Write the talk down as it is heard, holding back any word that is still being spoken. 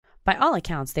By all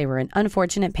accounts, they were an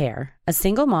unfortunate pair, a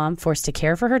single mom forced to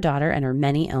care for her daughter and her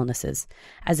many illnesses.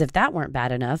 As if that weren't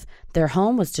bad enough, their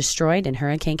home was destroyed in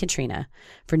Hurricane Katrina.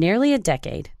 For nearly a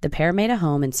decade, the pair made a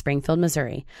home in Springfield,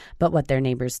 Missouri, but what their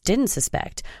neighbors didn't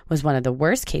suspect was one of the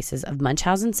worst cases of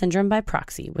Munchausen syndrome by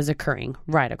proxy was occurring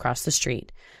right across the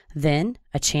street. Then,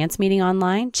 a chance meeting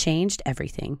online changed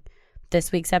everything.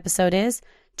 This week's episode is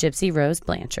Gypsy Rose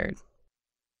Blanchard.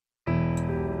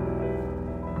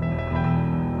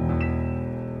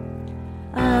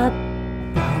 A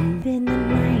bump in the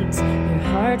night, your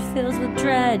heart fills with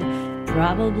dread.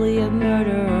 Probably a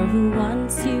murderer who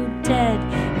wants you dead.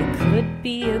 It could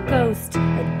be a ghost,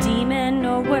 a demon,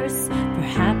 or worse.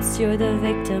 Perhaps you're the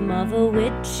victim of a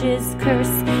witch's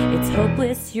curse. It's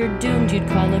hopeless, you're doomed. You'd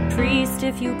call a priest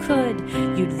if you could.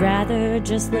 You'd rather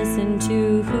just listen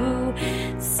to who?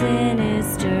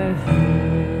 Sinisterhood.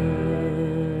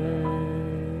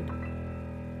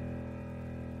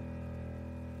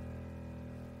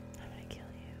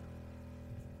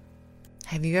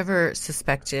 Have you ever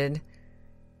suspected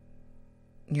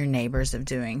your neighbors of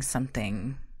doing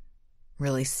something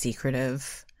really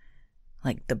secretive,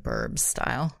 like the Burbs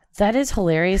style? That is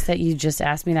hilarious that you just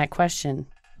asked me that question,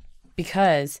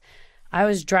 because I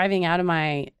was driving out of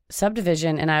my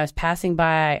subdivision and I was passing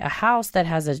by a house that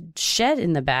has a shed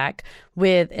in the back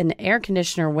with an air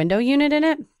conditioner window unit in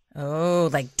it. Oh,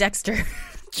 like Dexter.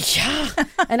 Yeah.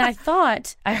 And I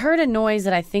heard a noise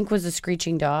that I think was a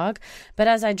screeching dog. But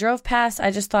as I drove past, I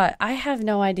just thought, I have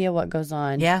no idea what goes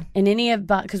on. Yeah. In any of,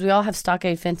 because we all have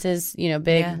stockade fences,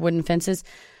 big wooden fences.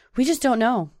 We just don't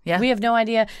know. Yeah. We have no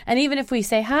idea. And even if we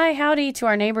say hi, howdy to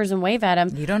our neighbors and wave at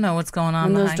them. You don't know what's going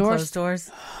on behind closed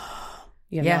doors.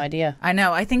 You have no idea. I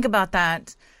know. I think about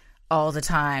that all the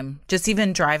time. Just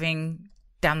even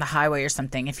down the highway or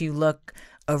something. If you look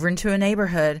over into a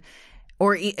neighborhood,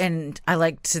 and I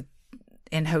like to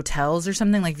in hotels or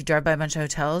something, like if you drive by a bunch of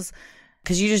hotels,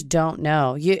 because you just don't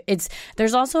know.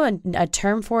 There's also a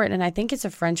term for it, and I think it's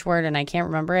a French word, and I can't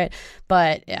remember it.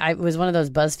 But it was one of those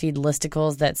BuzzFeed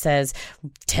listicles that says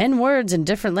 10 words in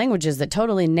different languages that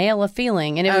totally nail a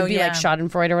feeling, and it would be like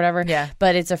Schadenfreude or whatever. Yeah.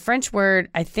 But it's a French word,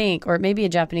 I think, or maybe a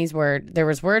Japanese word. There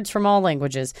was words from all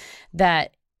languages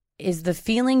that is the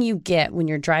feeling you get when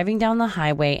you're driving down the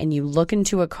highway and you look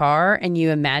into a car and you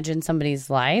imagine somebody's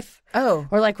life. Oh.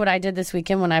 Or like what I did this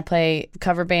weekend when I play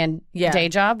cover band day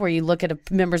job, where you look at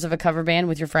members of a cover band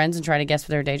with your friends and try to guess what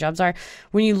their day jobs are.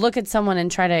 When you look at someone and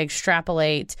try to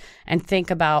extrapolate and think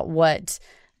about what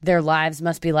their lives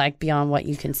must be like beyond what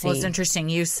you can see. Well, it's interesting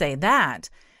you say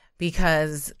that,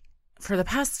 because for the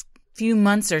past few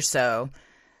months or so,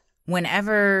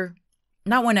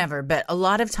 not whenever, but a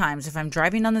lot of times if I'm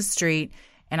driving on the street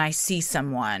and I see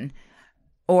someone,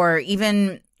 or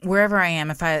even wherever I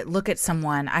am, if I look at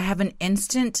someone, I have an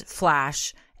instant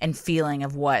flash and feeling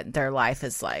of what their life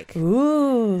is like.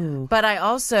 Ooh. But I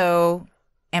also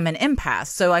am an empath,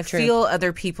 so I feel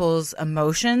other people's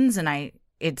emotions, and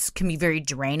it can be very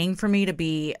draining for me to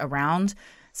be around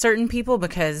certain people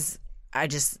because I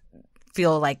just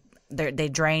feel like they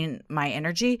drain my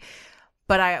energy.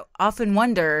 But I often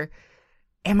wonder,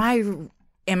 Am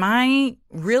I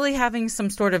really having some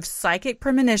sort of psychic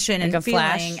premonition and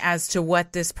feeling as to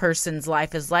what this person's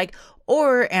life is like?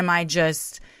 Or am I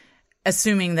just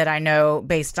assuming that I know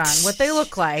based on what they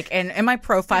look like? And am I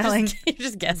profiling? You're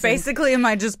just guessing. Basically, am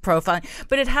I just profiling?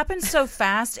 But it happens so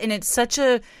fast, and it's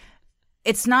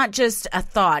not just a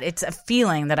thought. It's a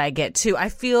feeling that I get too. I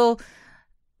feel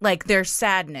like their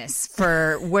sadness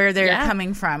for where they're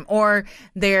coming from, or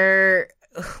their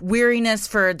weariness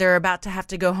for they're about to have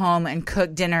to go home and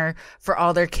cook dinner for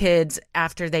all their kids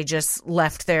after they just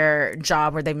left their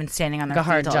job where they've been standing on their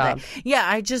feet all day. Yeah,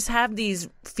 I just have these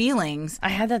feelings. I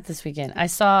had that this weekend. I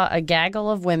saw a gaggle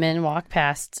of women walk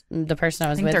past the person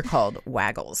I was with. I think they're called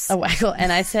waggles. A waggle.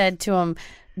 And I said to them,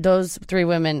 those three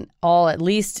women all at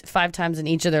least 5 times in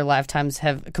each of their lifetimes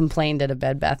have complained at a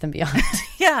Bed Bath & Beyond.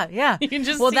 Yeah. You can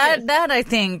just see it. That I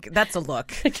think that's a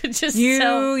look. I could just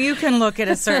you can look at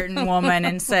a certain woman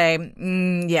and say,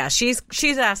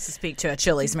 she's asked to speak to a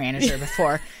Chili's manager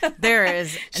before. There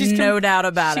is no doubt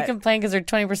about it. She complained because her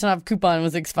 20% off coupon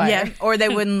was expired. Yeah, or they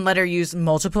wouldn't let her use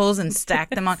multiples and stack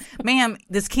them on. Ma'am,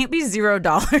 this can't be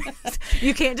 $0.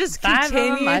 You can't just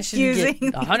continue using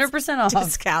 100% off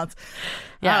discounts.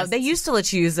 Yeah, they used to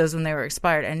let you use those when they were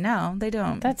expired, and no, they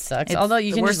don't. That sucks. It's Although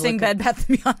you can the just worst thing Bed Bath &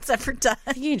 Beyond's ever done.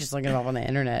 You can just look it up on the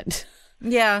internet.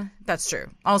 Yeah, that's true.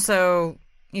 Also,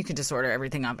 you can just order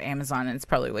everything off Amazon, and it's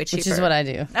probably way cheaper. Which is what I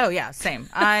do. Oh yeah, same.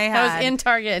 I was in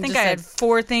Target. And I think I had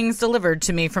 4 things delivered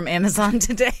to me from Amazon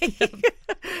today.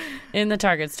 In the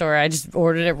Target store. I just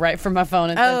ordered it right from my phone.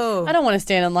 And said, I don't want to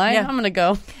stand in line. I'm going to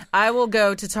go. I will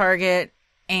go to Target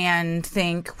and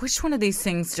think, which one of these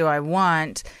things do I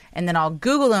want? And then I'll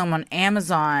Google them on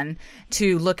Amazon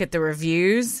to look at the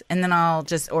reviews, and then I'll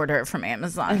just order it from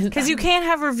Amazon. Because you can't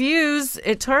have reviews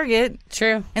at Target.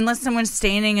 True. Unless someone's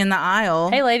standing in the aisle.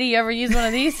 Hey, lady, you ever use one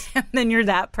of these? And then you're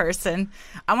that person.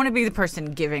 I want to be the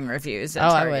person giving reviews at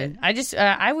Target. I would.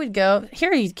 I would go,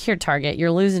 here, Target, you're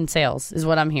losing sales, is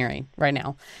what I'm hearing right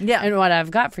now. Yeah. And what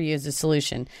I've got for you is a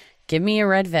solution. Give me a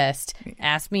red vest.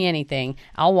 Ask me anything.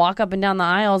 I'll walk up and down the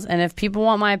aisles, and if people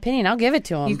want my opinion, I'll give it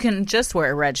to them. You can just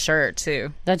wear a red shirt,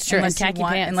 too. That's true. Unless and khaki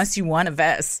pants. Unless you want a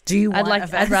vest. Do you want a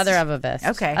vest? I'd rather have a vest.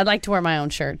 Okay. I'd like to wear my own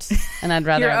shirts, and I'd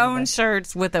rather Your have own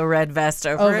shirts with a red vest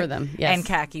over them, yes. And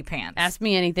khaki pants. Ask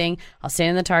me anything. I'll stand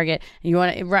in the Target. You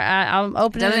want to? I'll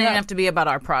open it. Doesn't even have to be about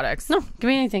our products. No, give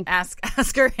me anything. Ask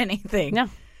her anything. No.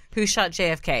 Who shot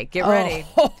JFK? Get ready.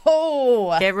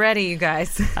 Get ready, you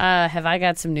guys. Have I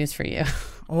got some news for you?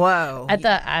 Whoa.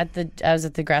 I was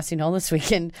at the grassy knoll this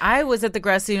weekend. I was at the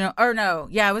grassy knoll.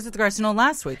 I was at the grassy knoll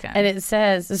last weekend. And it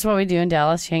says, this is what we do in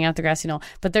Dallas, you hang out at the grassy knoll.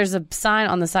 But there's a sign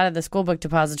on the side of the school book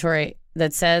depository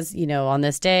that says, on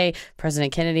this day,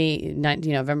 President Kennedy,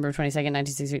 November 22nd,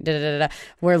 1963,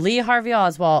 where Lee Harvey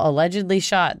Oswald allegedly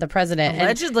shot the president.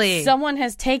 Allegedly. And someone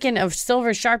has taken a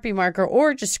silver Sharpie marker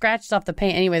or just scratched off the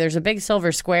paint. Anyway, there's a big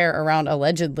silver square around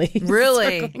allegedly.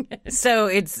 Really? So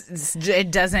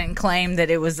it doesn't claim that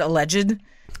it was alleged?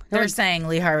 They're saying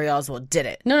Lee Harvey Oswald did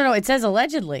it. No. It says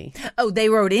allegedly. Oh, they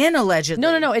wrote in allegedly.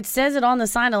 No. It says it on the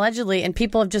sign allegedly, and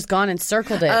people have just gone and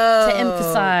circled it to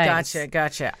emphasize.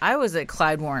 Gotcha. I was at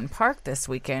Clyde Warren Park this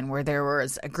weekend where there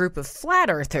was a group of flat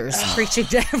earthers preaching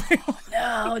to everyone.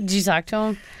 No. Did you talk to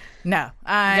them? No. You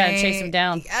got to chase them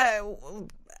down.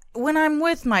 When I'm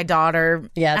with my daughter,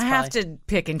 I have probably to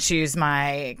pick and choose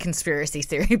my conspiracy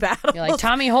theory battles. You're like,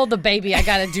 Tommy, hold the baby. I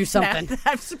got to do something.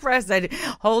 I'm surprised I did.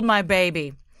 Hold my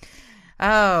baby.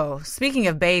 Oh, speaking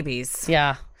of babies.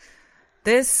 Yeah.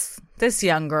 This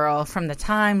young girl, from the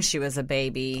time she was a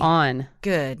baby.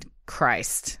 Good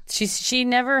Christ. She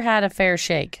never had a fair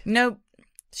shake. Nope.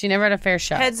 She never had a fair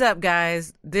shot. Heads up,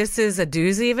 guys. This is a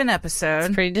doozy of an episode.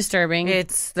 It's pretty disturbing.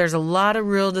 There's a lot of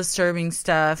real disturbing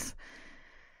stuff.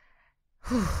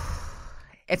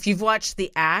 If you've watched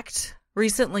The Act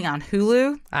recently on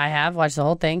Hulu. I have watched the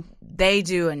whole thing. They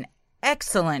do an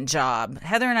excellent job.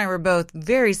 Heather and I were both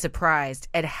very surprised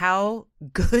at how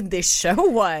good this show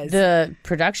was. The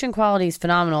production quality is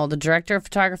phenomenal. The director of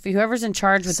photography, whoever's in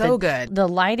charge with the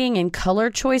lighting and color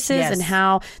choices and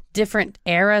how different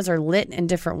eras are lit in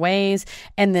different ways.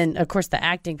 And then, of course, the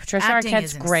acting. Patricia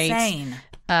Arquette's great. Insane.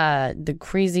 The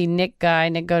crazy Nick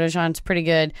Godejohn's pretty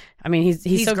good. I mean,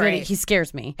 he's so great. good. He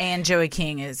scares me. And Joey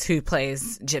King who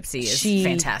plays Gypsy is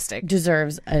fantastic.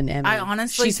 Deserves an Emmy. I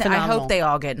honestly I hope they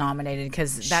all get nominated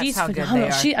because that's how good they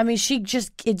are.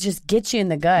 It just gets you in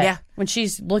the gut. Yeah. When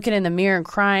she's looking in the mirror and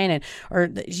crying, or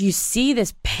you see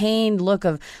this pained look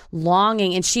of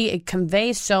longing, and it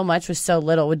conveys so much with so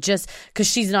little. With just because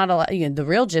she's not allowed, the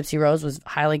real Gypsy Rose was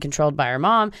highly controlled by her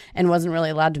mom and wasn't really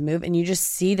allowed to move, and you just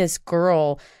see this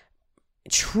girl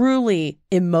truly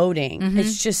emoting. Mm-hmm.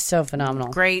 It's just so phenomenal.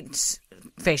 Great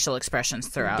facial expressions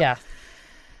throughout. Yeah.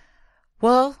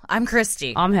 Well, I'm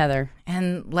Christy. I'm Heather.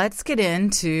 And let's get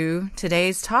into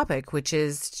today's topic, which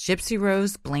is Gypsy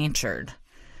Rose Blanchard.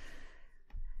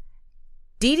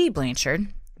 Dee Dee Blanchard,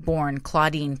 born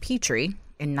Claudine Petrie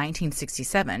in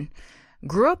 1967,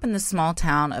 grew up in the small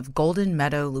town of Golden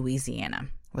Meadow, Louisiana,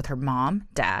 with her mom,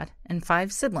 dad, and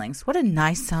 5 siblings. What a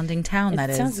nice-sounding town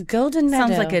that is. Sounds Golden Meadow.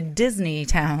 Sounds like a Disney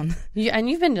town. And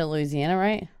you've been to Louisiana,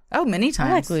 right? Oh, many times.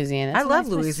 I like Louisiana. I love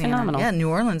Louisiana. Phenomenal. Yeah, New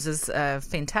Orleans is a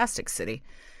fantastic city.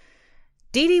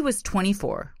 Dee Dee was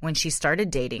 24 when she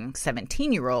started dating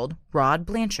 17-year-old Rod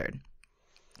Blanchard.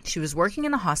 She was working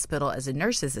in a hospital as a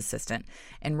nurse's assistant,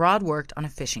 and Rod worked on a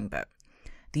fishing boat.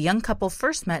 The young couple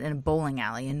first met in a bowling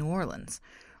alley in New Orleans.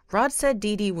 Rod said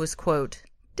Dee Dee was, quote,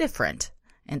 different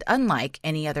and unlike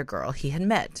any other girl he had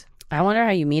met. I wonder how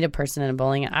you meet a person in a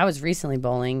bowling. I was recently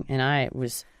bowling, and I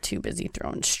was too busy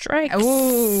throwing strikes.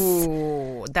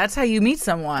 Ooh, that's how you meet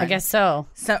someone. I guess so.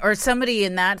 Or somebody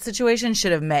in that situation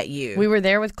should have met you. We were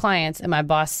there with clients, and my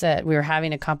boss said, we were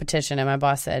having a competition, and my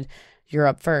boss said, you're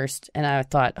up first. And I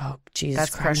thought, oh,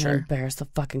 Jesus Christ, I'm going to embarrass the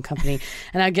fucking company.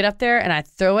 And I get up there, and I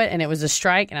throw it, and it was a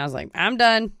strike, and I was like, I'm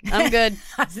done. I'm good.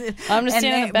 I'm just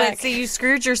standing in the back. But see, you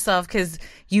screwed yourself because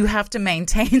you have to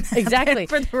maintain that exactly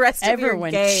for the rest of your game.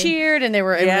 Everyone cheered, and they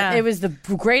were. Yeah. It was the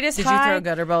greatest Did high. Did you throw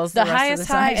gutter balls? The highest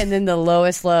high, and then the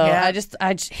lowest low. Yeah. I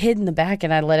just hid in the back,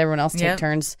 and I let everyone else take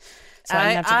turns, so I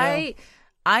didn't have to go.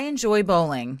 I enjoy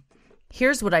bowling,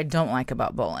 Here's what I don't like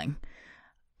about bowling.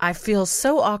 I feel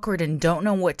so awkward and don't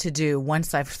know what to do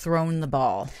once I've thrown the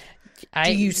ball.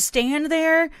 Do you stand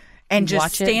there and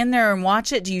just stand there and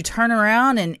watch it? Do you turn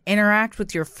around and interact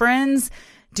with your friends?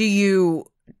 Do you,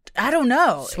 I don't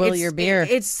know. Swill your beer.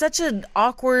 It's such an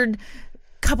awkward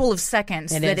couple of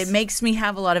seconds it makes me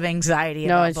have a lot of anxiety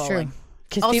about bowling.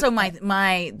 True. Also,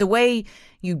 the way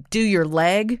you do your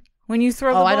leg when you throw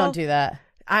the ball. I don't do that.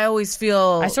 I always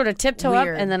feel I sort of tiptoe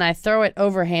weird. up and then I throw it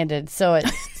overhanded. So it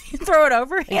you throw it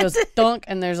overhanded. It goes thunk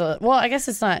and there's I guess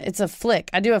it's not. It's a flick.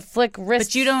 I do a flick wrist.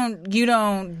 But you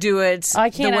don't do it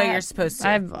the way you're supposed to.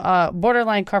 I have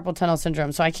borderline carpal tunnel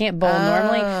syndrome, so I can't bowl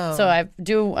normally. So I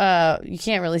do you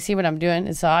can't really see what I'm doing.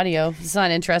 It's audio. It's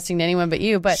not interesting to anyone but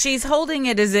you. But she's holding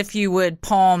it as if you would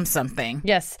palm something.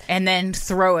 Yes. And then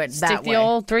throw it that way. Stick the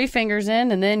old 3 fingers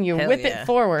in and then you whip it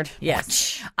forward.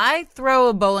 Yes. I throw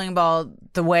a bowling ball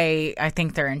the way I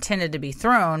think they're intended to be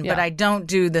thrown, but I don't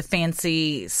do the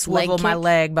fancy swivel my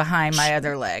leg behind my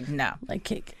other leg. No. Leg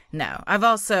kick. No. I've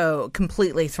also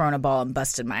completely thrown a ball and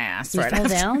busted my ass right after.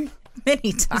 Down?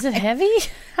 Many times. Is it heavy?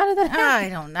 How did that happen? I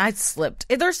don't know. I slipped.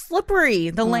 They're slippery.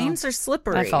 The lanes are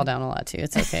slippery. I fall down a lot too.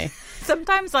 It's okay.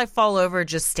 Sometimes I fall over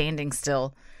just standing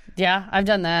still. Yeah, I've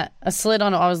done that. I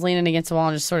was leaning against the wall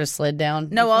and just sort of slid down.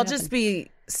 No, I'll just be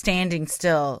standing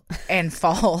still and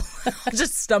fall.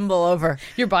 Just stumble over.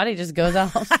 Your body just goes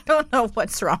off. I don't know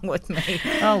what's wrong with me.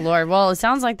 Oh, Lord. Well, it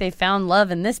sounds like they found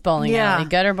love in this bowling alley.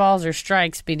 Gutter balls or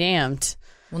strikes, be damned.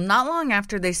 Well, not long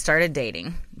after they started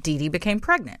dating, Dee Dee became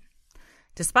pregnant.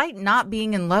 Despite not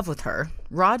being in love with her,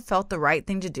 Rod felt the right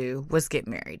thing to do was get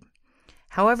married.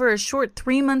 However, a short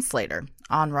 3 months later,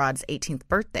 on Rod's 18th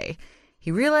birthday,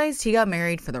 he realized he got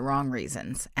married for the wrong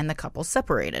reasons, and the couple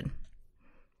separated.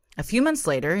 A few months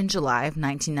later, in July of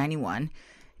 1991,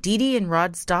 Dee Dee and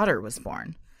Rod's daughter was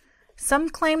born. Some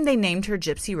claim they named her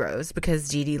Gypsy Rose because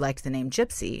Dee Dee liked the name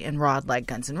Gypsy and Rod liked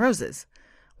Guns N' Roses,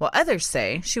 while others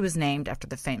say she was named after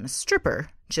the famous stripper,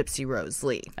 Gypsy Rose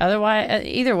Lee. Either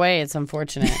way, it's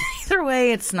unfortunate. Either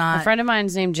way, it's not. A friend of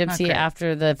mine's named Gypsy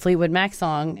after the Fleetwood Mac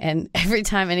song, and every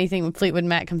time anything with Fleetwood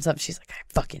Mac comes up, she's like, I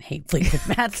fucking hate Fleetwood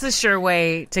Mac. That's the sure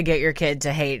way to get your kid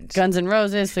to hate Guns N'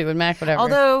 Roses, Fleetwood Mac, whatever.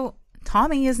 Although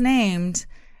Tommy is named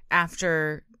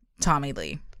after Tommy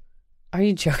Lee. Are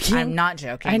you joking? I'm not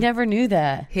joking. I never knew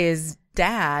that. His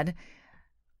dad,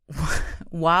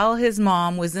 while his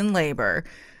mom was in labor,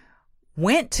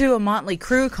 went to a Motley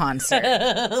Crue concert.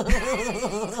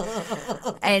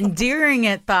 And during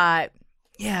it thought,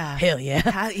 yeah. Hell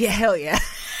yeah. Yeah, hell yeah.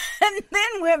 And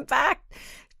then went back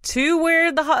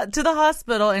to the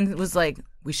hospital and was like,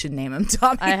 we should name him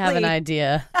Tommy Lee. I have an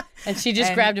idea. And she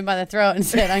just grabbed him by the throat and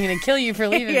said, I'm going to kill you for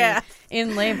leaving me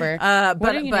in labor.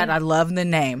 But I love the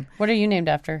name. What are you named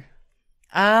after?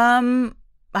 I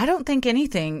don't think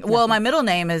anything. Well, my middle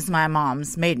name is my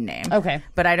mom's maiden name. Okay.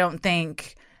 But I don't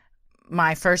think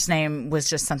my first name was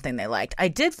just something they liked. I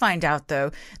did find out,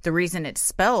 though, the reason it's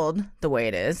spelled the way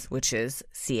it is, which is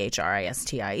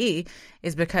Christie,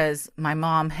 is because my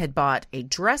mom had bought a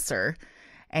dresser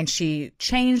and she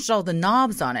changed all the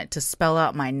knobs on it to spell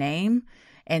out my name.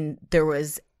 And there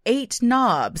was 8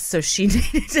 knobs, so she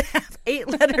needed to have 8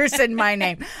 letters in my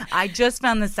name. I just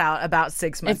found this out about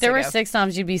 6 months ago. If there were 6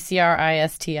 knobs, you'd be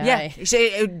Cristie.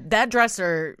 Yeah, that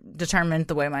dresser determined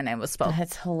the way my name was spelled.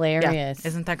 That's hilarious. Yeah.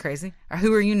 Isn't that crazy? Or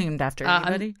who are you named after?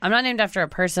 Anybody? I'm not named after a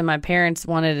person. My parents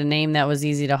wanted a name that was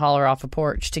easy to holler off a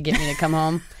porch to get me to come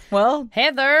home. Well,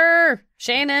 Heather,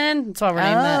 Shannon. That's why we're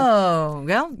named that. Oh,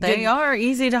 well, they are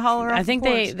easy to holler off. I think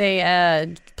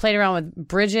they played around with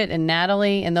Bridget and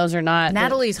Natalie, and those are not.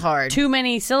 Natalie's hard. Too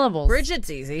many syllables. Bridget's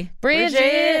easy.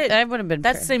 Bridget. That would have been.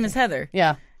 That's the same as Heather.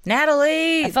 Yeah.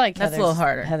 Natalie. I feel like that's a little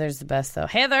harder. Heather's the best though.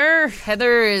 Heather.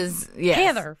 Heather is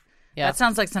Heather. Yeah. That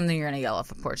sounds like something you're gonna yell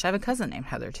off a porch. I have a cousin named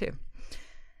Heather too.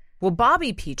 Well,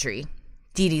 Bobby Petrie,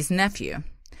 Dee Dee's nephew,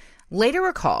 later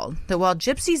recalled that while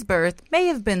Gypsy's birth may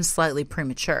have been slightly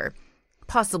premature,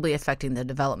 possibly affecting the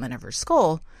development of her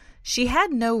skull, she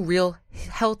had no real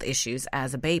health issues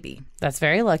as a baby. That's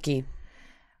very lucky.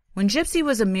 When Gypsy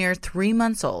was a mere 3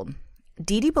 months old,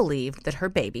 Dee Dee believed that her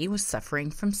baby was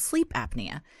suffering from sleep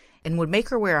apnea and would make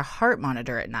her wear a heart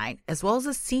monitor at night as well as a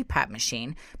CPAP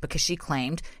machine because she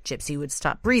claimed Gypsy would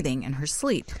stop breathing in her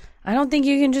sleep. I don't think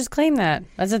you can just claim that.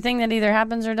 That's a thing that either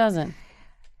happens or doesn't.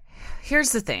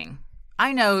 Here's the thing.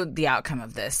 I know the outcome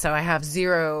of this, so I have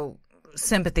zero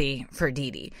sympathy for Dee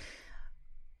Dee.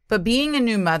 But being a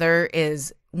new mother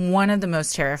is one of the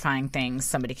most terrifying things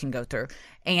somebody can go through.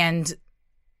 And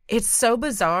it's so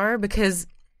bizarre because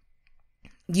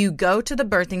you go to the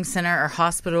birthing center or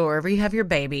hospital or wherever you have your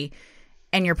baby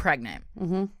and you're pregnant.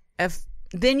 Mm-hmm.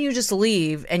 then you just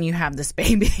leave and you have this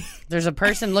baby. There's a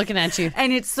person looking at you.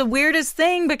 And it's the weirdest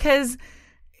thing because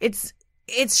it's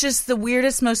just the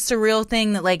weirdest, most surreal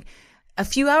thing that, like, a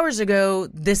few hours ago,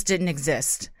 this didn't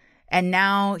exist. And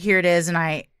now here it is, and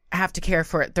I have to care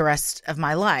for it the rest of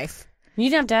my life. You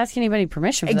didn't have to ask anybody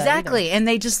permission for exactly. that either. And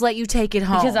they just let you take it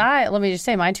home. Because let me just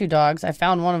say, my 2 dogs, I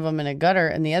found one of them in a gutter,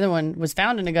 and the other one was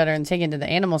found in a gutter and taken to the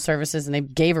animal services, and they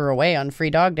gave her away on Free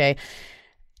Dog Day.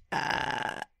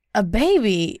 A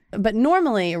baby, but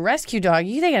normally a rescue dog,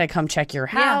 they got to come check your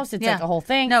house. It's like a whole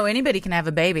thing. No, anybody can have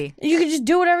a baby. You can just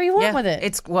do whatever you want with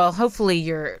it. Hopefully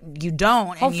you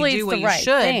don't, hopefully and you do what it's the right you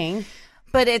should. thing.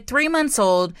 But at 3 months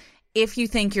old, if you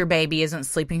think your baby isn't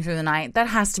sleeping through the night, that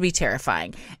has to be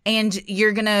terrifying. And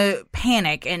you're going to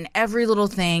panic, and every little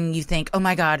thing you think, oh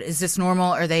my God, is this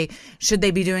normal? Should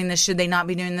they be doing this? Should they not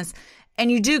be doing this? And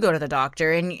you do go to the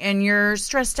doctor, and you're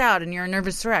stressed out, and you're a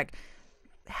nervous wreck.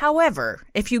 However,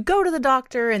 if you go to the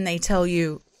doctor and they tell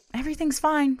you everything's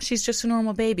fine, she's just a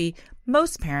normal baby,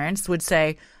 most parents would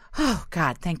say, oh,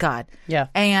 God, thank God. Yeah.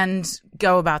 And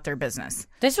go about their business.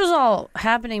 This was all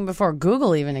happening before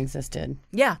Google even existed.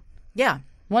 Yeah. Yeah.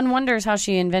 One wonders how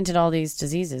she invented all these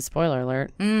diseases. Spoiler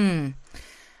alert.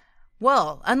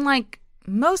 Well, unlike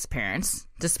most parents,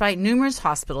 despite numerous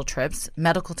hospital trips,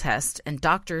 medical tests, and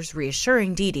doctors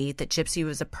reassuring Dee Dee that Gypsy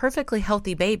was a perfectly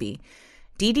healthy baby,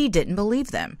 Dee Dee didn't believe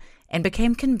them and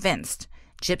became convinced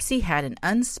Gypsy had an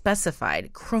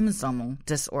unspecified chromosomal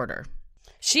disorder.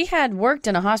 She had worked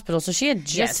in a hospital, so she had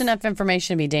just enough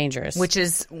information to be dangerous. Which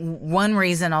is one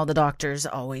reason all the doctors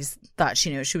always thought she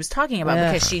knew what she was talking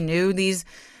about, because she knew these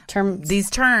terms,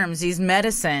 these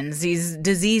medicines, these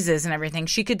diseases and everything.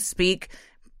 She could speak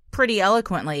pretty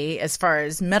eloquently as far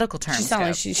as medical terms She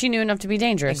sounded like she knew enough to be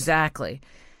dangerous. Exactly.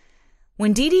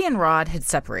 When Dee Dee and Rod had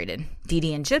separated, Dee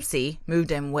Dee and Gypsy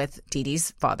moved in with Dee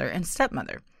Dee's father and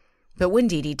stepmother. But when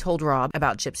Dee Dee told Rob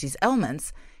about Gypsy's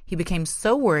ailments, he became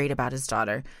so worried about his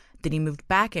daughter that he moved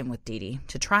back in with Dee Dee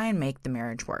to try and make the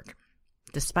marriage work.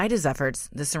 Despite his efforts,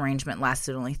 this arrangement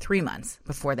lasted only 3 months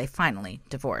before they finally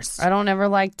divorced. I don't ever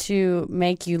like to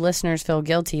make you listeners feel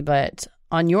guilty, but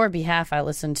on your behalf, I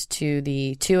listened to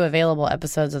the 2 available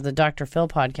episodes of the Dr. Phil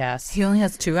podcast. He only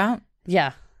has 2 out?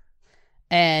 Yeah.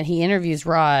 And he interviews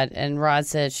Rod, and Rod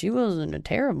said she wasn't a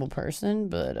terrible person,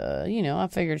 but, I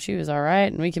figured she was all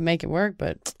right and we could make it work,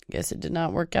 but I guess it did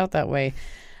not work out that way.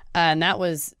 And that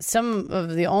was some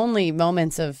of the only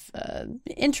moments of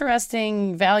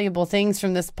interesting, valuable things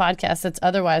from this podcast that's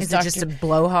otherwise. Is it just a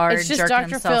blowhard? It's just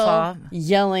Dr. Phil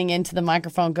yelling into the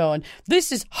microphone going,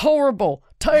 "This is horrible,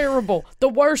 terrible, the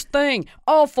worst thing,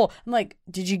 awful." I'm like,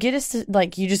 did you get us to,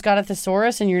 you just got a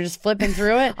thesaurus and you're just flipping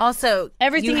through it? Also,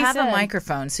 everything you have a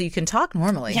microphone, so you can talk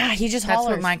normally. Yeah, he just hollers.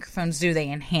 That's what microphones do. They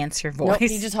enhance your voice. Nope,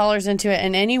 he just hollers into it,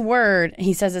 and any word,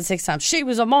 he says it 6 times. She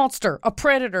was a monster, a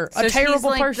predator, a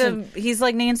terrible person. He's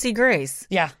like Nancy Grace.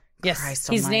 Yeah. Yes, Christ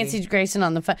he's almighty. Nancy Grayson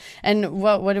on the phone. And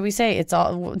what did we say? It's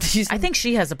all. I think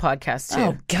she has a podcast too.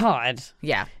 Oh God!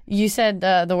 Yeah, you said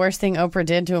the worst thing Oprah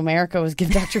did to America was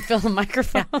give Dr. Phil a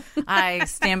microphone. Yeah, I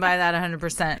stand by that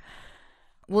 100%.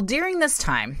 Well, during this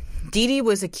time, Dee Dee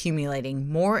was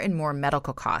accumulating more and more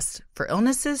medical costs for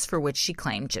illnesses for which she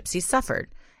claimed Gypsy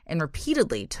suffered, and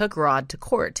repeatedly took Rod to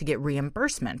court to get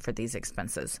reimbursement for these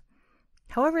expenses.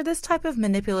 However, this type of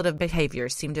manipulative behavior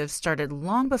seemed to have started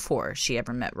long before she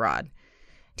ever met Rod.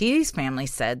 Dee Dee's family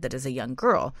said that as a young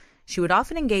girl, she would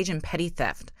often engage in petty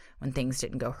theft when things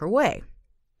didn't go her way.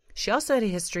 She also had a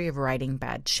history of writing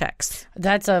bad checks.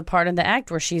 That's a part of the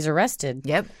act where she's arrested.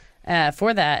 Yep.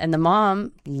 For that, and the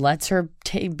mom lets her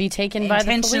be taken by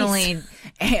the police.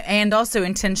 And also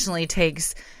intentionally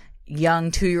takes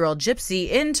young 2-year-old Gypsy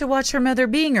in to watch her mother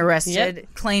being arrested,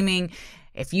 claiming,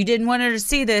 if you didn't want her to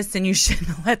see this, then you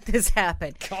shouldn't let this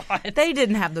happen. God. They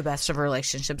didn't have the best of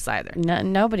relationships either.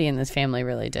 Nobody in this family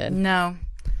really did. No.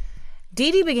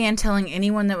 Dee Dee began telling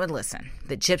anyone that would listen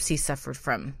that Gypsy suffered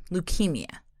from leukemia,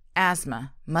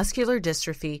 asthma, muscular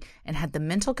dystrophy, and had the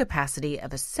mental capacity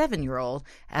of a 7-year-old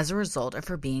as a result of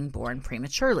her being born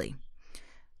prematurely.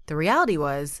 The reality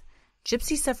was,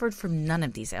 Gypsy suffered from none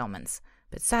of these ailments,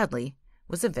 but sadly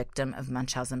was a victim of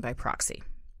Munchausen by proxy.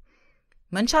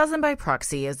 Munchausen by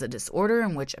proxy is a disorder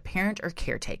in which a parent or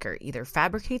caretaker either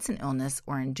fabricates an illness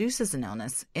or induces an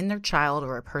illness in their child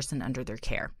or a person under their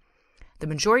care. The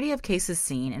majority of cases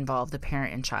seen involve the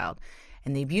parent and child,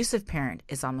 and the abusive parent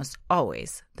is almost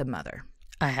always the mother.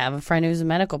 I have a friend who's a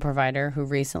medical provider who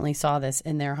recently saw this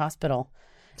in their hospital.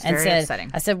 It's very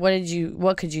upsetting. I said,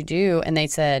 what could you do? And they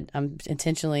said, I'm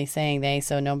intentionally saying they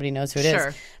so nobody knows who it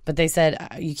is. But they said,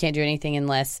 you can't do anything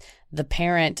unless the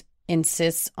parent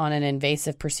insists on an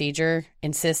invasive procedure,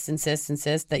 insists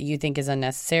that you think is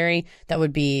unnecessary, that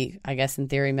would be, I guess, in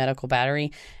theory, medical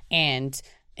battery. And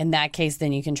in that case,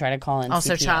 then you can try to call in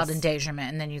also CPS. Child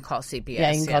endangerment, and then you call CPS.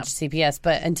 Yeah, you can call CPS.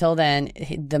 But until then,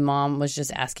 the mom was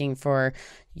just asking for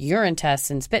urine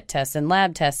tests and spit tests and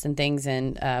lab tests and things.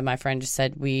 And my friend just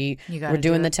said, we're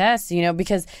doing the tests,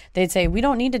 because they'd say, we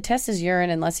don't need to test his urine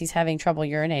unless he's having trouble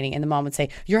urinating. And the mom would say,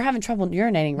 you're having trouble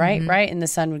urinating, right? Mm-hmm. Right? And the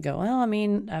son would go, well, I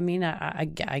mean,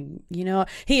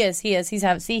 he is.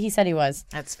 He said he was.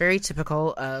 That's very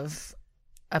typical of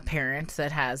a parent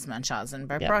that has Munchausen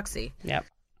by proxy. Yep.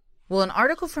 Well, an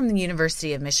article from the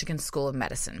University of Michigan School of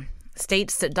Medicine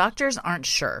states that doctors aren't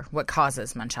sure what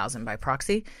causes Munchausen by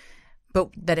proxy, but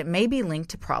that it may be linked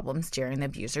to problems during the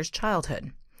abuser's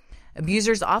childhood.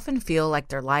 Abusers often feel like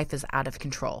their life is out of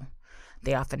control.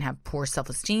 They often have poor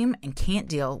self-esteem and can't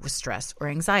deal with stress or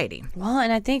anxiety. Well,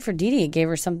 and I think for Dee Dee, it gave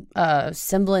her some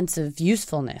semblance of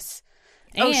usefulness.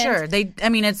 Oh, sure.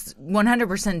 It's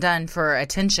 100% done for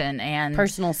attention and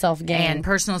personal self-gain. And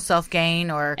financial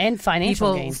gain.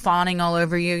 People gain. fawning all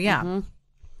over you. Yeah. Mm-hmm.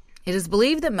 It is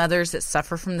believed that mothers that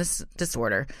suffer from this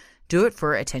disorder do it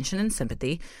for attention and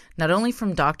sympathy, not only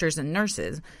from doctors and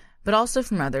nurses, but also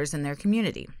from others in their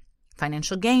community.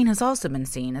 Financial gain has also been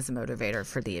seen as a motivator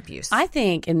for the abuse. I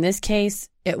think in this case,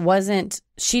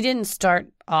 she didn't start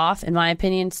off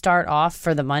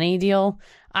for the money deal.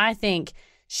 I think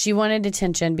she wanted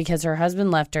attention because her husband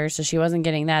left her, so she wasn't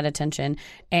getting that attention,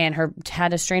 and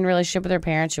had a strained relationship with her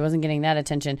parents. She wasn't getting that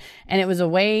attention, and it was a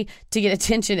way to get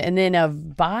attention, and then a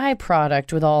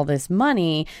byproduct with all this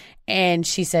money. And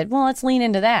she said, "Well, let's lean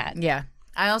into that." Yeah,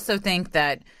 I also think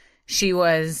that she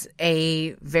was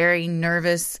a very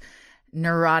nervous,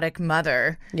 neurotic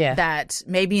mother. Yeah. That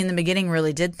maybe in the beginning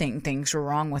really did think things were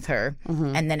wrong with her,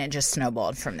 and then it just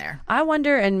snowballed from there. I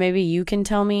wonder, and maybe you can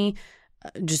tell me,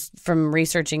 just from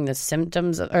researching the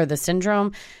symptoms or the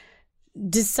syndrome,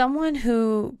 does someone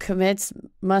who is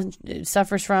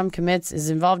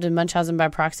involved in Munchausen by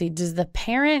proxy, does the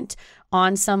parent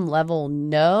on some level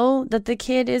know that the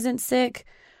kid isn't sick,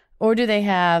 or do they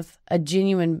have a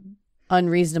genuine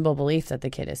unreasonable belief that the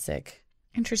kid is sick?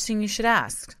 Interesting you should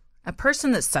ask. A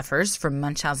person that suffers from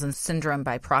Munchausen syndrome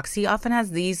by proxy often has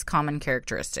these common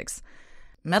characteristics.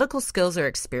 Medical skills or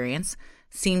experience,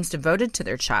 seems devoted to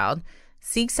their child,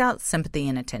 seeks out sympathy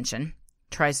and attention,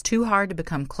 tries too hard to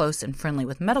become close and friendly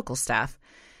with medical staff,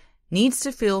 needs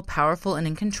to feel powerful and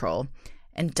in control,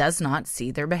 and does not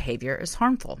see their behavior as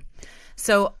harmful.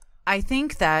 So I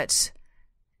think that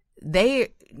they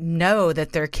know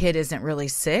that their kid isn't really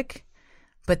sick,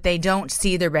 but they don't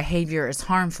see their behavior as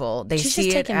harmful. They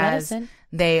see it as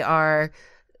they are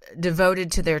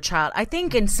devoted to their child. I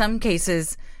think in some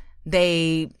cases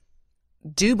they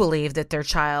do believe that their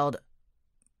child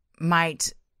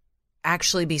might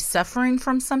actually be suffering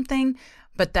from something,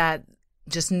 but that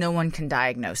just no one can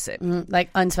diagnose it. Like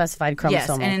unspecified chromosomal. Yes,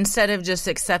 and instead of just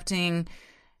accepting,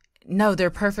 no, they're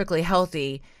perfectly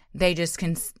healthy, they just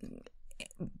can.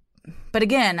 But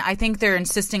again, I think they're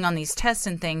insisting on these tests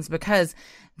and things because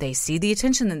they see the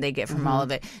attention that they get from all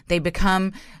of it. They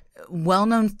become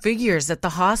well-known figures at the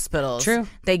hospitals. True.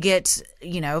 They get,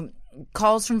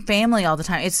 calls from family all the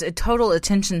time. It's a total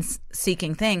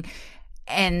attention-seeking thing.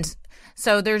 And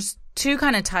so there's two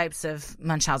kind of types of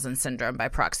Munchausen syndrome by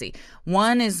proxy.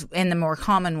 One is, and the more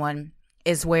common one,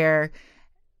 is where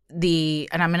and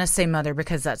I'm going to say mother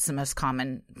because that's the most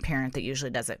common parent that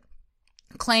usually does it,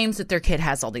 claims that their kid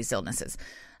has all these illnesses.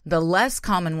 The less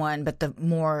common one, but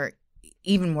the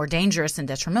even more dangerous and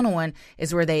detrimental one,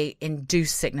 is where they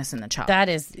induce sickness in the child.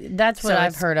 That's what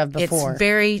I've heard of before.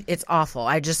 It's awful.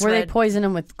 I just read, they poison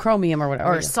them with chromium or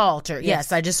whatever. Or salt.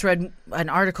 Yes, I just read an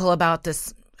article about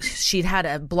this. She'd had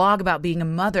a blog about being a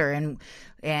mother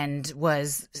and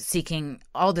was seeking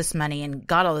all this money and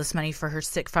got all this money for her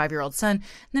sick 5-year-old son. And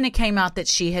then it came out that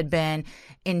she had been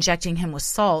injecting him with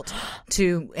salt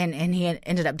and he had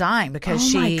ended up dying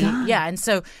because my God. Yeah. And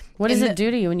so what does it do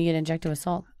to you when you get injected with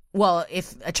salt? Well,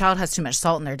 if a child has too much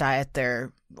salt in their diet,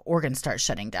 their organs start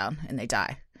shutting down and they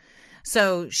die.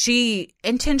 So she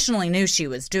intentionally knew she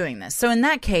was doing this. So in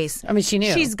that case, she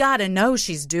knew. She's got to know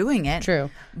she's doing it. True.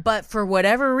 But for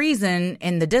whatever reason,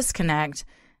 in the disconnect,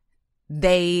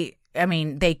 they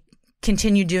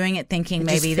continue doing it thinking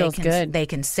maybe they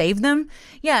can save them.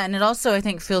 Yeah, and it also, I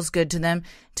think, feels good to them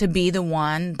to be the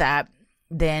one that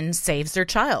then saves their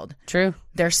child. True.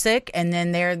 They're sick, and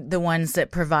then they're the ones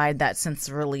that provide that sense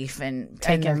of relief and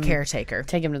their caretaker.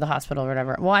 Take him to the hospital or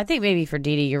whatever. Well, I think maybe for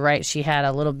Dee Dee, you're right. She had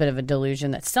a little bit of a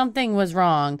delusion that something was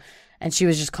wrong, And she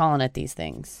was just calling it these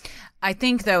things. I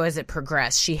think, though, as it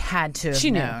progressed, she had to have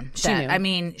known. She knew. I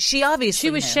mean, she obviously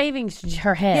She was knew. shaving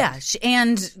her head.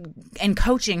 Yeah, and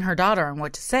coaching her daughter on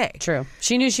what to say. True.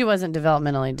 She knew she wasn't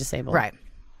developmentally disabled. Right.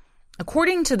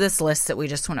 According to this list that we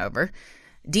just went over,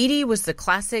 Dee Dee was the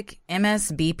classic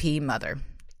MSBP mother.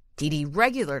 Dee Dee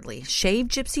regularly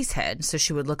shaved Gypsy's head so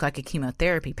she would look like a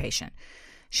chemotherapy patient.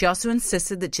 She also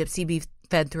insisted that Gypsy be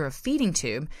fed through a feeding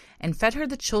tube and fed her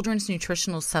the children's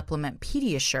nutritional supplement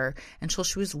Pediasure until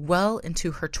she was well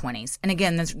into her 20s. And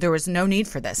again, there was no need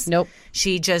for this. Nope.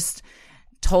 She just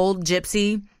told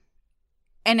Gypsy,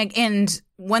 and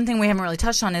one thing we haven't really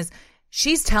touched on is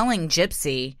she's telling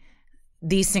Gypsy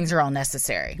these things are all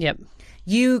necessary. Yep.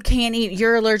 You can't eat,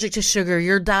 you're allergic to sugar,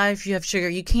 you'll die if you have sugar,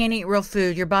 you can't eat real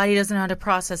food, your body doesn't know how to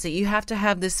process it, you have to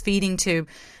have this feeding tube.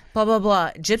 Blah, blah,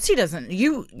 blah. Gypsy doesn't.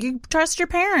 You trust your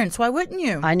parents. Why wouldn't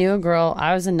you? I knew a girl.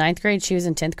 I was in 9th grade. She was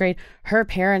in 10th grade. Her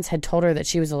parents had told her that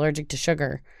she was allergic to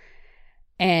sugar.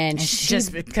 And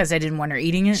just because they didn't want her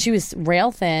eating it? She was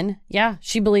rail thin. Yeah,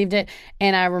 she believed it.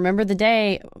 And I remember the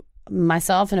day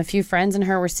myself and a few friends and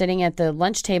her were sitting at the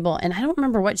lunch table, and I don't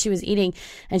remember what she was eating.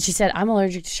 And she said, "I'm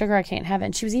allergic to sugar. I can't have it."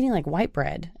 And she was eating like white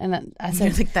bread. And I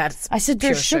said, I said,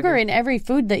 "There's sugar in every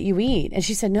food that you eat." And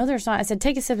she said, "No, there's not." I said,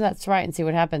 "Take a sip of that Sprite and see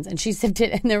what happens." And she sipped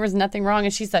it, and there was nothing wrong.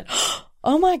 And she said,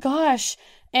 "Oh my gosh."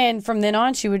 And from then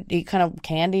on, she would eat kind of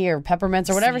candy or peppermints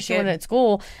or whatever she wanted at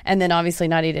school, and then obviously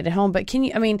not eat it at home. But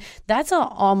that's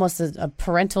almost a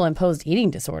parental imposed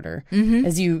eating disorder,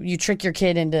 as you trick your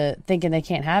kid into thinking they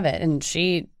can't have it. And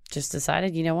she just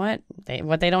decided, you know what?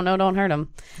 What they don't know don't hurt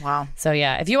them. Wow. So,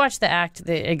 yeah, if you watch the act,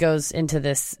 it goes into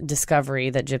this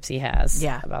discovery that Gypsy has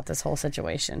about this whole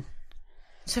situation.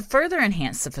 To further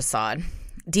enhance the facade,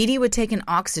 Dee Dee would take an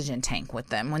oxygen tank with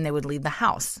them when they would leave the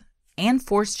house, and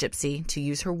forced Gypsy to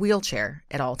use her wheelchair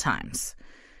at all times.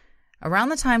 Around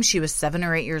the time she was 7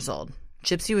 or 8 years old,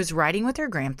 Gypsy was riding with her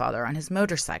grandfather on his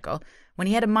motorcycle when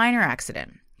he had a minor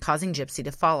accident, causing Gypsy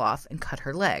to fall off and cut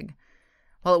her leg.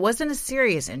 While it wasn't a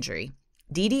serious injury,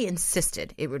 Dee Dee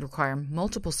insisted it would require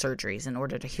multiple surgeries in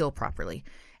order to heal properly,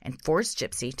 and forced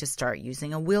Gypsy to start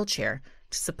using a wheelchair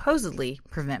to supposedly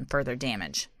prevent further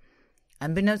damage.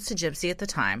 Unbeknownst to Gypsy at the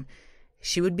time,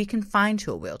 she would be confined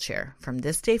to a wheelchair from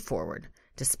this day forward,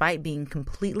 despite being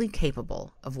completely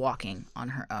capable of walking on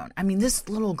her own. I mean, this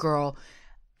little girl,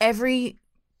 every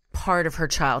part of her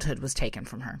childhood was taken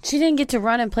from her. She didn't get to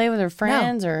run and play with her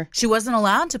friends, or she wasn't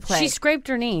allowed to play. She scraped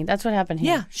her knee. That's what happened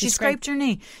here. Yeah, she scraped her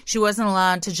knee. She wasn't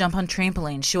allowed to jump on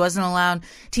trampolines. She wasn't allowed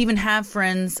to even have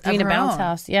friends of her in a bounce own.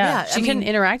 house. Yeah, she couldn't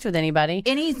interact with anybody.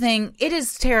 Anything. It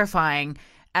is terrifying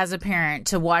as a parent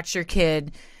to watch your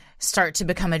kid start to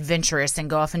become adventurous and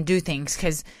go off and do things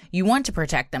because you want to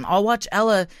protect them. I'll watch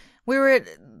Ella. We were at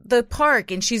the park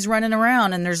and she's running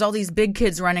around and there's all these big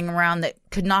kids running around that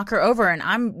could knock her over, and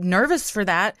I'm nervous for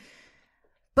that.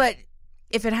 But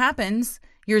if it happens,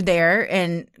 you're there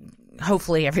and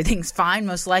hopefully everything's fine.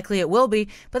 Most likely it will be.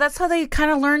 But that's how they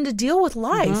kind of learn to deal with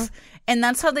life. Mm-hmm. And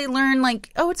that's how they learn, like,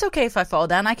 oh, it's okay if I fall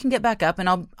down. I can get back up and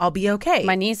I'll be okay.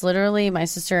 My niece, literally, my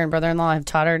sister and brother-in-law have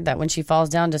taught her that when she falls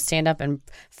down, to stand up and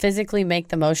physically make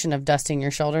the motion of dusting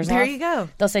your shoulders off. There you go.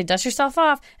 They'll say, dust yourself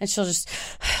off. And she'll just,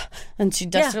 and she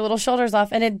dusts her little shoulders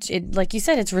off. And it like you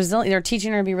said, it's resilient. They're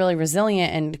teaching her to be really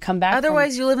resilient and come back.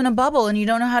 Otherwise, you live in a bubble and you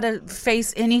don't know how to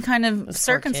face any kind of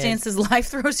circumstances life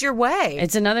throws your way.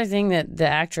 It's another thing that the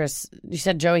actress, you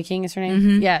said Joey King is her name?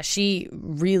 Mm-hmm. Yeah, she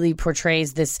really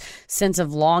portrays this sense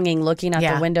of longing, looking out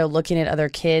the window, looking at other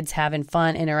kids, having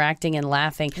fun, interacting and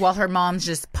laughing. While her mom's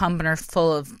just pumping her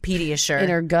full of Pediasure. In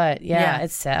her gut. Yeah,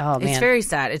 it's sad. Oh, man. It's very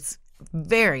sad. It's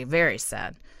very, very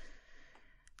sad.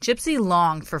 Gypsy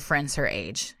longed for friends her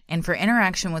age and for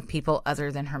interaction with people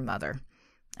other than her mother.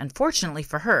 Unfortunately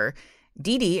for her,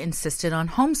 Dee Dee insisted on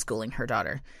homeschooling her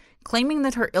daughter, claiming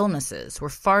that her illnesses were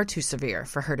far too severe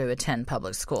for her to attend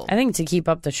public school. I think to keep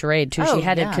up the charade, too. She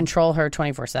had to control her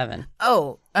 24/7.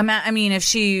 Oh, I mean, if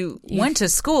she went to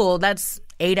school, that's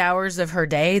 8 hours of her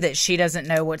day that she doesn't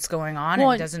know what's going on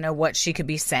and doesn't know what she could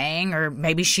be saying. Or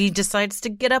maybe she decides to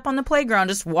get up on the playground,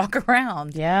 just walk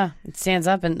around. Yeah, it stands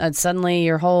up and suddenly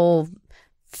your whole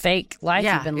fake life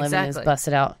you've been living is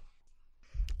busted out.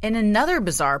 In another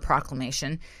bizarre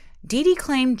proclamation, Dee Dee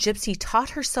claimed Gypsy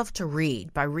taught herself to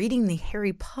read by reading the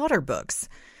Harry Potter books,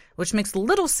 which makes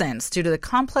little sense due to the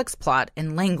complex plot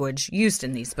and language used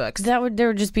in these books. There would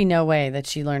just be no way that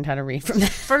she learned how to read from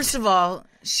that. First of all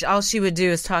she would do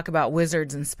is talk about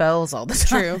wizards and spells all the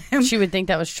time. True. She would think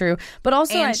that was true. But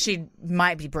also, she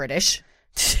might be British.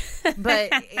 But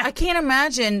I can't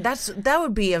imagine that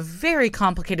would be a very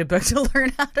complicated book to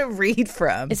learn how to read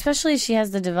from. Especially if she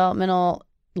has the developmental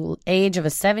age of a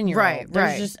 7-year-old.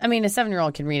 Right. I mean, a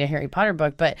 7-year-old can read a Harry Potter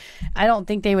book, but I don't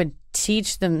think they would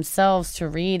teach themselves to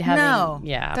read.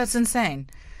 That's insane.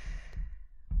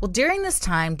 Well, during this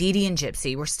time, Dee Dee and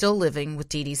Gypsy were still living with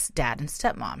Dee Dee's dad and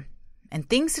stepmom, and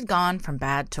things had gone from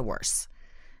bad to worse.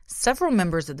 Several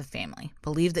members of the family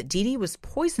believed that Dee Dee was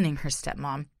poisoning her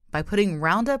stepmom by putting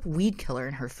Roundup weed killer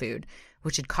in her food,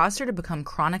 which had caused her to become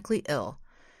chronically ill.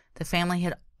 The family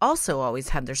had also always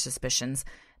had their suspicions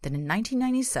that in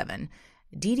 1997,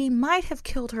 Dee Dee might have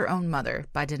killed her own mother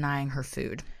by denying her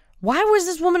food. Why was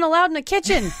this woman allowed in the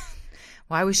kitchen?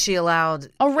 Why was she allowed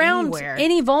around anywhere?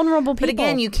 Any vulnerable people? But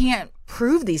again, you can't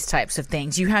prove these types of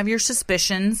things. You have your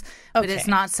suspicions, but it's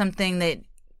not something that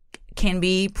can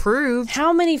be proved.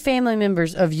 How many family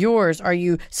members of yours are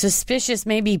you suspicious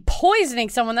maybe poisoning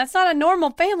someone? That's not a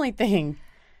normal family thing.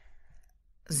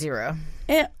 0.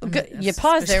 You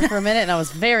paused there for a minute, and I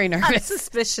was very nervous. I'm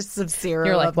suspicious of 0.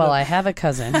 You're like, well, I have a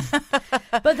cousin.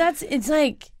 But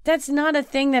that's not a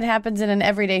thing that happens in an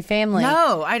everyday family.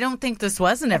 No, I don't think this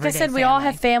was an everyday family. Like I said, we all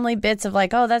have family bits of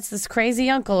like, oh, that's this crazy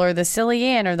uncle or the silly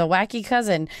aunt or the wacky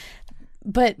cousin.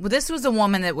 But this was a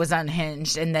woman that was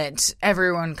unhinged and that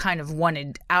everyone kind of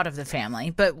wanted out of the family.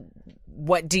 But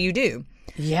what do you do?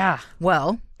 Yeah.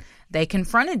 Well, they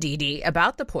confronted Dee Dee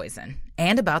about the poison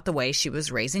and about the way she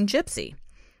was raising Gypsy.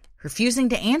 Refusing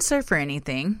to answer for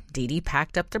anything, Dee Dee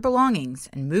packed up their belongings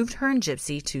and moved her and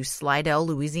Gypsy to Slidell,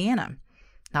 Louisiana.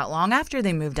 Not long after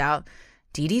they moved out,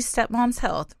 Dee Dee's stepmom's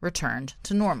health returned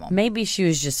to normal. Maybe she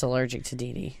was just allergic to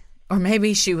Dee Dee. Or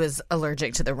maybe she was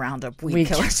allergic to the Roundup weed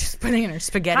killer, just putting in her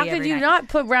spaghetti every night. How could you not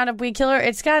put Roundup weed killer?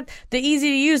 It's got the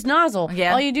easy-to-use nozzle.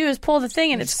 Yeah. All you do is pull the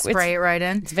thing and spray it right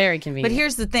in. It's very convenient. But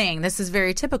here's the thing. This is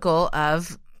very typical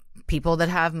of people that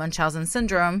have Munchausen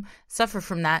syndrome, suffer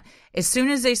from that. As soon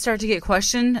as they start to get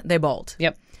questioned, they bolt.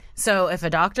 Yep. So if a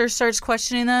doctor starts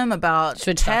questioning them about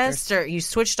tests, or you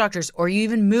switch doctors, or you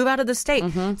even move out of the state.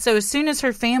 Mm-hmm. So as soon as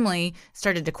her family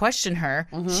started to question her,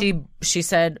 she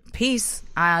said, peace,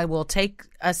 I will take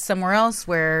us somewhere else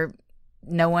where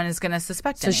no one is going to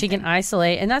suspect anything. So she can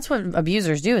isolate. And that's what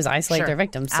abusers do, is isolate their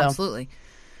victims. So. Absolutely.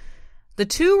 The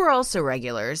two were also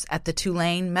regulars at the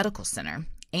Tulane Medical Center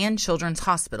and Children's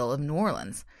Hospital of New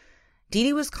Orleans. Dee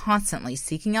Dee was constantly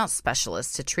seeking out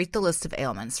specialists to treat the list of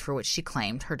ailments for which she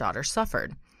claimed her daughter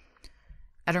suffered.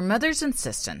 At her mother's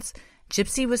insistence,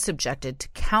 Gypsy was subjected to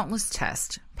countless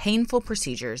tests, painful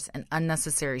procedures, and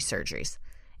unnecessary surgeries,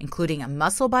 including a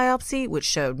muscle biopsy which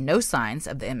showed no signs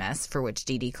of the MS for which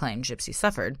Dee Dee claimed Gypsy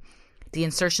suffered, the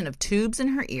insertion of tubes in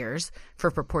her ears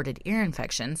for purported ear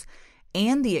infections,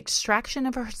 and the extraction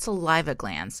of her saliva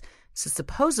glands to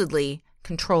supposedly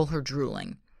control her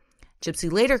drooling.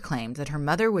 Gypsy later claimed that her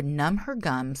mother would numb her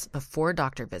gums before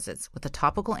doctor visits with a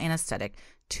topical anesthetic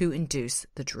to induce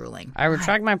the drooling. I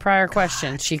retract my prior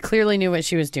question. She clearly knew what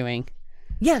she was doing.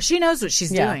 Yeah, she knows what she's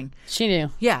doing. She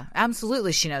knew. Yeah,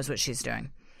 absolutely she knows what she's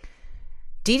doing.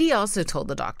 Dee Dee also told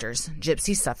the doctors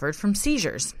Gypsy suffered from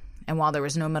seizures, and while there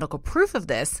was no medical proof of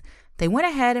this, they went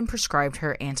ahead and prescribed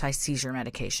her anti-seizure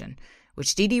medication,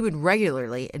 which Dee Dee would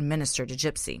regularly administer to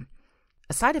Gypsy.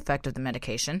 A side effect of the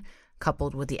medication,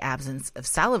 coupled with the absence of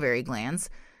salivary glands,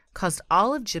 caused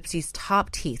all of Gypsy's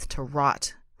top teeth to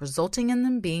rot, resulting in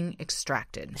them being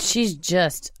extracted. She's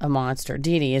just a monster.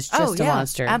 Dee Dee is just a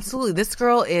monster. Absolutely. This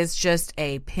girl is just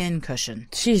a pincushion.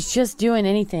 She's just doing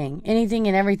anything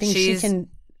and everything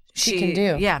she can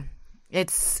do. Yeah.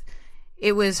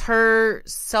 It was her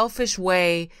selfish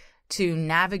way to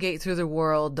navigate through the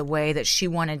world the way that she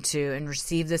wanted to and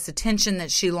receive this attention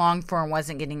that she longed for and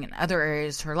wasn't getting in other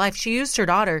areas of her life. She used her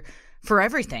daughter for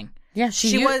everything. Yeah,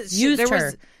 she used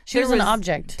her. She was an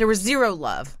object. There was zero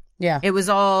love. Yeah. It was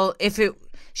all,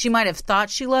 she might have thought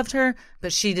she loved her,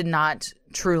 but she did not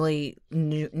truly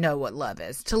know what love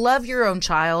is. To love your own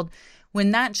child,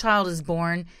 when that child is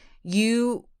born,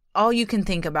 all you can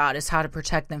think about is how to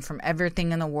protect them from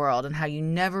everything in the world and how you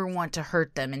never want to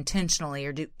hurt them intentionally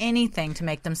or do anything to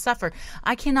make them suffer.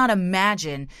 I cannot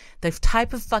imagine the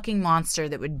type of fucking monster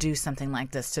that would do something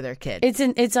like this to their kid.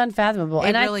 It's unfathomable.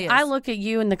 It really is. I look at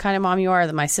you and the kind of mom you are,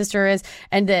 that my sister is,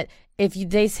 and that if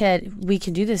they said, we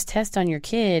can do this test on your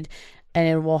kid and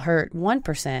it will hurt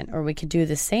 1%, or we could do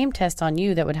the same test on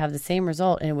you that would have the same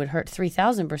result and it would hurt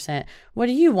 3,000%. What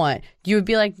do you want? You would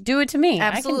be like, do it to me.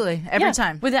 Absolutely. Every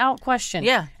time. Without question.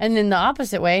 Yeah. And then the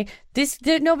opposite way,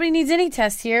 nobody needs any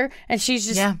tests here. And she's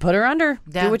just put her under.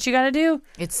 Yeah. Do what you got to do.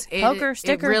 Poke her,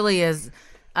 stick her. It really is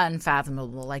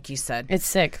unfathomable, like you said. It's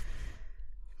sick.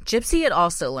 Gypsy had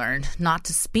also learned not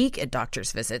to speak at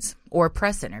doctor's visits or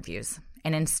press interviews,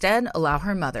 and instead allow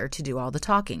her mother to do all the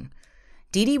talking.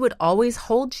 Dee Dee would always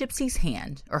hold Gypsy's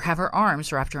hand or have her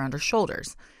arms wrapped around her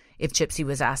shoulders. If Gypsy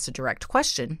was asked a direct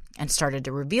question and started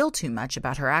to reveal too much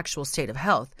about her actual state of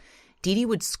health, Dee Dee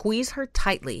would squeeze her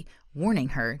tightly, warning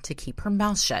her to keep her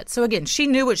mouth shut. So again, she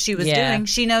knew what she was doing.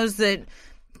 She knows that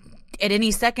at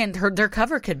any second their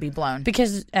cover could be blown.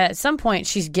 Because at some point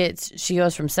she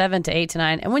goes from 7 to 8 to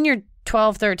 9. And when you're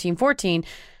 12, 13, 14,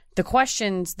 the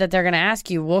questions that they're going to ask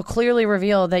you will clearly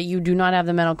reveal that you do not have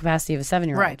the mental capacity of a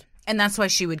 7-year-old. Right. And that's why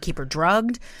she would keep her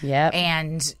drugged. Yep.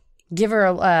 And give her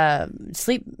a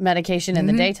sleep medication in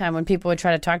the daytime. When people would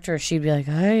try to talk to her, she'd be like,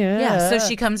 oh, yeah. Yeah, so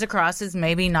she comes across as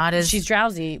maybe not as... She's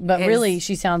drowsy, but really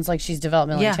she sounds like she's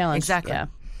developmentally challenged. Exactly. Yeah,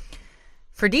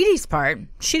 For Dee Dee's part,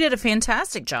 she did a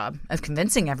fantastic job of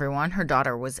convincing everyone her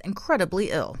daughter was incredibly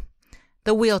ill.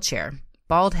 The wheelchair,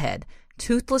 bald head,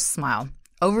 toothless smile,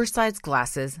 oversized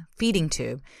glasses, feeding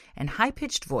tube, and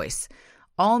high-pitched voice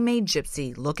all made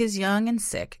Gypsy look as young and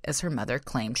sick as her mother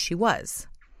claimed she was.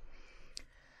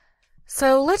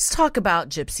 So let's talk about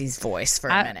Gypsy's voice for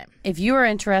a minute. If you are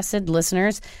interested,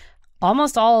 listeners,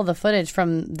 almost all of the footage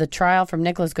from the trial, from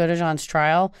Nicholas Godejohn's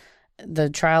trial, the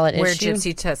trial at where issue.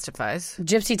 Gypsy testifies.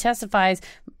 Gypsy testifies,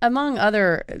 among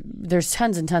other, there's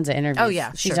tons and tons of interviews. Oh,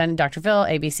 yeah, She's on Dr. Phil,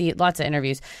 ABC, lots of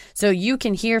interviews. So you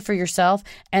can hear for yourself,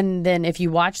 and then if you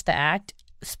watch the act,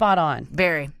 spot on.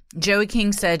 Very. Joey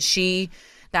King said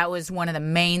that was one of the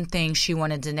main things she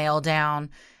wanted to nail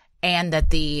down, and that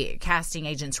the casting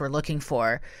agents were looking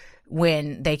for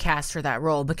when they cast her that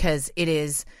role, because it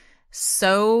is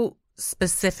so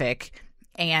specific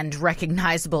and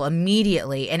recognizable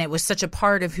immediately, and it was such a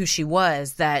part of who she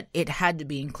was that it had to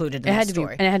be included in the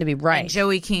story. And it had to be right. And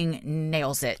Joey King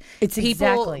nails it. It's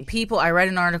People, I read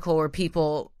an article where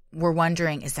people were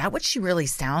wondering, is that what she really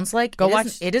sounds like? Go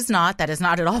watch. It is not. That is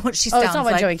not at all what she sounds like. It's not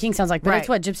what Joey King sounds like, but it's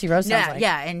what Gypsy Rose sounds like.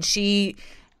 Yeah, and she...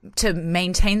 to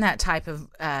maintain that type of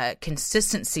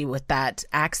consistency with that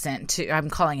accent, I'm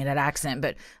calling it an accent,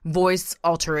 but voice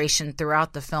alteration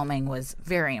throughout the filming was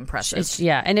very impressive.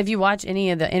 And if you watch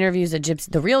any of the interviews that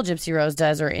the real Gypsy Rose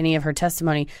does, or any of her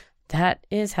testimony, that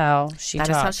is how she talks.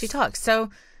 That is how she talks.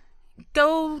 So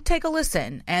go take a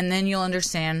listen, and then you'll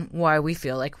understand why we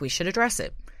feel like we should address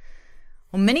it.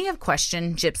 Well, many have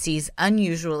questioned Gypsy's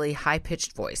unusually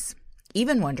high-pitched voice,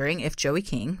 even wondering if Joey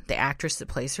King, the actress that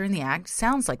plays her in the act,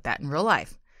 sounds like that in real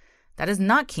life. That is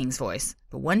not King's voice,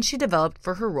 but one she developed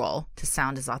for her role to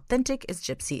sound as authentic as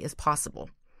Gypsy as possible.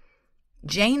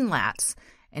 Jane Latz,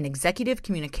 an executive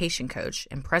communication coach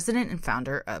and president and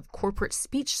founder of Corporate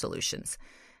Speech Solutions,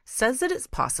 says that it's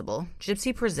possible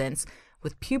Gypsy presents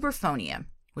with puberphonia,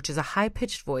 which is a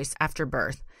high-pitched voice after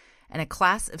birth, and a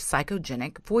class of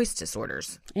psychogenic voice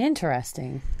disorders.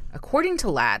 Interesting. According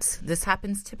to Latz, this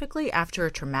happens typically after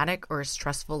a traumatic or a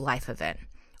stressful life event,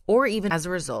 or even as a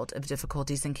result of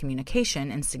difficulties in communication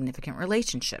in significant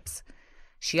relationships.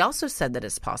 She also said that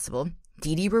it's possible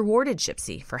Dee Dee rewarded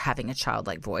Gypsy for having a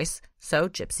childlike voice, so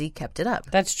Gypsy kept it up.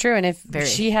 That's true. And if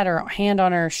she had her hand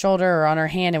on her shoulder or on her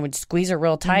hand and would squeeze her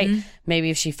real tight,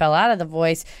 maybe if she fell out of the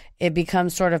voice, it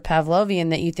becomes sort of Pavlovian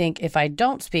that you think, if I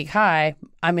don't speak high,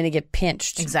 I'm going to get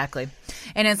pinched. Exactly.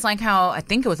 And it's like how, I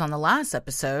think it was on the last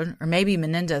episode, or maybe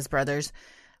Menendez Brothers,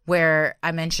 where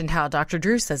I mentioned how Dr.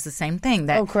 Drew says the same thing.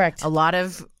 That correct. A lot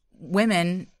of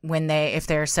women, if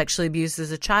they're sexually abused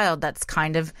as a child, that's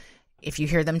kind of, if you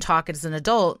hear them talk as an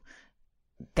adult,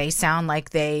 they sound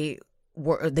like they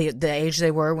were the age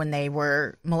they were when they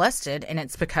were molested. And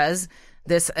it's because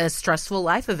a stressful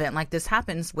life event like this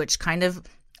happens, which kind of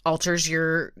alters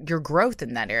your growth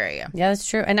in that area. Yeah, that's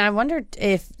true. And I wondered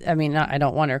I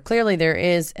don't wonder. Clearly there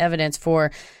is evidence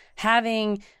for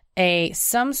having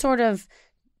some sort of,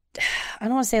 I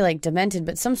don't want to say like demented,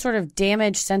 but some sort of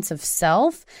damaged sense of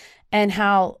self, and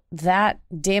how that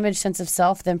damaged sense of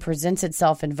self then presents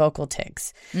itself in vocal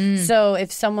tics. So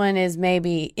if someone is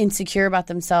maybe insecure about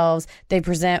themselves, they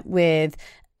present with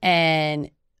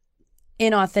an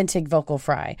inauthentic vocal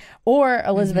fry. Or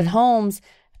Elizabeth Holmes,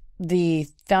 the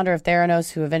founder of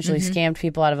Theranos, who eventually scammed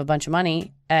people out of a bunch of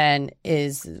money and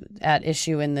is at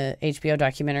issue in the HBO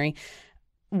documentary,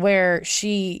 where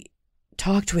she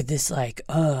talked with this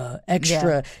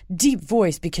extra deep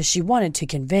voice because she wanted to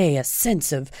convey a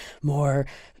sense of more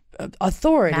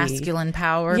authority, masculine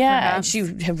power. Yeah, and she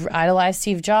idolized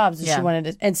Steve Jobs, and she wanted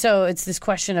to. And so it's this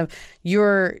question of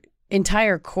your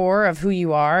entire core of who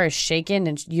you are is shaken,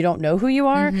 and you don't know who you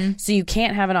are, so you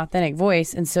can't have an authentic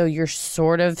voice, and so you're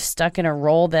sort of stuck in a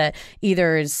role that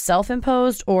either is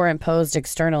self-imposed or imposed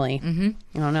externally.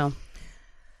 I don't know.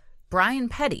 Brian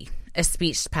Petty, a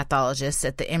speech pathologist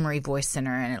at the Emory Voice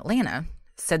Center in Atlanta,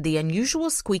 said the unusual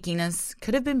squeakiness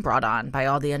could have been brought on by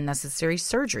all the unnecessary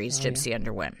surgeries Gypsy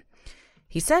underwent.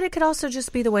 He said it could also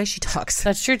just be the way she talks.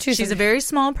 That's true, too. She's a very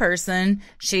small person.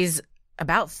 She's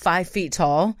about 5 feet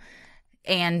tall.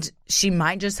 And she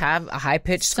might just have a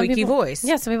high-pitched, squeaky voice.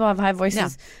 Yeah, some people have high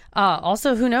voices. Yeah.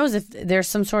 Also, who knows if there's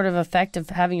some sort of effect of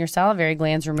having your salivary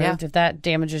glands removed, if that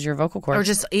damages your vocal cords. Or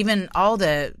just even all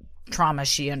the trauma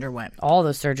she underwent. All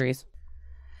those surgeries.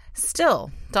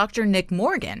 Still, Dr. Nick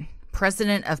Morgan,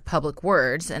 president of Public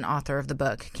Words and author of the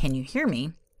book Can You Hear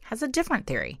Me?, has a different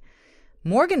theory.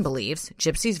 Morgan believes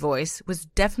Gypsy's voice was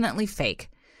definitely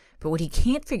fake, but what he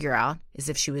can't figure out is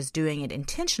if she was doing it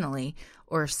intentionally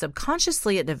or if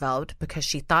subconsciously it developed because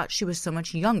she thought she was so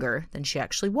much younger than she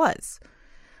actually was.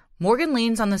 Morgan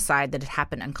leans on the side that it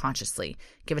happened unconsciously,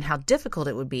 given how difficult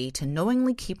it would be to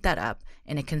knowingly keep that up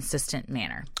in a consistent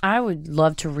manner. I would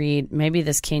love to read, maybe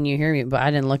this Can You Hear Me, but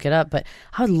I didn't look it up, but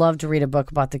I would love to read a book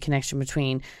about the connection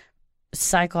between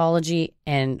psychology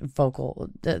and vocal,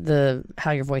 the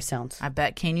how your voice sounds. I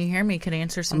bet Can You Hear Me could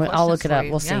answer some questions. I'll look it for up.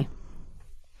 you. We'll see.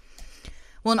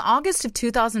 Well, in August of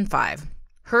 2005,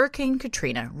 Hurricane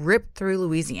Katrina ripped through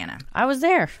Louisiana. I was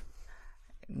there.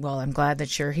 Well, I'm glad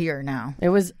that you're here now. It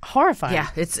was horrifying. Yeah,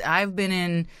 I've been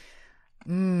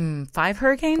in 5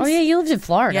 hurricanes. Oh, yeah, you lived in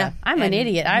Florida. Yeah, I'm an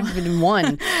idiot. I've been in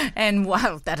one. And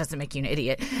wow, that doesn't make you an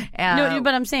idiot. No,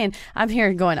 but I'm saying, I'm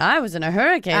here going, I was in a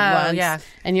hurricane once. Yeah.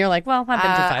 And you're like, well, I've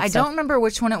been through 5. I don't remember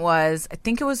which one it was. I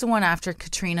think it was the one after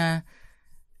Katrina.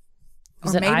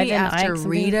 Was or it maybe Ivan, after Ike,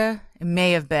 Rita. It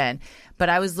may have been. But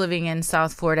I was living in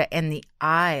South Florida, and the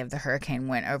eye of the hurricane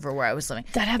went over where I was living.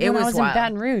 That happened when I was in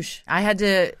Baton Rouge. I had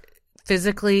to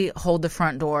physically hold the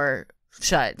front door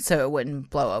shut so it wouldn't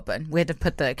blow open. We had to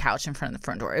put the couch in front of the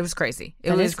front door. It was crazy.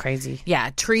 It was crazy. Yeah,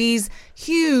 trees,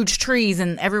 huge trees,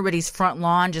 and everybody's front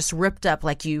lawn just ripped up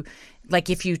like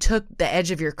if you took the edge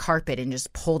of your carpet and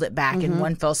just pulled it back in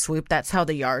one fell swoop. That's how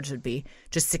the yards would be.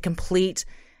 Just a complete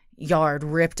yard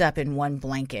ripped up in one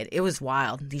blanket. It was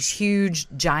wild. These huge,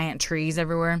 giant trees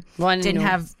everywhere. Didn't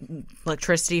have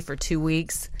electricity for 2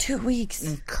 weeks. 2 weeks.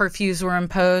 And curfews were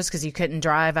imposed because you couldn't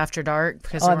drive after dark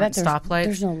because there weren't stoplights.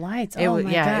 There's no lights.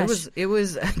 Gosh. It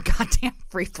was a goddamn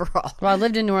free for all. Well, I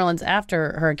lived in New Orleans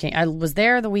after hurricane. I was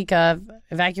there the week of,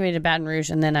 evacuated Baton Rouge,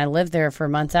 and then I lived there for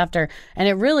months after. And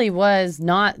it really was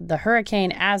not the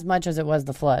hurricane as much as it was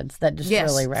the floods that just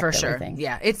really wrecked everything.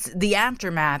 Yeah, it's the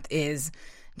aftermath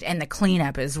and the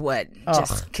cleanup is what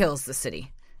just kills the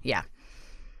city. Yeah.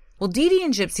 Well, Dee Dee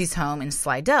and Gypsy's home in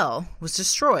Slidell was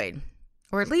destroyed.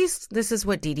 Or at least this is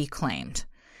what Dee Dee claimed.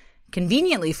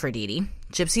 Conveniently for Dee Dee,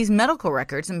 Gypsy's medical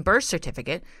records and birth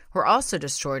certificate were also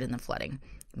destroyed in the flooding,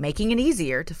 making it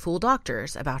easier to fool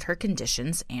doctors about her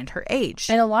conditions and her age.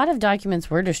 And a lot of documents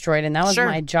were destroyed, and that was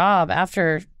my job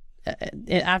after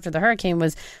the hurricane,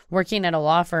 was working at a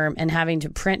law firm and having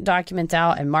to print documents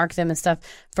out and mark them and stuff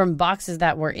from boxes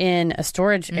that were in a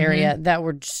storage area that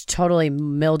were just totally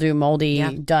mildew, moldy,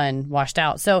 washed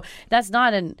out. So that's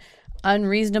not an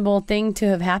unreasonable thing to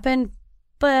have happened,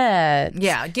 but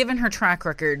yeah, given her track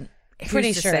record,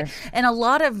 pretty sure. And a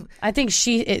lot of, I think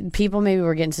people maybe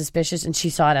were getting suspicious, and she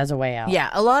saw it as a way out.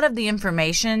 Yeah, a lot of the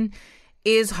information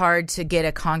is hard to get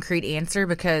a concrete answer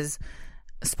because,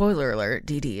 spoiler alert,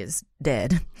 Dee Dee is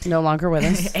dead. No longer with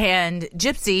us. And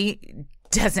Gypsy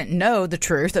doesn't know the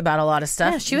truth about a lot of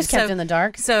stuff. Yeah, she was kept in the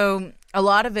dark. So a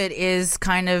lot of it is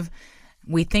kind of,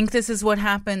 we think this is what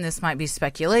happened. This might be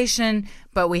speculation,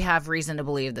 but we have reason to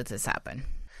believe that this happened.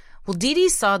 Well, Dee Dee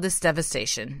saw this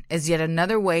devastation as yet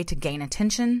another way to gain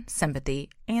attention, sympathy,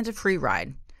 and a free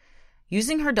ride.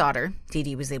 Using her daughter, Dee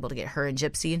Dee was able to get her and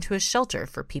Gypsy into a shelter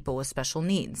for people with special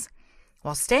needs.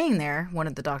 While staying there, one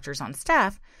of the doctors on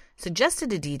staff suggested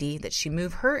to Dee Dee that she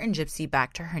move her and Gypsy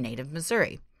back to her native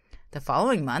Missouri. The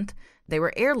following month, they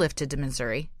were airlifted to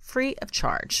Missouri free of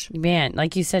charge. Man,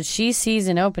 like you said, she sees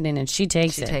an opening and she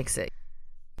takes it.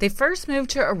 They first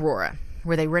moved to Aurora,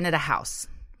 where they rented a house.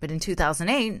 But in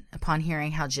 2008, upon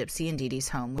hearing how Gypsy and Dee Dee's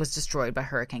home was destroyed by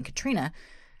Hurricane Katrina,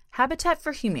 Habitat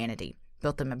for Humanity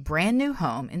built them a brand new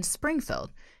home in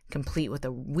Springfield, complete with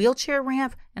a wheelchair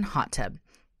ramp and hot tub.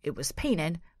 It was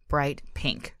painted bright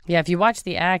pink. Yeah, if you watch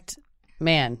the act,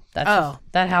 man,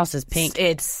 that house is pink.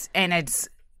 It's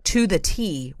to the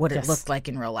T what it looked like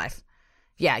in real life.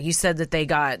 Yeah, you said that they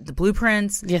got the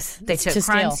blueprints. Yes, they took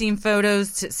crime scene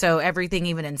photos, so everything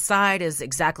even inside is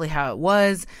exactly how it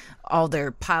was. All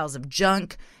their piles of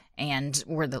junk and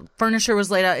where the furniture was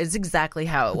laid out is exactly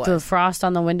how it was. The frost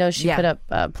on the windows, she put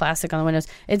up plastic on the windows.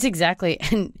 It's exactly,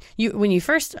 and when you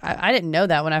first, I didn't know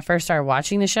that when I first started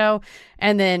watching the show,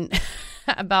 and then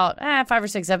about 5 or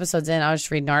 6 episodes in, I was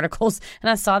just reading articles, and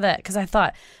I saw that because I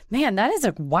thought, man, that is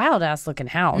a wild ass looking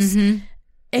house.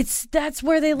 That's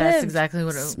where they live. That's exactly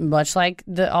what it was. Much like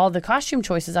all the costume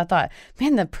choices, I thought,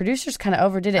 man, the producers kind of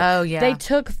overdid it. Oh, yeah. They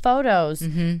took photos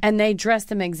and they dressed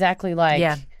them exactly like.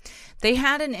 Yeah. They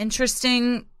had an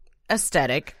interesting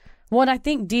aesthetic. Well, and I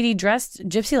think Dee Dee dressed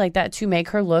Gypsy like that to make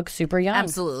her look super young.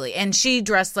 Absolutely. And she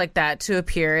dressed like that to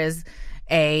appear as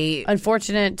a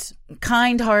unfortunate,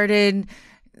 kind-hearted,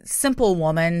 simple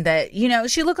woman that,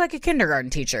 she looked like a kindergarten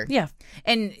teacher. Yeah.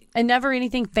 And never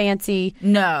anything fancy.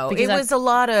 No. It was a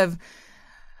lot of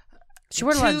she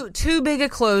wore too big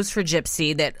of clothes for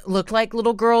Gypsy that looked like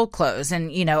little girl clothes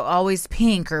and, always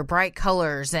pink or bright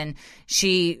colors. And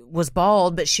she was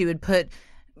bald, but she would put,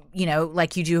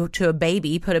 like you do to a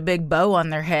baby, put a big bow on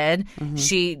their head. Mm-hmm.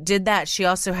 She did that. She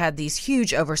also had these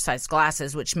huge oversized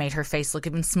glasses, which made her face look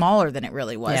even smaller than it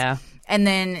really was. Yeah. And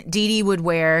then Dee Dee would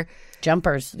wear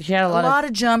jumpers. She had a lot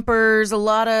of jumpers, a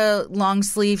lot of long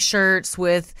sleeve shirts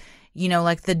with,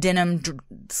 like the denim,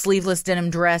 sleeveless denim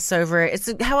dress over it.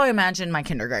 It's how I imagine my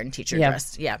kindergarten teacher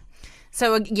dressed. Yeah.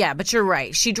 So, but you're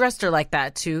right. She dressed her like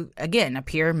that to, again,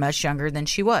 appear much younger than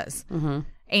she was. Mm-hmm.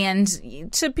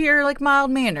 And to appear like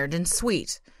mild-mannered and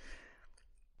sweet.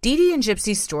 Dee Dee and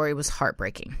Gypsy's story was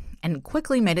heartbreaking and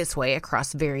quickly made its way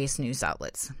across various news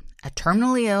outlets. A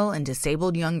terminally ill and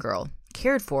disabled young girl,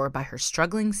 cared for by her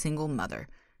struggling single mother.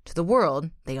 To the world,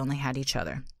 they only had each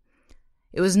other.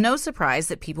 It was no surprise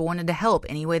that people wanted to help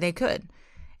any way they could,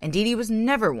 and Dee Dee was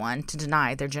never one to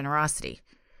deny their generosity.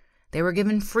 They were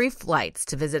given free flights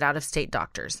to visit out-of-state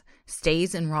doctors,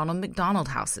 stays in Ronald McDonald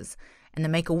houses, and the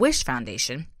Make-A-Wish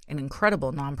Foundation, an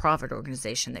incredible nonprofit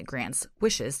organization that grants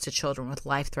wishes to children with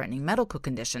life-threatening medical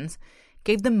conditions,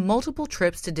 gave them multiple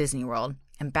trips to Disney World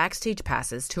and backstage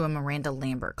passes to a Miranda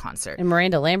Lambert concert. And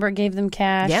Miranda Lambert gave them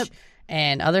cash. Yep.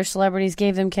 And other celebrities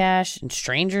gave them cash. And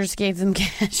strangers gave them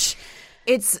cash.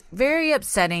 It's very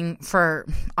upsetting for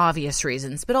obvious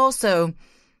reasons, but also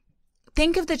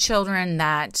think of the children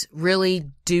that really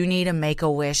do need a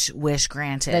Make-A-Wish wish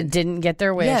granted. That didn't get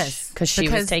their wish. Yes, because she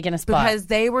was taking a spot. Because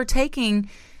they were taking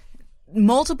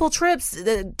multiple trips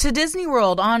to Disney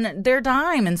World on their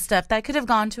dime and stuff. That could have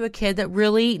gone to a kid that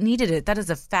really needed it. That is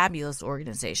a fabulous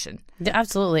organization.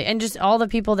 Absolutely. And just all the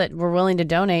people that were willing to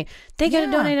donate, they could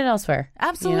have donated elsewhere.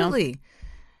 Absolutely.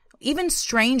 Even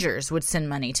strangers would send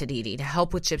money to Dee Dee to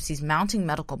help with Gypsy's mounting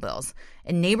medical bills,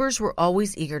 and neighbors were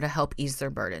always eager to help ease their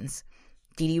burdens.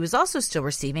 Dee Dee was also still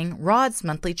receiving Rod's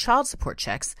monthly child support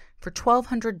checks for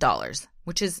 $1,200,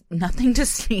 which is nothing to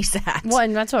sneeze at. Well,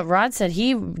 and that's what Rod said.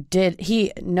 He,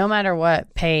 no matter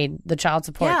what, paid the child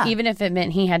support, even if it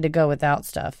meant he had to go without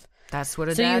stuff. That's what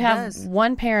a so dad you have does.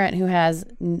 One parent who has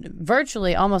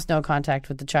virtually almost no contact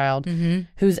with the child,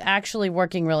 who's actually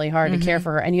working really hard to care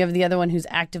for her, and you have the other one who's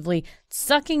actively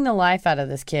sucking the life out of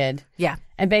this kid. Yeah.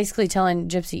 And basically telling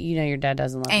Gypsy, your dad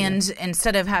doesn't love you. And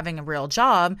instead of having a real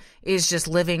job, is just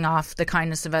living off the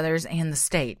kindness of others and the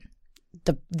state.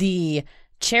 The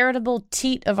charitable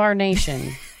teat of our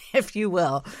nation. If you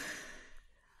will.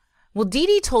 Well, Dee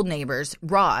Dee told neighbors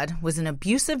Rod was an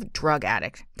abusive drug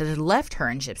addict that had left her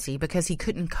and Gypsy because he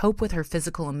couldn't cope with her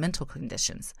physical and mental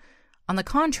conditions. On the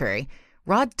contrary,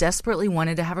 Rod desperately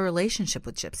wanted to have a relationship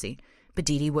with Gypsy, but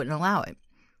Dee Dee wouldn't allow it.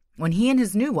 When he and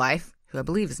his new wife, who I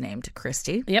believe is named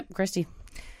Christy,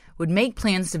 would make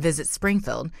plans to visit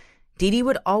Springfield, Dee Dee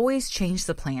would always change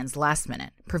the plans last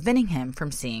minute, preventing him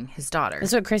from seeing his daughter.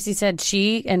 That's what Christy said.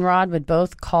 She and Rod would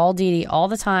both call Dee Dee all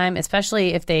the time,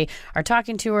 especially if they are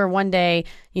talking to her one day.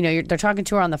 They're talking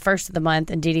to her on the 1st of the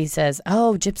month, and Dee Dee says,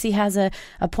 "Oh, Gypsy has an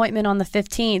appointment on the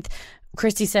 15th."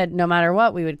 Christy said no matter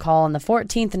what, we would call on the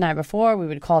 14th the night before. We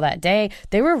would call that day.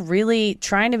 They were really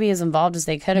trying to be as involved as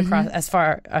they could across as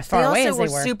far away as they were. They also were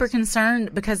super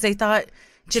concerned because they thought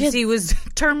Gypsy was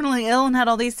terminally ill and had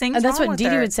all these things. And that's wrong what with Dee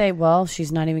Dee her. would say. Well,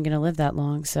 she's not even going to live that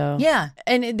long, so yeah.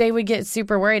 And they would get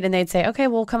super worried, and they'd say, "Okay,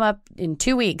 we'll come up in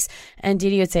 2 weeks." And Dee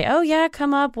Dee would say, "Oh yeah,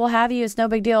 come up. We'll have you. It's no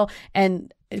big deal."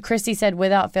 And Christy said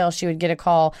without fail she would get a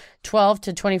call 12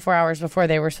 to 24 hours before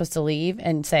they were supposed to leave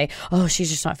and say, "Oh, she's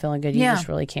just not feeling good. You just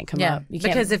really can't come up." You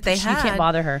can't, because if you can't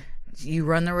bother her. You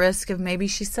run the risk of maybe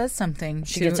she says something.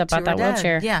 She gets up out that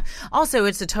wheelchair. Yeah. Also,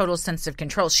 it's a total sense of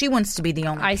control. She wants to be the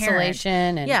only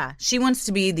isolation. And she wants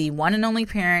to be the one and only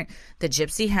parent that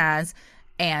Gypsy has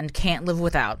and can't live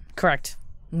without. Correct.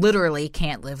 Literally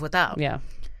can't live without. Yeah.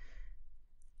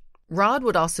 Rod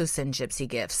would also send Gypsy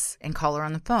gifts and call her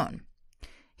on the phone.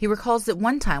 He recalls that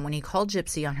one time when he called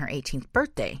Gypsy on her 18th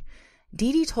birthday,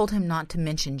 Dee Dee told him not to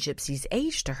mention Gypsy's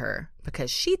age to her because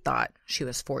she thought she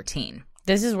was 14.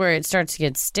 This is where it starts to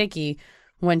get sticky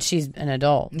when she's an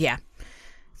adult. Yeah.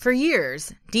 For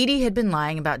years, Dee Dee had been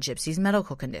lying about Gypsy's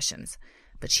medical conditions,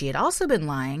 but she had also been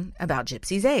lying about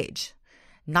Gypsy's age.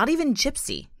 Not even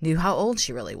Gypsy knew how old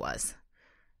she really was.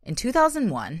 In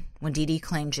 2001, when Dee Dee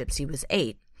claimed Gypsy was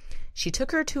 8, she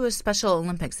took her to a Special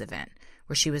Olympics event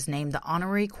where she was named the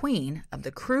honorary queen of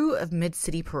the Crew of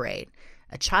Mid-City Parade,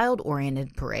 a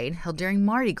child-oriented parade held during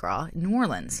Mardi Gras in New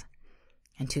Orleans.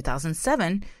 In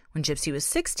 2007, when Gypsy was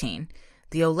 16,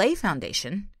 the Olay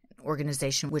Foundation, an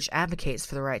organization which advocates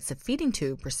for the rights of feeding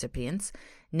tube recipients,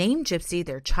 named Gypsy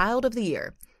their Child of the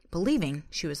Year, believing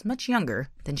she was much younger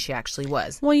than she actually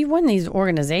was. Well, you won these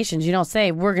organizations. You don't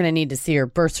say, we're going to need to see her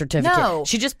birth certificate. No.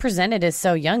 She just presented as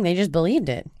so young. They just believed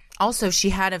it. Also, she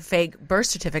had a fake birth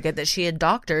certificate that she had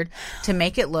doctored to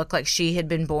make it look like she had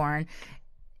been born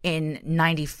in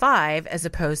 95 as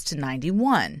opposed to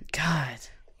 91. God.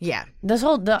 Yeah.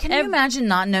 Can you imagine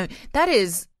not knowing? That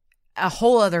is a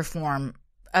whole other form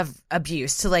of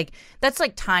abuse. That's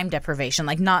like time deprivation,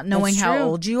 like not knowing how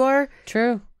old you are.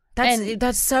 True.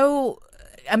 That's so.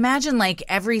 Imagine like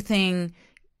everything.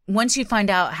 Once you find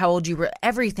out how old you were,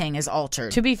 everything is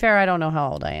altered. To be fair, I don't know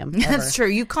how old I am. That's true.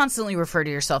 You constantly refer to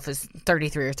yourself as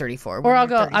 33 or 34. Or I'll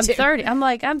go, 32. I'm 30. I'm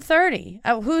like, I'm 30.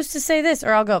 Who's to say this?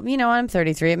 Or I'll go, I'm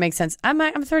 33. It makes sense. I'm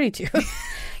 32.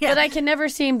 Yeah. But I can never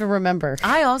seem to remember.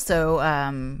 I also,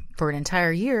 for an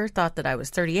entire year, thought that I was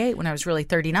 38 when I was really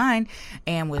 39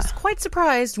 and was quite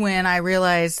surprised when I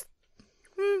realized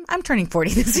I'm turning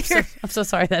 40 this year. I'm so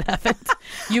sorry that happened.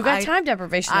 You got time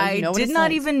deprivation. I did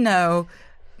not even know.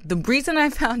 The reason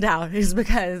I found out is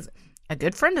because a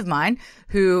good friend of mine,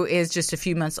 who is just a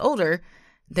few months older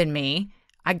than me,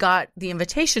 I got the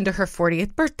invitation to her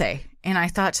 40th birthday. And I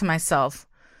thought to myself,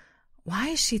 why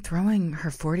is she throwing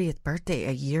her 40th birthday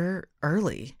a year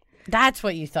early? That's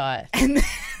what you thought.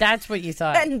 That's what you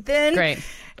thought. And then Great.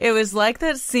 It was like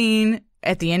that scene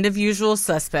at the end of Usual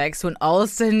Suspects when all of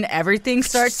a sudden everything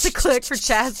starts to click for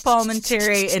Chaz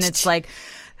Palminteri, and it's like,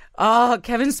 oh,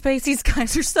 Kevin Spacey's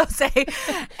guys are so safe.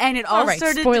 And it all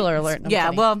started. Spoiler alert.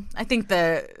 Yeah, well, I think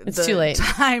it's too late.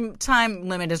 Time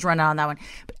limit is run out on that one.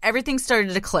 But everything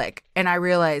started to click, and I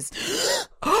realized,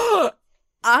 oh,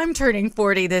 I'm turning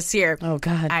 40 this year. Oh,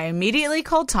 God. I immediately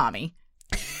called Tommy.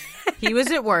 He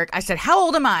was at work. I said, how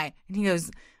old am I? And he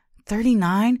goes,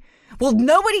 39. Well,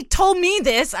 nobody told me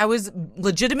this. I was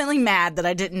legitimately mad that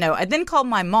I didn't know. I then called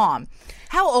my mom.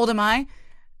 How old am I?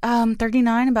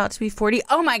 39, about to be 40.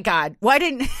 Oh my God. Why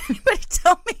didn't anybody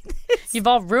tell me this? You've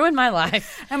all ruined my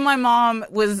life. And my mom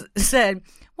said,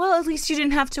 well, at least you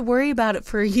didn't have to worry about it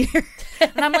for a year.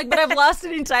 And I'm like, but I've lost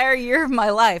an entire year of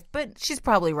my life. But she's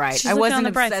probably right. I wasn't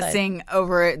obsessing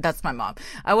over it. That's my mom.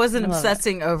 I wasn't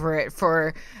obsessing over it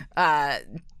for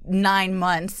 9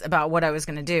 months about what I was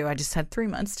going to do. I just had 3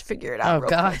 months to figure it out. Oh,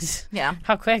 God. Yeah.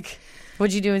 How quick?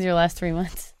 What'd you do with your last 3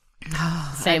 months?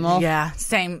 Same old? Yeah.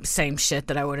 Same shit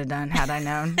that I would have done had I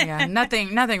known. Yeah.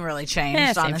 Nothing really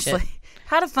changed, honestly. Shit.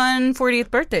 Had a fun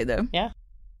 40th birthday, though. Yeah.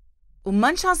 Well,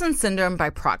 Munchausen syndrome by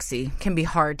proxy can be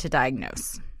hard to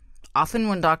diagnose. Often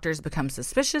when doctors become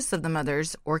suspicious of the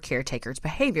mother's or caretaker's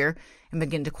behavior and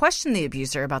begin to question the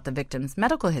abuser about the victim's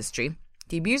medical history,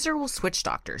 the abuser will switch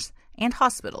doctors and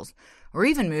hospitals, or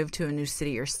even move to a new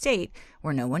city or state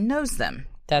where no one knows them.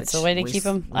 That's the way to keep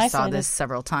them isolated. We saw this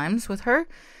several times with her.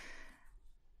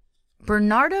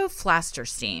 Bernardo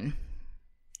Flasterstein.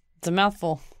 It's a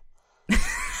mouthful.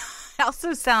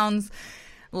 Also sounds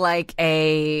like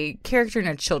a character in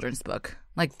a children's book,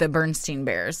 like the Bernstein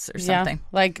Bears or something. Yeah,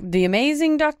 like The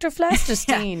Amazing Dr.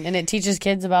 Flasterstein, and it teaches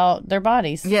kids about their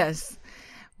bodies. Yes.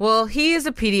 Well, he is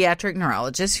a pediatric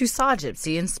neurologist who saw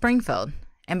Gypsy in Springfield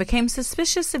and became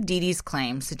suspicious of Dee Dee's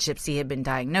claims that Gypsy had been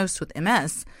diagnosed with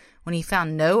MS when he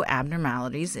found no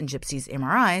abnormalities in Gypsy's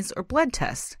MRIs or blood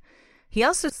tests. He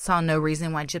also saw no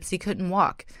reason why Gypsy couldn't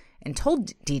walk and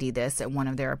told Dee Dee this at one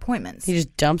of their appointments. He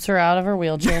just dumps her out of her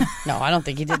wheelchair. No, I don't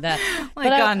think he did that.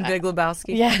 Like on Big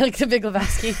Lebowski. Yeah, like the Big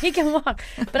Lebowski. He can walk.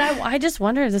 But I just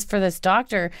wonder for this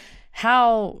doctor,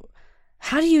 how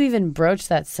do you even broach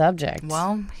that subject?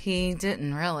 Well, he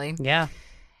didn't really. Yeah.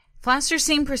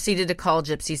 Flasterstein proceeded to call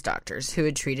Gypsy's doctors who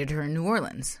had treated her in New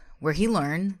Orleans, where he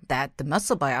learned that the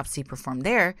muscle biopsy performed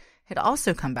there had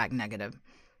also come back negative.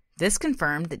 This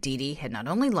confirmed that Dee Dee had not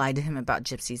only lied to him about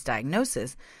Gypsy's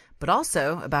diagnosis, but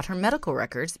also about her medical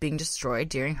records being destroyed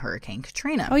during Hurricane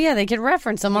Katrina. Oh, yeah, they could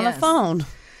reference them on the phone.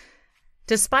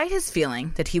 Despite his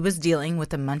feeling that he was dealing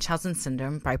with a Munchausen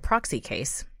syndrome by proxy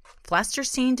case,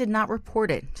 Flasterstein did not report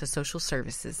it to social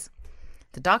services.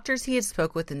 The doctors he had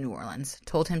spoke with in New Orleans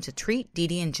told him to treat Dee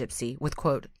Dee and Gypsy with,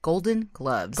 quote, golden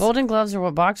gloves. Golden gloves are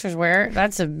what boxers wear.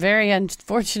 That's a very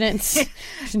unfortunate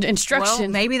instruction. Well,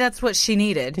 maybe that's what she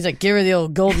needed. He's like, give her the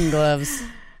old golden gloves.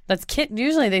 That's kid.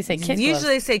 Usually they say kid gloves.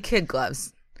 Usually they say kid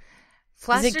gloves.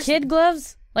 Is it kid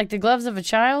gloves? Like the gloves of a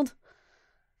child?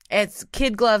 It's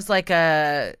kid gloves like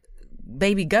a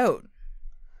baby goat,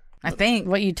 I think.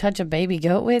 What, you touch a baby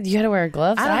goat with? You got to wear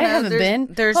gloves? I haven't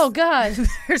been. Oh, God.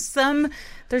 There's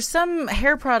some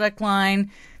hair product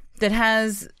line that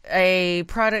has a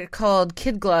product called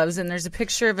Kid Gloves, and there's a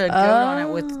picture of a goat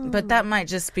on it but that might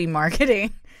just be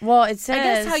marketing. Well, it says... I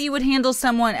guess how you would handle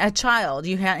a child.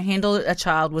 You handle a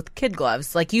child with kid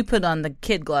gloves. Like you put on the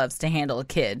kid gloves to handle a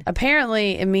kid.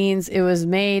 Apparently, it means it was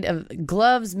made of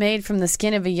gloves made from the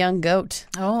skin of a young goat.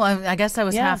 Oh, I guess I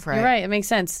was half right. You're right. It makes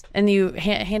sense. And you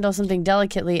handle something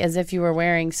delicately as if you were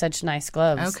wearing such nice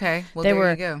gloves. Okay. Well,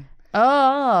 there you go.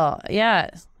 Oh,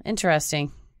 yeah.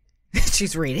 Interesting.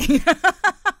 She's reading.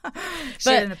 She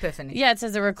had an epiphany. Yeah, it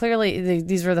says there were clearly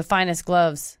these were the finest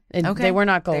gloves. Okay. They were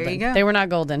not golden. There you go. They were not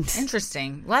golden.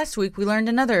 Interesting. Last week we learned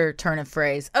another turn of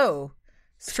phrase. Oh,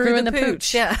 screw the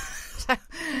pooch. Yeah.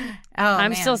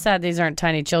 I'm still sad these aren't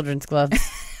tiny children's gloves.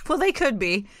 Well, they could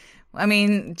be. I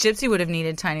mean, Gypsy would have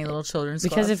needed tiny little children's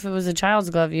gloves. Because if it was a child's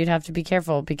glove, you'd have to be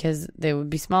careful because they would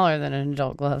be smaller than an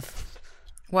adult glove.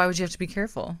 Why would you have to be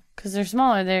careful? Because they're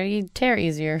smaller. You tear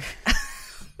easier.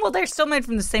 Well, they're still made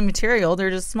from the same material. They're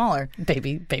just smaller.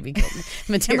 Baby goat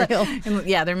material.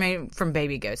 Yeah, they're made from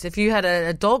baby goats. If you had an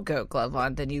adult goat glove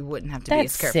on, then you wouldn't have to be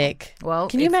as careful. That's sick. Well,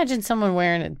 can you imagine someone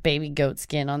wearing a baby goat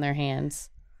skin on their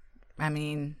hands? I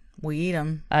mean, we eat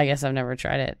them. I guess I've never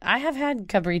tried it. I have had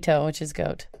cabrito, which is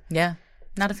goat. Yeah,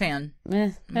 not a fan.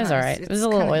 It was all right. It was a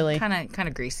little oily. Kind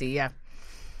of greasy, yeah.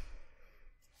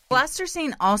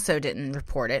 Blasterstein also didn't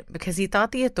report it because he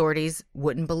thought the authorities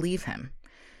wouldn't believe him.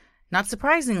 Not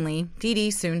surprisingly, Dee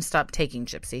Dee soon stopped taking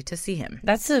Gypsy to see him.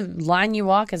 That's a line you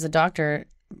walk as a doctor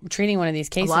treating one of these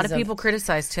cases. A lot of people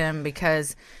criticized him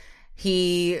because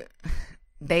they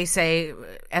say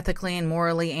ethically and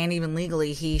morally and even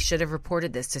legally he should have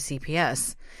reported this to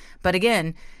CPS. But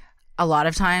again, a lot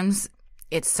of times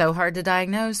it's so hard to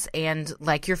diagnose, and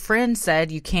like your friend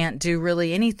said, you can't do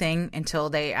really anything until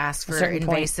they ask for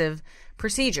invasive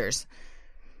procedures.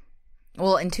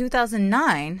 Well, in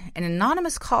 2009, an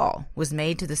anonymous call was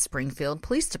made to the Springfield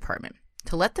Police Department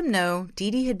to let them know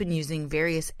Dee Dee had been using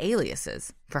various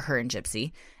aliases for her and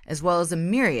Gypsy, as well as a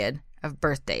myriad of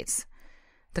birth dates.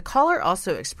 The caller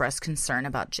also expressed concern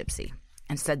about Gypsy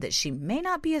and said that she may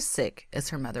not be as sick as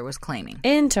her mother was claiming.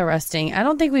 Interesting. I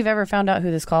don't think we've ever found out who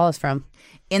this call is from.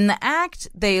 In the act,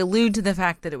 they allude to the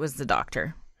fact that it was the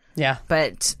doctor. Yeah.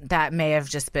 But that may have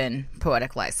just been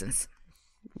poetic license.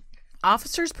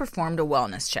 Officers performed a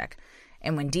wellness check,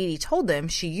 and when Dee Dee told them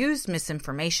she used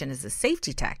misinformation as a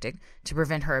safety tactic to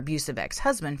prevent her abusive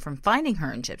ex-husband from finding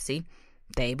her and Gypsy,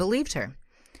 they believed her.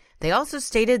 They also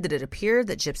stated that it appeared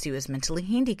that Gypsy was mentally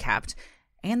handicapped,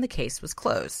 and the case was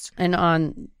closed. And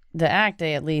on the act,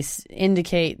 they at least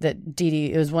indicate that Dee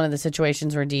Dee, it was one of the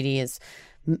situations where Dee Dee is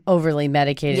overly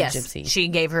medicated Gypsy. She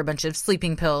gave her a bunch of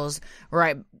sleeping pills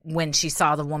right when she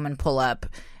saw the woman pull up,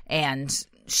 and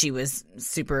she was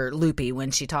super loopy when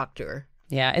she talked to her.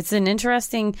 Yeah, it's an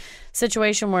interesting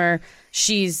situation where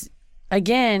she's,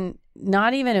 again,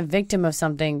 not even a victim of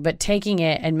something, but taking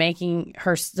it and making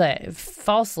her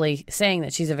falsely saying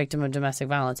that she's a victim of domestic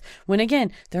violence. When,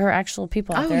 again, there are actual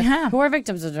people out there who are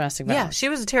victims of domestic violence. Yeah, she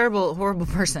was a terrible, horrible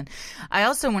person. I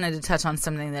also wanted to touch on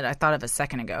something that I thought of a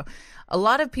second ago. A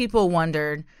lot of people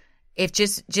wondered if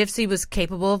Gypsy was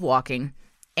capable of walking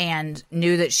and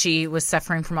knew that she was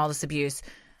suffering from all this abuse,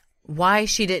 why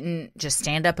she didn't just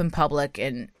stand up in public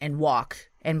and walk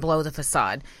and blow the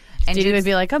facade. And Dee Dee would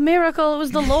be like, a miracle, it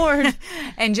was the Lord.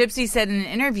 And Gypsy said in an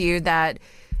interview that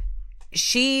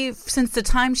she, since the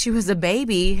time she was a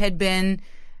baby, had been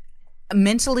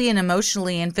mentally and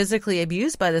emotionally and physically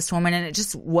abused by this woman, and it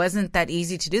just wasn't that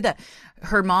easy to do that.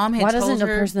 Her mom had told her... Why doesn't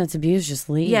a person that's abused just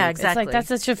leave? Yeah, exactly. It's like,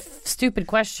 that's such a stupid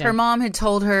question. Her mom had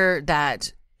told her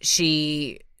that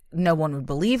no one would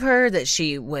believe her, that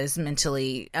she was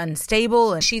mentally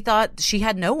unstable, and she thought she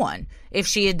had no one. If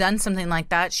she had done something like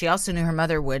that, she also knew her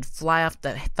mother would fly off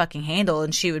the fucking handle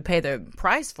and she would pay the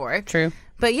price for it. True.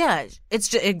 But yeah, it's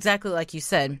just exactly like you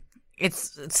said.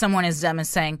 It's someone as dumb as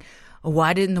saying,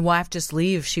 why didn't the wife just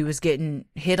leave? She was getting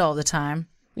hit all the time.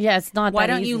 Yeah, it's not Why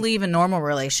that don't easy. you leave a normal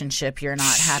relationship you're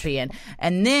not happy in?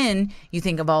 And then you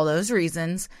think of all those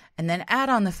reasons and then add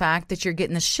on the fact that you're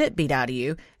getting the shit beat out of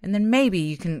you, and then maybe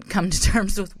you can come to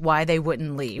terms with why they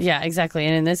wouldn't leave. Yeah, exactly.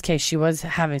 And in this case, she was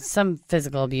having some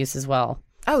physical abuse as well.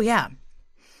 Oh, yeah.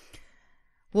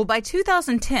 Well, by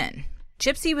 2010,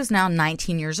 Gypsy was now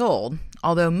 19 years old,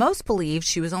 although most believed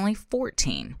she was only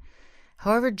 14.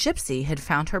 However, Gypsy had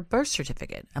found her birth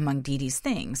certificate among Dee Dee's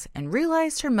things and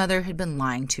realized her mother had been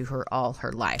lying to her all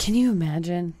her life. Can you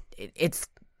imagine? It's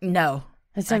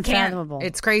unfathomable.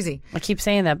 It's crazy. I keep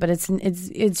saying that, but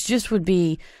it's just would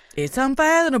be It's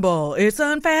unfathomable. It's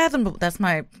unfathomable. That's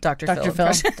my Dr. Phil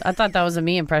impression. I thought that was a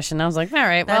me impression. I was like, all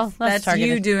right, well, that's targeted.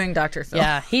 you doing Dr. Phil.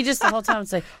 Yeah, he just the whole time would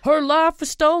say, her life was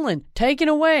stolen, taken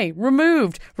away,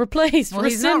 removed, replaced,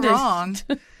 rescinded. He's not wrong,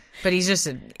 but he's just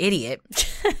an idiot.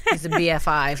 He's a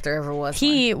BFI if there ever was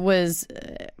He was,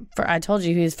 I told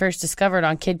you, he was first discovered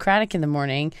on Kid Craddock in the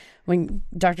morning when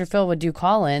Dr. Phil would do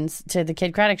call-ins to the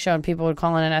Kid Craddock show and people would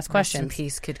call in and ask questions. Rest in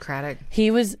peace, Kid Craddock.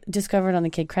 He was discovered on the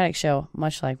Kid Craddock show,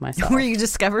 much like myself. Were you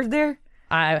discovered there?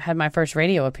 I had my first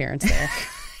radio appearance there.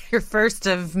 Your first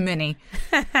of many.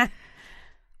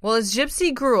 Well, as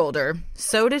Gypsy grew older,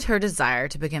 so did her desire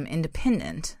to become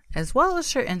independent, as well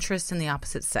as her interest in the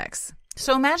opposite sex.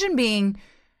 So imagine being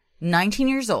 19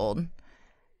 years old.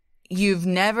 You've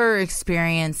never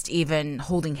experienced even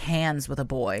holding hands with a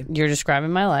boy. You're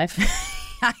describing my life.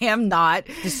 I am not.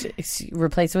 Just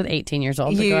replace it with 18 years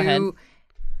old. Go ahead.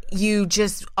 You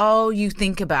just, all you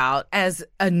think about as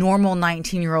a normal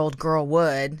 19-year-old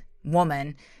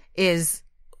woman, is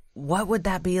what would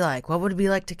that be like? What would it be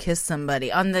like to kiss somebody?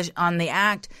 On the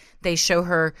act, they show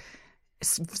her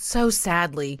so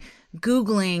sadly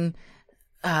Googling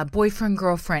boyfriend,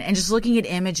 girlfriend, and just looking at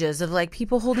images of like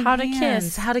people holding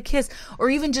hands, how to kiss, or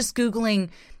even just Googling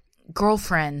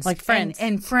girlfriends, like friends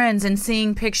and friends, and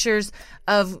seeing pictures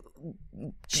of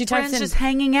friends just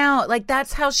hanging out. Like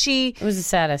that's how it was the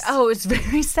saddest. Oh, it's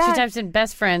very sad. She types in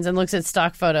best friends and looks at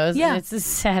stock photos. Yeah, and it's the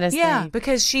saddest thing. Yeah,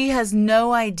 because she has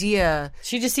no idea.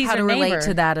 She just sees how to relate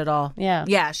to that at all.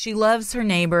 Yeah, she loves her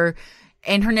neighbor,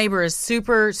 and her neighbor is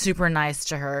super, super nice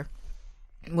to her,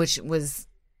 which was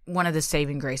one of the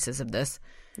saving graces of this.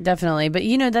 Definitely. But,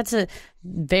 that's a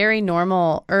very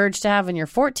normal urge to have when you're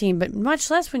 14, but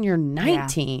much less when you're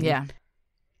 19. Yeah.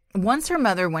 Once her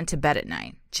mother went to bed at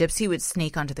night, Gypsy would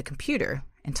sneak onto the computer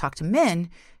and talk to men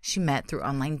she met through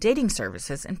online dating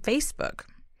services and Facebook.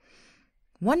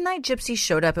 One night, Gypsy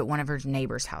showed up at one of her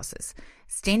neighbor's houses,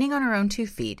 standing on her own 2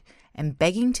 feet and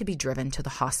begging to be driven to the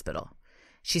hospital.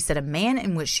 She said a man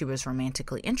in which she was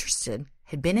romantically interested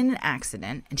had been in an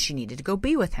accident and she needed to go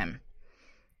be with him.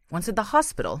 Once at the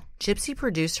hospital, Gypsy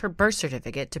produced her birth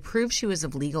certificate to prove she was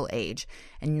of legal age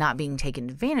and not being taken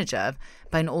advantage of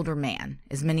by an older man,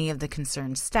 as many of the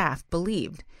concerned staff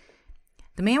believed.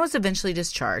 The man was eventually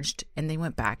discharged, and they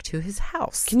went back to his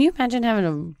house. Can you imagine having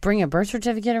to bring a birth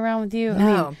certificate around with you?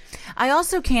 No. I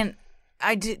also couldn't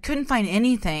find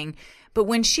anything, but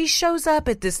when she shows up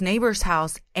at this neighbor's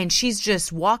house and she's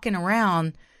just walking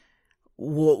around,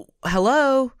 whoa,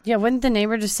 hello? Yeah, wouldn't the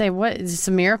neighbor just say, what, is this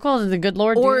a miracle? Did the good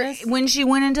Lord do this? Or when she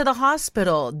went into the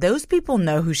hospital, those people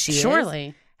know who she is.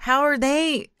 Surely. How are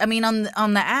they, on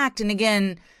the act, and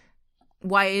again,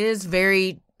 why it is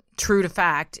very true to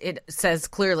fact, it says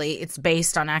clearly it's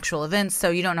based on actual events,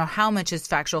 so you don't know how much is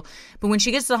factual. But when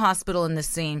she gets to the hospital in this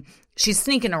scene, she's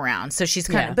sneaking around, so she's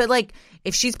kind of, but like,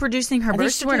 if she's producing her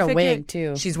birth certificate. She's wearing a wig,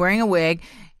 too. She's wearing a wig.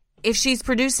 If she's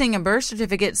producing a birth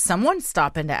certificate, someone's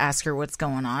stopping to ask her what's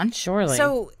going on. Surely.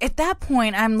 So at that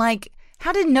point, I'm like,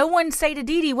 how did no one say to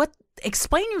Dee Dee,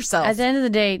 explain yourself? At the end of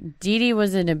the day, Dee Dee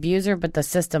was an abuser, but the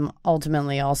system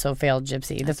ultimately also failed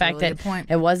Gypsy. The fact that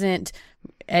it wasn't,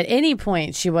 at any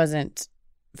point, she wasn't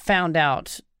found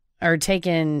out or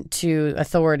taken to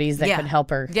authorities that could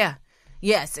help her. Yeah.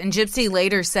 Yes. And Gypsy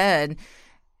later said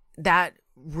that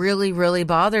really, really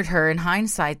bothered her in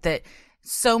hindsight, that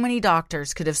so many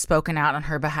doctors could have spoken out on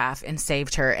her behalf and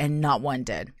saved her, and not one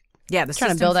did. Yeah, the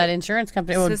trying to build that insurance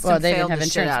company. Well, they didn't have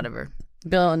insurance out of her.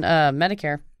 Building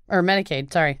Medicare or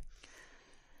Medicaid. Sorry.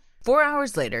 4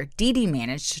 hours later, Dee Dee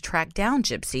managed to track down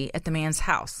Gypsy at the man's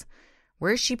house,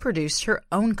 where she produced her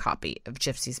own copy of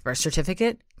Gypsy's birth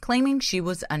certificate, claiming she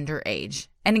was underage.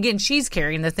 And again, she's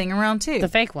carrying the thing around too. The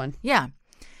fake one. Yeah.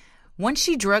 Once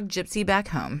she drugged Gypsy back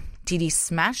home, Dee Dee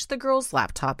smashed the girl's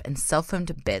laptop and cell phone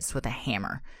to bits with a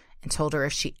hammer and told her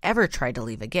if she ever tried to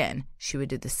leave again, she would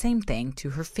do the same thing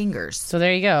to her fingers. So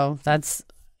there you go. That's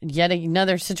yet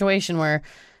another situation where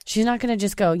she's not going to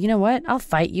just go, you know what, I'll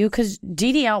fight you, because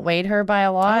Dee Dee outweighed her by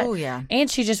a lot. Oh, yeah. And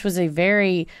she just was a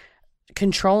very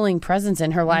controlling presence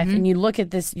in her life. And you look at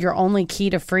this, your only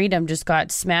key to freedom just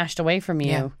got smashed away from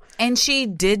you. Yeah. And she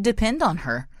did depend on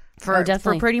her for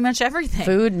pretty much everything.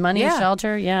 Food, money,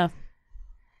 shelter,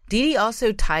 Dee Dee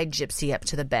also tied Gypsy up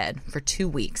to the bed for 2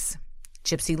 weeks.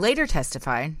 Gypsy later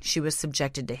testified she was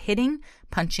subjected to hitting,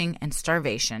 punching, and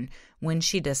starvation when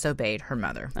she disobeyed her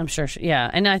mother. I'm sure.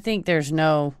 And I think there's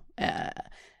no, I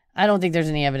don't think there's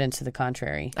any evidence to the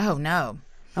contrary. Oh, no.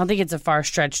 I don't think it's a far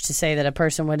stretch to say that a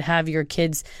person would have their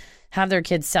kids'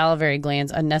 salivary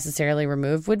glands unnecessarily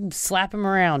removed, would slap them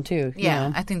around too.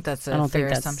 Yeah, I think that's a fair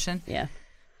assumption. Yeah.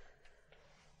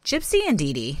 Gypsy and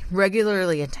Dee Dee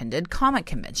regularly attended comic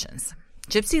conventions.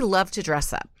 Gypsy loved to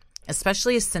dress up,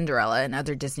 especially as Cinderella and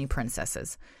other Disney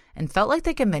princesses, and felt like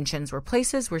the conventions were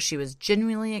places where she was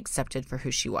genuinely accepted for who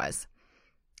she was.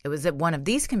 It was at one of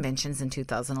these conventions in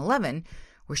 2011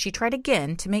 where she tried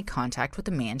again to make contact with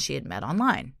the man she had met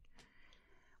online.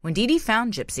 When Dee Dee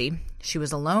found Gypsy, she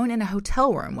was alone in a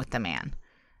hotel room with the man.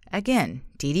 Again,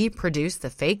 Dee Dee produced the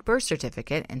fake birth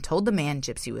certificate and told the man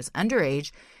Gypsy was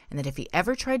underage and that if he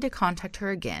ever tried to contact her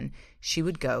again, she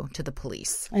would go to the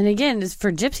police. And again,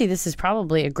 for Gypsy, this is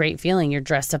probably a great feeling. You're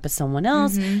dressed up as someone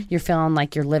else. Mm-hmm. You're feeling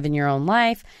like you're living your own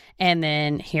life. And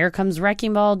then here comes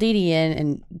Wrecking Ball Dee Dee in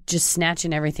and just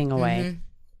snatching everything away. Mm-hmm.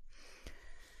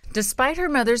 Despite her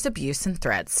mother's abuse and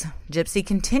threats, Gypsy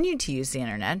continued to use the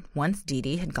internet once Dee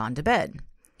Dee had gone to bed.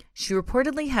 She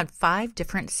reportedly had 5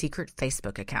 different secret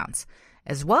Facebook accounts,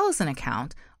 as well as an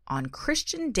account on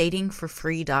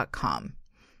ChristianDatingForFree.com.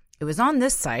 It was on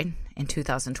this site, in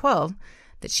 2012,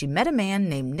 that she met a man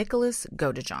named Nicholas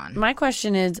Godejohn. My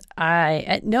question is,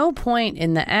 at no point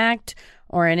in the act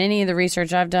or in any of the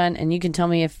research I've done, and you can tell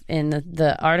me if in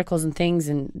the articles and things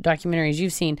and documentaries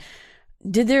you've seen,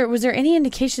 was there any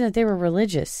indication that they were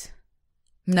religious?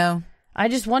 No. I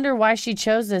just wonder why she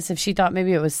chose this, if she thought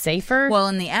maybe it was safer. Well,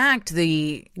 in the act,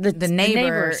 the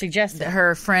neighbor suggested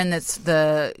her friend, that's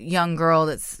the young girl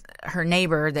that's her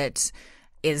neighbor that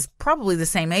is probably the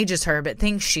same age as her but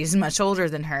thinks she's much older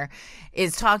than her,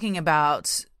 is talking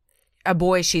about a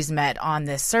boy she's met on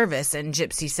this service. And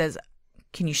Gypsy says,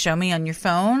 can you show me on your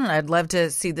phone? I'd love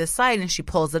to see this site. And she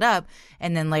pulls it up.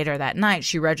 And then later that night,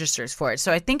 she registers for it.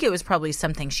 So I think it was probably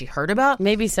something she heard about.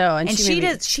 Maybe so. And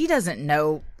she doesn't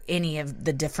know any of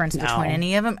the difference between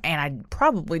any of them, and I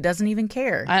probably doesn't even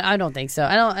care. I don't think so.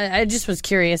 I just was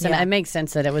curious, and it makes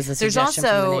sense that it was a suggestion.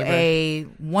 There's also from the neighbor.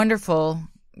 a wonderful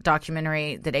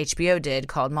documentary that HBO did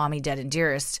called Mommy, Dead and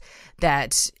Dearest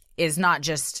that is not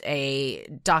just a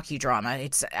docudrama.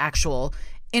 It's actual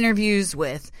interviews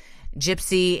with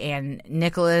Gypsy and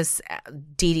Nicholas,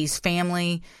 Dee Dee's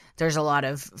family. There's a lot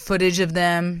of footage of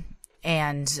them,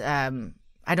 and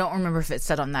I don't remember if it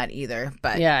said on that either,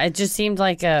 but yeah, it just seemed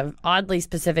like oddly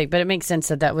specific, but it makes sense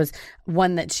that was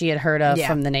one that she had heard of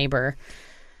from the neighbor.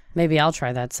 Maybe I'll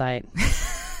try that site.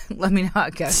 Let me know how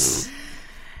it goes.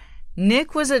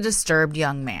 Nick was a disturbed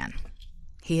young man.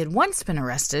 He had once been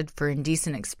arrested for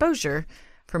indecent exposure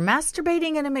for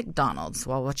masturbating at a McDonald's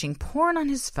while watching porn on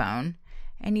his phone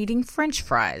and eating French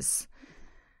fries.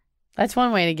 That's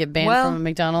one way to get banned from a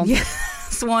McDonald's. Yeah.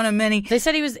 One of many. They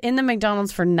said he was in the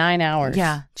McDonald's for 9 hours.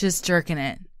 Yeah, just jerking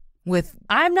it.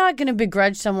 I'm not going to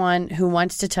begrudge someone who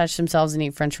wants to touch themselves and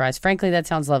eat French fries. Frankly, that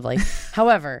sounds lovely.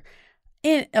 However,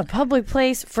 in a public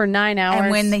place for 9 hours. And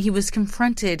when he was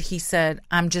confronted, he said,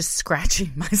 I'm just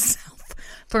scratching myself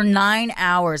for 9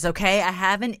 hours, okay? I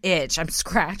have an itch. I'm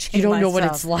scratching You don't myself. know what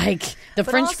it's like. The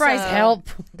French fries help.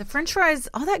 The French fries,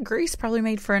 all that grease probably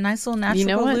made for a nice little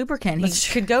natural lubricant.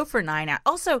 He could go for 9 hours.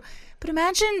 Also, but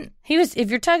imagine if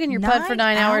you're tugging your butt for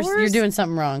 9 hours, you're doing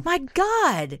something wrong. My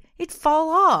God, it'd fall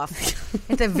off.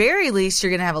 At the very least, you're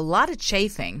going to have a lot of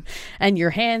chafing. And your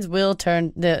hands will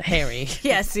turn hairy.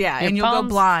 Yes, yeah. And you'll go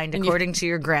blind, according to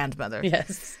your grandmother.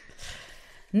 Yes.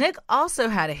 Nick also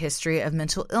had a history of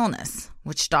mental illness,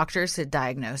 which doctors had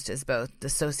diagnosed as both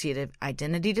dissociative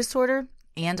identity disorder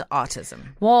and autism.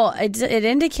 Well, it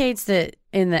indicates that,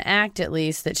 in the act at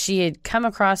least, that she had come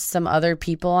across some other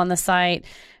people on the site.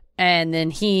 And then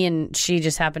he and she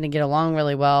just happened to get along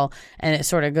really well, and it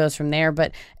sort of goes from there.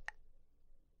 But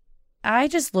I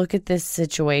just look at this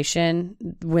situation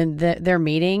when they're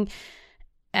meeting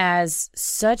as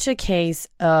such a case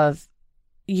of,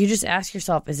 you just ask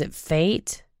yourself, is it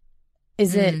fate?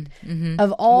 Is it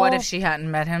of all... What if she hadn't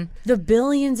met him? The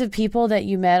billions of people that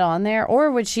you met on there,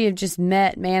 or would she have just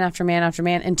met man after man after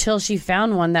man until she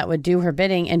found one that would do her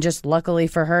bidding, and just luckily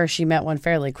for her, she met one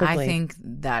fairly quickly? I think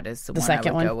that is the one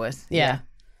second I would one? go with. Yeah.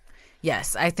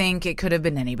 Yes, I think it could have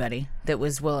been anybody that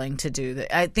was willing to do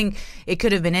that. I think it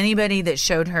could have been anybody that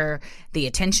showed her the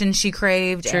attention she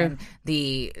craved and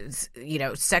the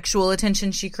sexual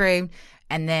attention she craved.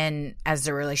 And then as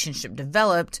the relationship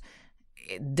developed,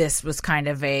 this was kind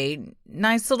of a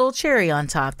nice little cherry on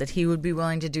top that he would be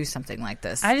willing to do something like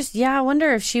this. I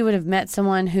wonder if she would have met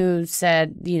someone who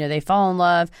said, they fall in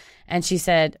love, and she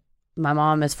said, my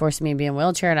mom is forcing me to be in a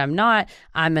wheelchair and I'm not.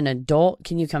 I'm an adult.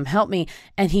 Can you come help me?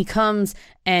 And he comes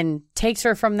and takes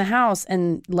her from the house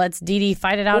and lets Dee Dee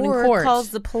fight it out in court. Or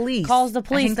calls the police. I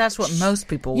think that's what most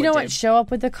people would do. What? Show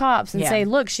up with the cops and say,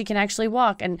 look, she can actually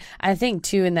walk. And I think,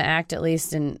 too, in the act, at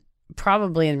least, and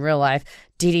probably in real life,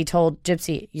 Dee Dee told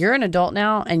Gypsy, "You're an adult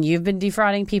now and you've been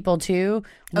defrauding people too.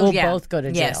 We'll both go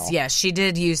to jail." Yes. She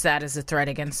did use that as a threat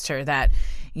against her, that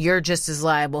you're just as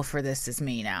liable for this as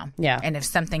me now. Yeah. And if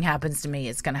something happens to me,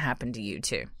 it's going to happen to you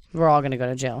too. We're all going to go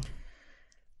to jail.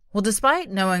 Well, despite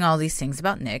knowing all these things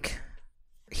about Nick,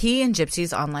 he and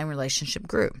Gypsy's online relationship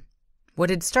grew. What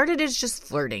had started as just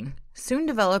flirting soon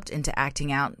developed into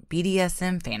acting out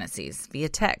BDSM fantasies via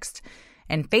text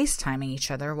and FaceTiming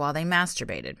each other while they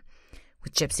masturbated,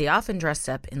 with Gypsy often dressed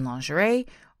up in lingerie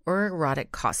or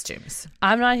erotic costumes.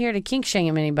 I'm not here to kink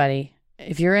shame anybody.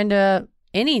 If you're into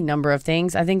any number of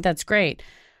things, I think that's great.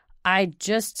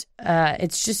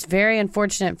 It's just very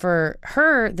unfortunate for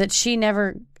her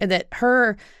that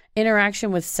her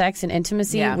interaction with sex and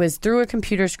intimacy was through a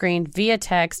computer screen via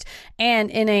text and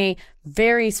in a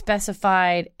very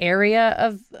specified area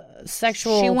of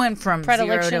sexual. She went from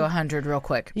 0 to 100 real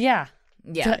quick. Yeah.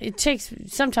 So it takes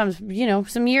sometimes,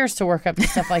 some years to work up to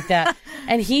stuff like that.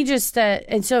 And he just,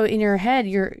 and so in your head,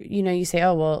 you say,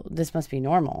 oh, well, this must be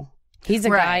normal. He's a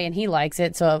guy and he likes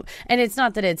it. So, and it's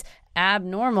not that it's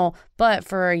abnormal, but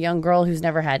for a young girl who's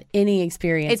never had any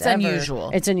experience, it's unusual.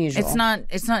 It's unusual.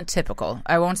 It's not typical.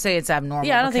 I won't say it's abnormal.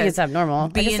 Yeah, I don't think it's abnormal.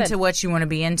 Be into what you want to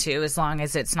be into, as long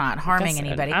as it's not harming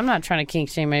anybody. I'm not trying to kink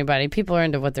shame anybody. People are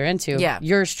into what they're into. Yeah.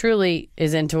 Yours truly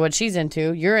is into what she's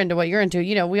into. You're into what you're into.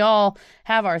 We all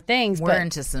have our things. We're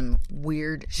into some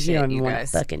weird shit, you don't even want to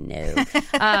fucking know.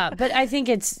 But I think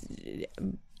it's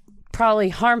probably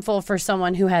harmful for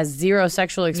someone who has zero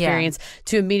sexual experience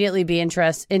to immediately be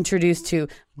introduced to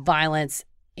violence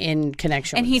in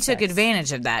connection and with he sex. took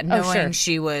advantage of that, knowing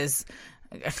she was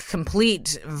a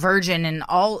complete virgin in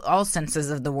all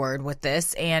senses of the word with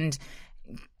this, and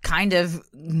kind of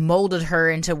molded her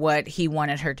into what he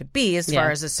wanted her to be as far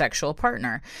as a sexual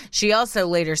partner. She also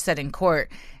later said in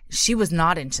court she was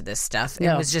not into this stuff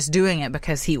and was just doing it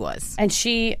because he was. And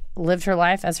she lived her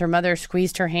life as her mother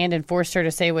squeezed her hand and forced her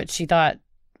to say what she thought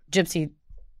Gypsy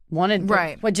wanted.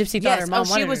 Right. What Gypsy thought her mom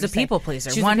wanted. She was her a to people say. pleaser,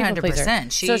 She was a people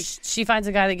 100%. So she finds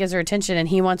a guy that gives her attention and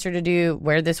he wants her to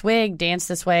wear this wig, dance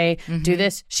this way, do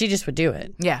this. She just would do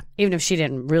it. Yeah. Even if she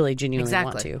didn't really genuinely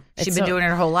want to. She's been doing it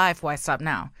her whole life. Why stop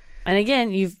now? And again,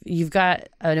 you've got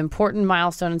an important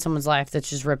milestone in someone's life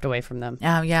that's just ripped away from them.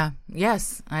 Oh, yeah.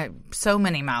 Yes. So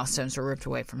many milestones were ripped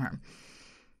away from her.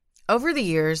 Over the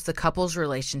years, the couple's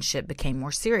relationship became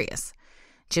more serious.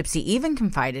 Gypsy even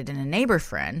confided in a neighbor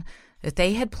friend that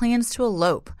they had plans to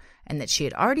elope and that she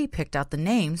had already picked out the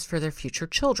names for their future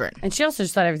children. And she also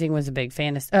just thought everything was a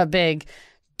big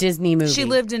Disney movie. She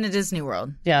lived in a Disney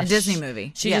world. Yeah. A Disney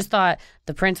movie. She just thought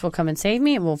the prince will come and save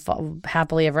me and we'll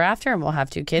happily ever after and we'll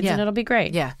have 2 kids and it'll be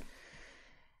great. Yeah.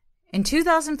 In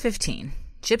 2015,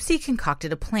 Gypsy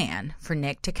concocted a plan for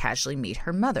Nick to casually meet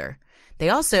her mother. They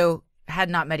also had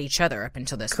not met each other up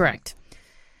until this Correct. point.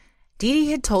 Dee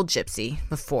Dee had told Gypsy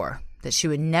before that she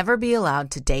would never be allowed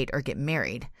to date or get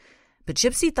married, but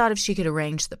Gypsy thought if she could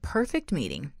arrange the perfect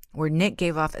meeting where Nick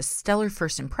gave off a stellar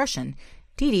first impression,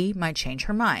 Dee Dee might change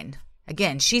her mind.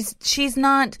 Again, she's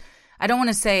not, I don't want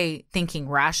to say thinking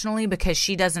rationally, because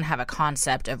she doesn't have a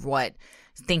concept of what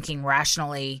thinking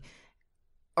rationally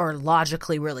or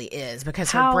logically really is,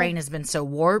 because her brain has been so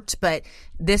warped. But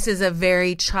this is a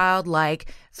very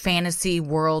childlike fantasy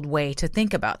world way to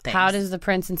think about things. How does the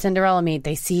prince and Cinderella meet?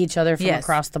 They see each other from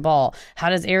across the ball. How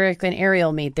does Eric and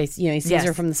Ariel meet? He sees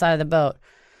her from the side of the boat.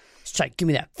 She's like, give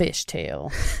me that fish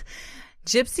tail.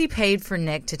 Gypsy paid for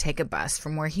Nick to take a bus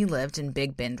from where he lived in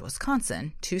Big Bend,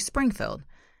 Wisconsin, to Springfield.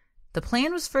 The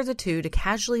plan was for the two to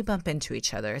casually bump into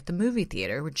each other at the movie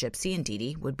theater where Gypsy and Dee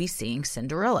Dee would be seeing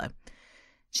Cinderella.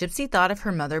 Gypsy thought if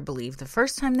her mother believed the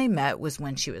first time they met was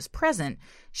when she was present,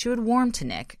 she would warm to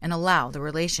Nick and allow the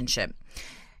relationship.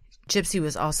 Gypsy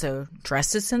was also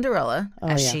dressed as Cinderella,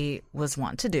 she was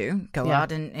wont to do,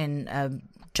 out in a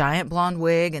giant blonde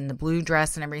wig and the blue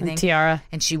dress and everything. And tiara.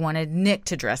 And she wanted Nick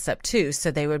to dress up too.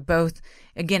 So they would both,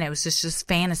 again, it was just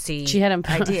fantasy. She had him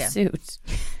put on a suit.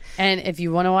 And if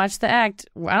you want to watch the act,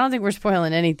 I don't think we're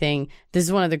spoiling anything. This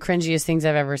is one of the cringiest things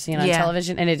I've ever seen on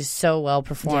television, and it is so well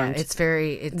performed. Yeah,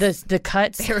 the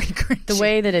cuts, very cringy. The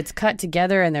way that it's cut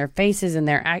together and their faces and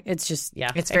their act. It's just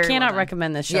it's very I cannot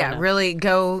recommend this show. Yeah, really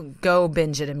go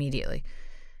binge it immediately.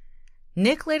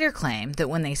 Nick later claimed that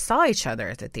when they saw each other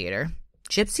at the theater,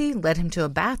 Gypsy led him to a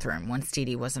bathroom once Dee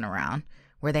Dee wasn't around,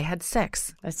 where they had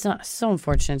sex. That's not so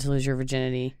unfortunate to lose your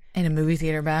virginity. In a movie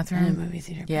theater bathroom? In a movie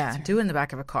theater bathroom. Yeah, do it in the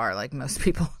back of a car like most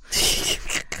people.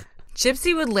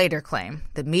 Gypsy would later claim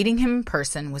that meeting him in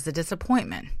person was a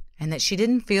disappointment and that she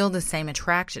didn't feel the same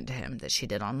attraction to him that she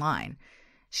did online.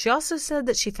 She also said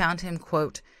that she found him,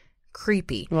 quote,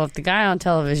 creepy. Well, if the guy on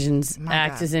television's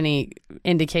act is any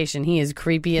indication, he is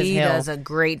creepy as hell. He does a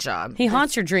great job. He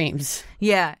haunts your dreams.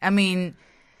 Yeah, I mean...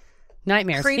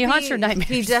 Nightmares. Creepy, he haunts your nightmares.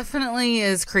 He definitely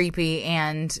is creepy,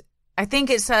 and I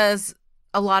think it says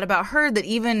a lot about her that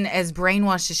even as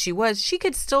brainwashed as she was, she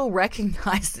could still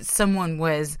recognize that someone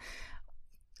was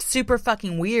super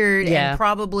fucking weird and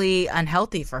probably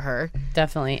unhealthy for her.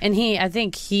 Definitely. And I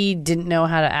think he didn't know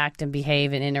how to act and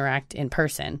behave and interact in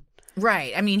person.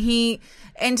 Right. I mean,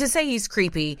 and to say he's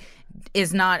creepy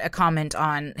is not a comment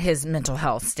on his mental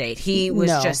health state. He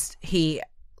was he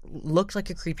looked like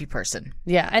a creepy person.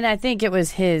 Yeah. And I think it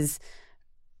was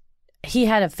he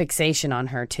had a fixation on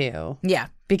her too. Yeah.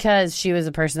 Because she was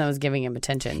a person that was giving him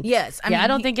attention. Yes. I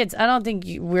don't think it's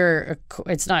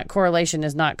not correlation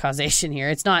is not causation here.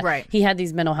 It's not, right. He had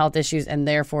these mental health issues and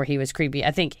therefore he was creepy.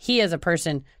 I think he as a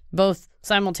person both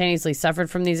simultaneously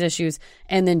suffered from these issues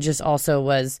and then just also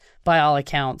was, by all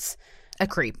accounts, a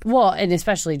creep. Well, and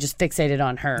especially just fixated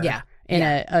on her. Yeah. In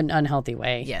an unhealthy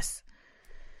way. Yes.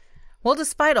 Well,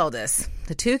 despite all this,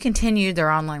 the two continued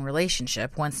their online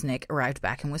relationship once Nick arrived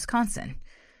back in Wisconsin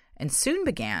and soon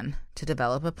began to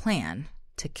develop a plan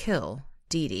to kill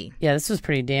Dee Dee. Yeah, this was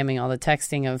pretty damning, all the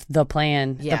texting of the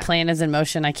plan. Yeah. The plan is in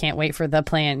motion. I can't wait for the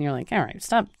plan. And you're like, all right,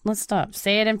 stop. Let's stop.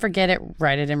 Say it and forget it.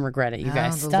 Write it and regret it. You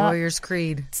guys the stop. Lawyer's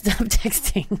creed. Stop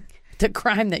texting the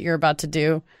crime that you're about to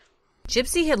do.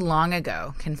 Gypsy had long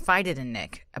ago confided in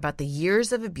Nick about the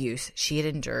years of abuse she had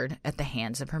endured at the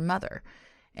hands of her mother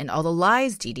and all the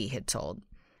lies Dee Dee had told.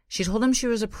 She told him she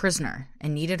was a prisoner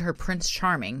and needed her Prince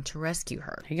Charming to rescue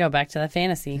her. You go back to that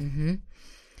fantasy. Mm-hmm.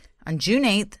 On June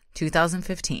 8th,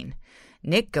 2015,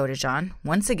 Nick Godejohn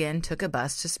once again took a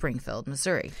bus to Springfield,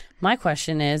 Missouri. My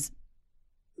question is,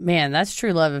 man, that's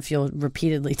true love if you'll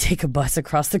repeatedly take a bus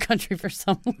across the country for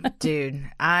someone. Dude,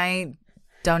 I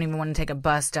don't even want to take a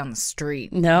bus down the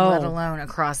street. No. Let alone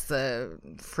across the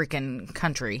freaking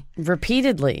country.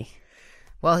 Repeatedly.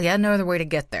 Well, he had no other way to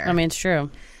get there. I mean, it's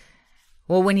true.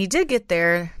 Well, when he did get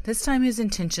there, this time his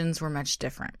intentions were much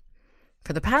different.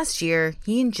 For the past year,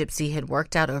 he and Gypsy had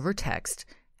worked out over text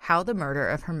how the murder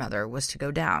of her mother was to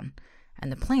go down,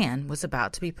 and the plan was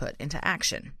about to be put into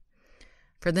action.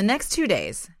 For the next 2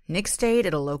 days, Nick stayed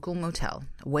at a local motel,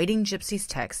 awaiting Gypsy's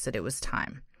text that it was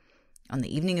time. On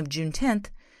the evening of June 10th,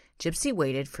 Gypsy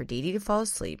waited for Dee Dee to fall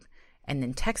asleep and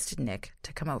then texted Nick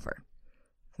to come over.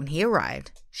 When he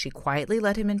arrived, she quietly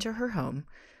let him into her home,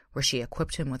 where she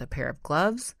equipped him with a pair of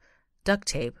gloves, duct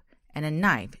tape, and a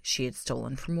knife she had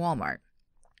stolen from Walmart.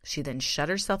 She then shut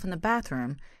herself in the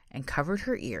bathroom and covered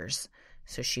her ears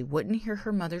so she wouldn't hear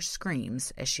her mother's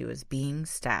screams as she was being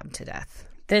stabbed to death.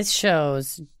 This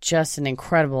shows just an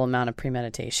incredible amount of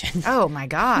premeditation. Oh, my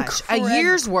gosh. A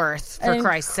year's worth, for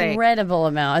Christ's sake. Incredible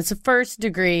amount. It's a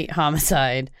first-degree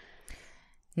homicide.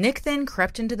 Nick then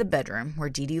crept into the bedroom where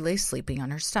Dee Dee lay sleeping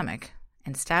on her stomach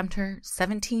and stabbed her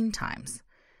 17 times.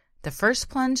 The first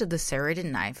plunge of the serrated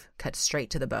knife cut straight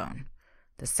to the bone.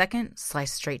 The second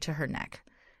sliced straight to her neck.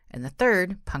 And the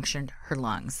third punctured her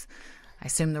lungs. I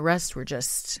assume the rest were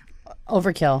just...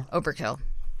 Overkill.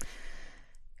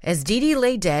 As Dee Dee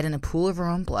lay dead in a pool of her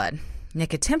own blood,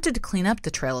 Nick attempted to clean up the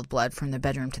trail of blood from the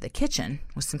bedroom to the kitchen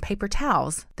with some paper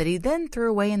towels that he then threw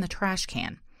away in the trash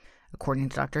can. According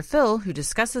to Dr. Phil, who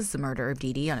discusses the murder of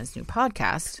Dee Dee on his new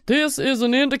podcast, this is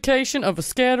an indication of a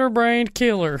scatterbrained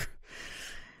killer.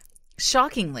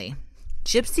 Shockingly,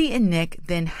 Gypsy and Nick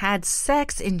then had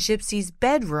sex in Gypsy's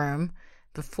bedroom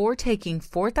before taking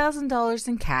 $4,000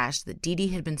 in cash that Dee Dee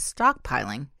had been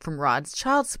stockpiling from Rod's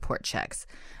child support checks.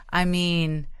 I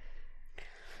mean,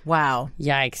 wow.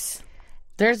 Yikes.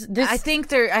 There's this. I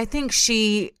think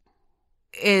she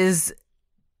is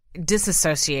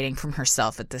disassociating from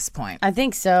herself at this point. I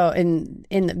think so. In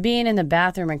being in the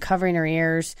bathroom and covering her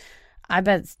ears, I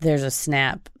bet there's a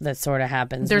snap that sort of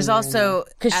happens. There's also,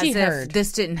 because she heard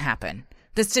this didn't happen.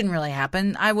 This didn't really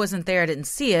happen. I wasn't there. I didn't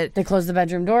see it. They closed the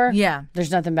bedroom door? Yeah.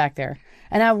 There's nothing back there.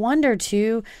 And I wonder,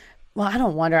 too, well, I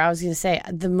don't wonder. I was going to say,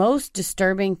 the most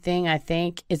disturbing thing, I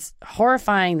think, it's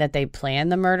horrifying that they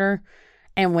planned the murder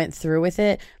and went through with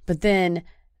it. But then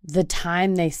the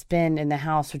time they spend in the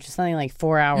house, which is something like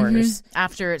 4 hours. Mm-hmm.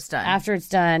 After it's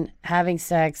done. Having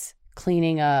sex,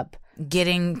 cleaning up.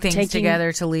 Getting things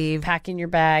together to leave. Packing your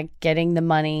bag, getting the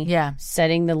money. Yeah.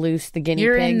 Setting the guinea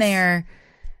You're pigs. In there.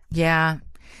 Yeah.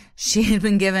 She had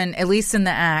been given, at least in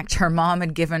the act, her mom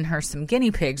had given her some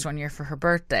guinea pigs one year for her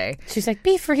birthday. She's like,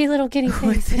 be free, little guinea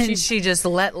pigs. And she just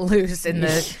let loose in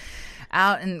the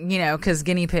out, and because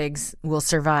guinea pigs will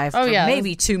survive for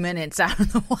maybe 2 minutes out in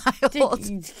the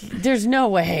wild. There's no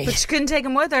way. But she couldn't take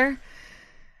them with her.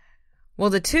 Well,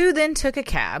 the two then took a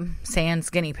cab, sans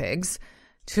guinea pigs,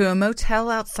 to a motel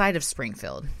outside of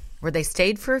Springfield, where they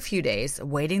stayed for a few days,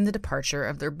 awaiting the departure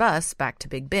of their bus back to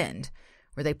Big Bend,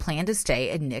 where they planned to stay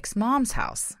at Nick's mom's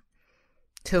house.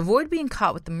 To avoid being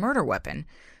caught with the murder weapon,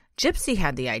 Gypsy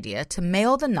had the idea to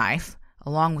mail the knife,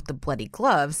 along with the bloody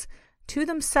gloves, to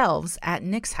themselves at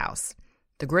Nick's house.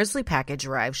 The grisly package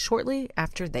arrived shortly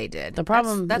after they did. The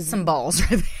problem that's some balls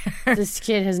right there. This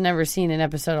kid has never seen an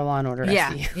episode of Law and Order.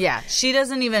 Yeah, yeah. She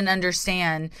doesn't even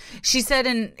understand. She said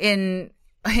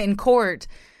in court,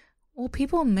 well,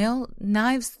 people mail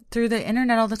knives through the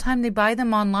internet all the time. They buy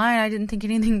them online. I didn't think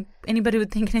anybody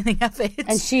would think anything of it.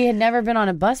 And she had never been on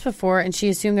a bus before, and she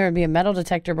assumed there would be a metal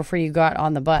detector before you got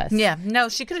on the bus. Yeah, no,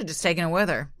 she could have just taken it with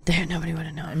her. There, nobody would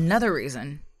have known. Another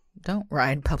reason. Don't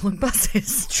ride public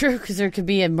buses. True, because there could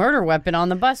be a murder weapon on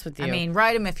the bus with you. I mean,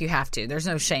 ride them if you have to. There's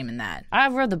no shame in that.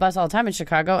 I've rode the bus all the time in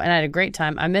Chicago, and I had a great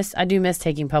time. I do miss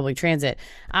taking public transit.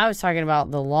 I was talking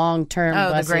about the long-term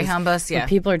buses. The Greyhound bus, yeah. Where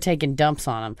people are taking dumps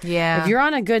on them. Yeah. If you're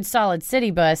on a good, solid city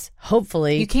bus,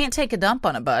 hopefully... You can't take a dump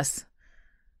on a bus.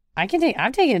 I've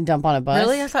taken a dump on a bus.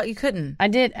 Really? I thought you couldn't. I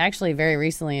did, actually, very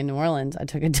recently in New Orleans. I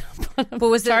took a dump on a But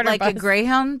was it like bus. a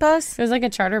Greyhound bus? It was like a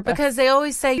charter bus. Because they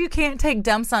always say you can't take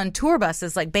dumps on tour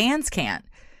buses like bands can't.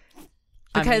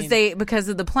 Because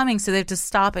of the plumbing, so they have to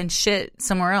stop and shit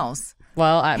somewhere else.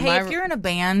 Well, if you're in a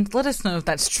band, let us know if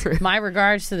that's true. My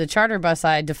regards to the charter bus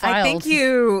I defiled. I think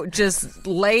you just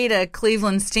laid a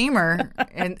Cleveland steamer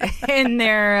in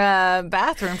their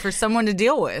bathroom for someone to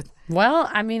deal with. Well,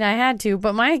 I mean, I had to,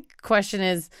 but my question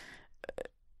is,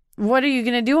 what are you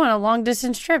going to do on a long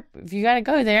distance trip if you got to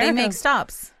go there? They make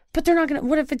stops. But they're not going to.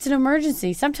 What if it's an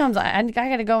emergency? Sometimes I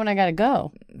got to go when I got to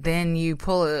go. Then you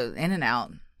pull an in and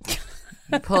out.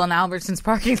 You pull an Albertsons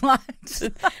parking lot.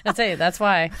 That's it. That's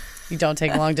why you don't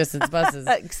take long distance buses.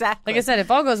 Exactly. Like I said,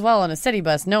 if all goes well on a city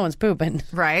bus, no one's pooping.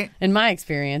 Right. In my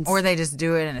experience. Or they just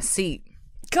do it in a seat.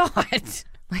 God.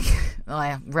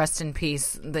 Rest in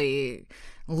peace, the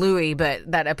Louis,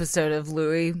 but that episode of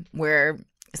Louis where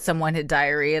someone had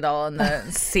diarrhea all in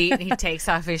the seat and he takes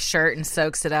off his shirt and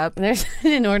soaks it up. There's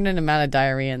an inordinate amount of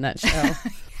diarrhea in that show.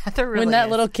 Yeah, there really when that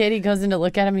is. little kid, he goes in to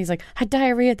look at him and he's like, I had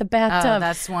diarrhea at the bathtub. Oh,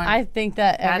 that's one. I think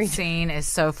that scene is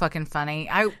so fucking funny.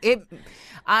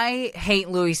 I hate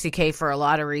Louis C.K. for a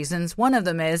lot of reasons. One of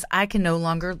them is I can no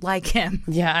longer like him.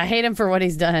 Yeah, I hate him for what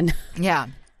he's done. Yeah.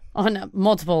 On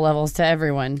multiple levels to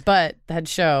everyone. But that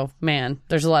show, man,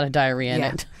 there's a lot of diarrhea in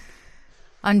it.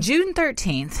 On June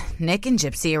 13th, Nick and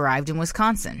Gypsy arrived in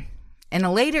Wisconsin. In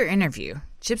a later interview,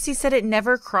 Gypsy said it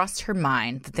never crossed her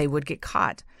mind that they would get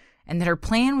caught, and that her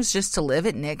plan was just to live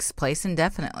at Nick's place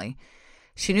indefinitely.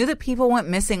 She knew that people went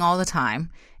missing all the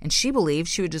time, and she believed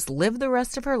she would just live the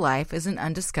rest of her life as an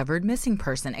undiscovered missing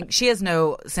person. And she has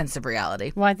no sense of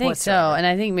reality. Well, I think whatsoever. so, and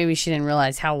I think maybe she didn't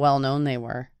realize how well known they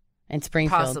were in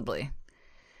Springfield. Possibly.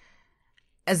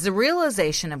 As the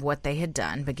realization of what they had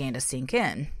done began to sink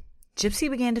in,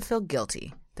 Gypsy began to feel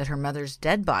guilty that her mother's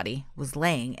dead body was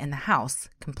laying in the house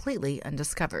completely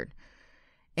undiscovered.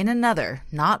 In another,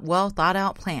 not well thought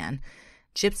out plan,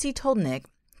 Gypsy told Nick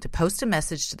to post a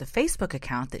message to the Facebook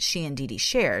account that she and Dee Dee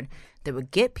shared that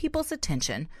would get people's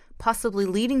attention, possibly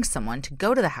leading someone to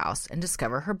go to the house and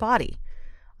discover her body.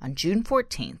 On June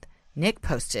 14th, Nick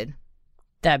posted,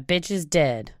 "That bitch is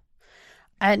dead."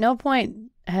 At no point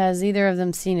has either of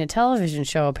them seen a television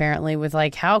show, apparently, with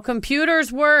like how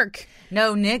computers work.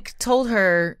 No, Nick told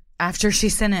her after she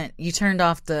sent it, you turned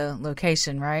off the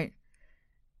location, right?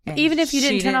 And even if you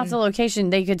didn't turn off the location,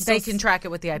 they could still... They can track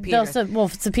it with the IP They'll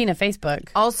address. subpoena Facebook.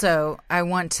 Also, I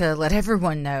want to let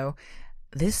everyone know,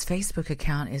 this Facebook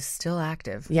account is still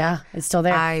active. Yeah, it's still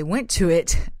there. I went to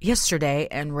it yesterday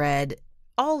and read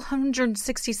all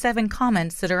 167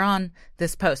 comments that are on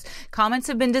this post. Comments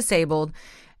have been disabled,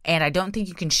 and I don't think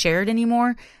you can share it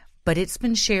anymore, but it's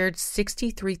been shared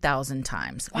 63,000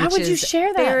 times. Why would you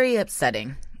share that? Very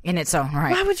upsetting in its own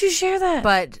right. Why would you share that?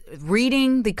 But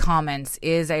reading the comments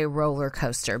is a roller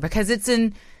coaster because it's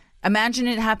imagine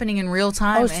it happening in real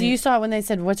time. Oh, so you saw it when they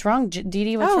said, "What's wrong, Dee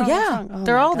Dee? What's wrong? Yeah. What's wrong?" Oh,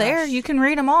 they're all gosh. there. You can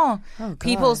read them all. Oh, God.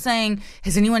 People saying,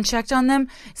 has anyone checked on them?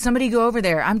 Somebody go over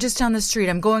there. I'm just down the street.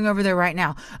 I'm going over there right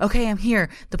now. Okay, I'm here.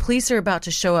 The police are about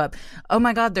to show up. Oh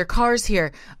my God, their car's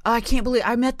here. Oh, I can't believe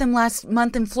I met them last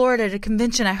month in Florida at a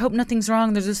convention. I hope nothing's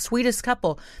wrong. They're the sweetest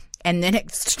couple. And then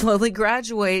it slowly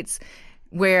graduates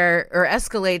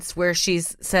escalates where she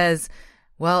says,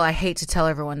 well, I hate to tell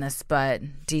everyone this, but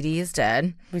Dee Dee is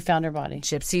dead. We found her body.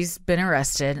 Gypsy's been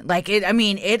arrested.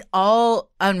 It all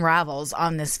unravels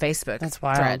on this Facebook That's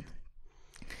wild. thread.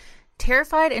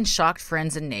 Terrified and shocked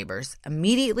friends and neighbors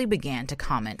immediately began to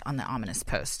comment on the ominous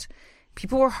post.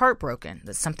 People were heartbroken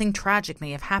that something tragic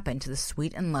may have happened to the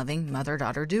sweet and loving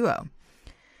mother-daughter duo.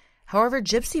 However,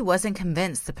 Gypsy wasn't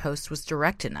convinced the post was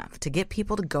direct enough to get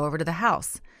people to go over to the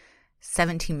house.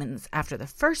 17 minutes after the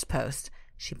first post,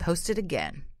 she posted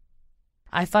again.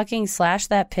 I fucking slashed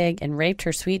that pig and raped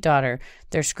her sweet daughter.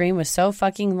 Their scream was so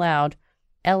fucking loud.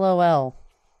 LOL.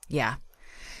 Yeah.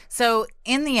 So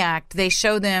in the act, they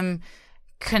show them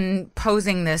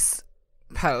composing this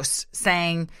post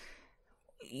saying,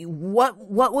 what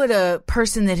would a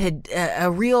person that had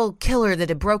a real killer that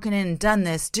had broken in and done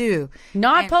this do?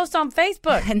 Not post on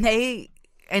Facebook.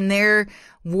 And their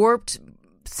warped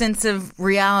sense of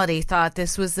reality thought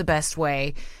this was the best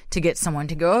way to get someone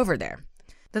to go over there.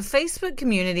 The Facebook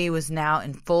community was now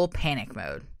in full panic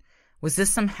mode. Was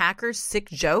this some hacker's sick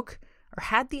joke, or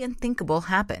had the unthinkable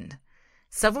happened?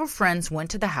 Several friends went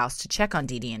to the house to check on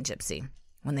Dee Dee and Gypsy.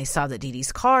 When they saw that Dee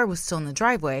Dee's car was still in the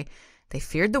driveway, they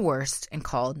feared the worst and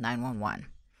called 911.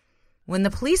 When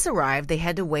the police arrived, they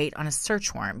had to wait on a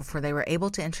search warrant before they were able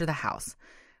to enter the house,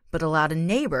 but allowed a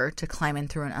neighbor to climb in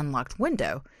through an unlocked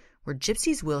window where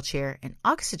Gypsy's wheelchair and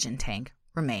oxygen tank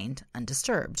remained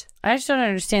undisturbed. I just don't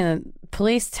understand the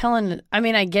police telling... I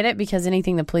mean, I get it because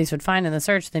anything the police would find in the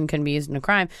search then couldn't be used in a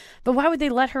crime, but why would they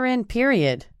let her in,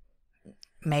 period?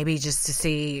 Maybe just to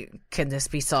see, can this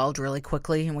be solved really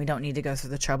quickly and we don't need to go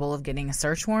through the trouble of getting a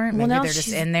search warrant? Maybe they're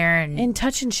just in there and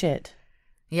touching shit.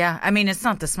 Yeah, I mean, it's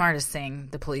not the smartest thing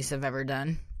the police have ever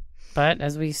done. But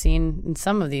as we've seen in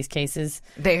some of these cases,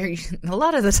 a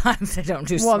lot of the times they don't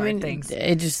do smart things.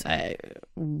 It just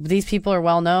these people are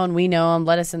well known. We know them.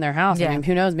 Let us in their house. Yeah. I mean,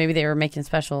 who knows? Maybe they were making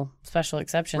special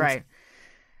exceptions. Right.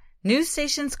 News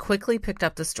stations quickly picked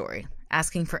up the story,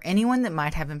 asking for anyone that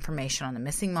might have information on the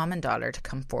missing mom and daughter to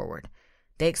come forward.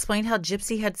 They explained how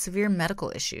Gypsy had severe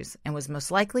medical issues and was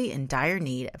most likely in dire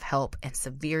need of help and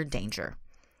severe danger.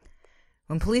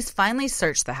 When police finally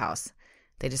searched the house,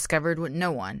 they discovered what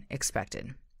no one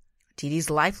expected. Dee Dee's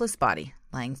lifeless body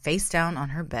lying face down on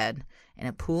her bed in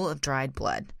a pool of dried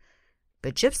blood.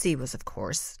 But Gypsy was, of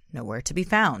course, nowhere to be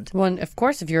found. Well, of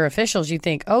course, if you're officials, you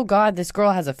think, oh, God, this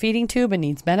girl has a feeding tube and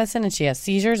needs medicine and she has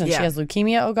seizures and she has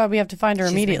leukemia. Oh, God, we have to find her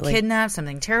immediately. She's been kidnapped.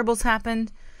 Something terrible's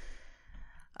happened.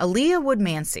 Aaliyah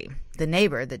Wood-Mancy, the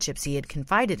neighbor that Gypsy had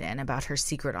confided in about her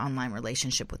secret online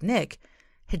relationship with Nick,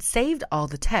 had saved all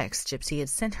the texts Gypsy had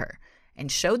sent her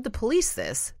and showed the police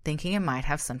this, thinking it might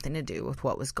have something to do with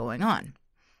what was going on.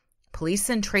 Police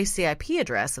then traced the IP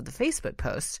address of the Facebook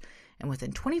post, and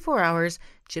within 24 hours,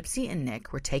 Gypsy and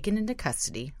Nick were taken into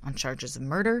custody on charges of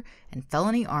murder and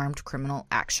felony armed criminal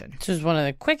action. This was one of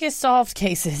the quickest solved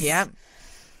cases. Yep.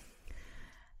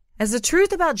 As the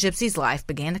truth about Gypsy's life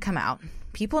began to come out,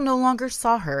 people no longer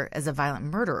saw her as a violent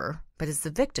murderer, but as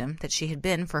the victim that she had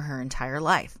been for her entire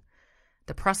life.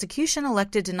 The prosecution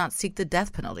elected to not seek the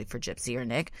death penalty for Gypsy or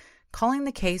Nick, calling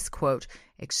the case, quote,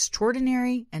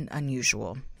 extraordinary and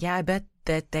unusual. Yeah, I bet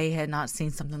that they had not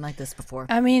seen something like this before.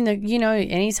 I mean,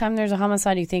 anytime there's a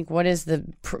homicide, you think, what is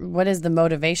the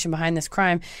motivation behind this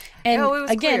crime? And it was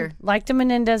again, clear. Like the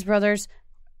Menendez brothers,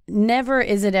 never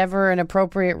is it ever an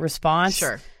appropriate response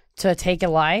to take a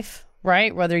life,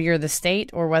 right? Whether you're the state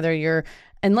or whether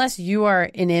unless you are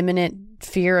in imminent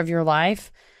fear of your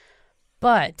life.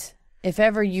 But if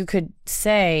ever you could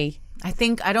say,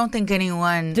 I don't think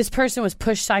anyone... This person was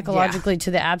pushed psychologically to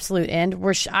the absolute end,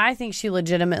 where I think she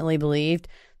legitimately believed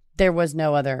there was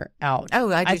no other out.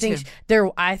 Oh, I do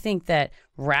too. I think that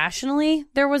rationally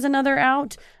there was another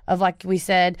out of, like we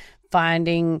said,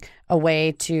 finding a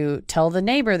way to tell the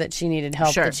neighbor that she needed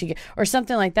help, or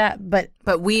something like that. But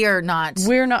we have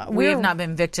not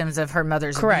been victims of her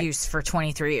mother's abuse for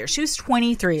 23 years. She was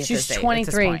 23 at this date. She's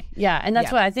 23. Yeah, and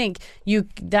that's what I think.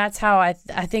 That's how I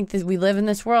think that we live in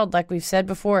this world, like we've said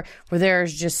before, where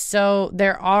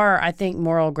there are, I think,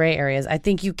 moral gray areas. I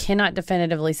think you cannot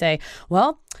definitively say,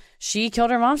 well, she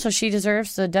killed her mom, so she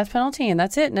deserves the death penalty, and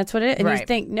that's it, and that's what it is. And you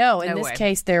think, no, in this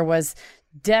case, there was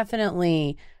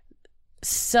definitely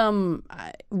some,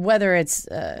 whether it's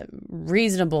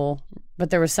reasonable, but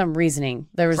there was some reasoning.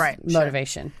 There was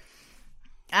motivation.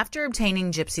 Sure. After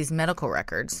obtaining Gypsy's medical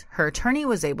records, her attorney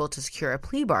was able to secure a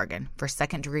plea bargain for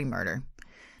second-degree murder.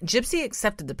 Gypsy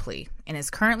accepted the plea and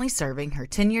is currently serving her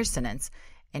 10-year sentence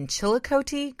in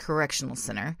Chillicothe Correctional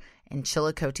Center in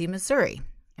Chillicothe, Missouri,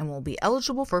 and will be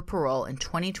eligible for parole in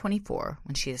 2024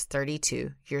 when she is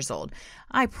 32 years old.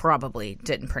 I probably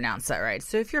didn't pronounce that right,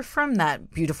 so if you're from that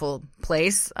beautiful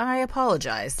place, I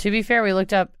apologize. To be fair, we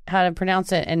looked up how to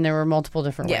pronounce it, and there were multiple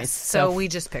different ways. So we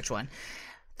just picked one.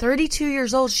 32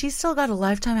 years old, she's still got a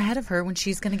lifetime ahead of her when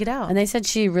she's going to get out. And they said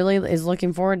she really is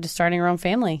looking forward to starting her own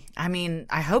family. I mean,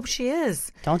 I hope she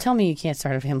is. Don't tell me you can't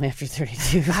start a family after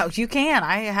 32. Oh, you can.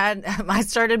 I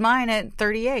started mine at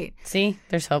 38. See,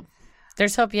 there's hope.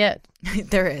 There's hope yet.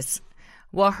 There is.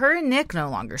 While her and Nick no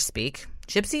longer speak,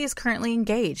 Gypsy is currently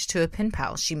engaged to a pen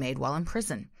pal she made while in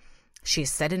prison. She has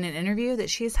said in an interview that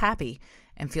she is happy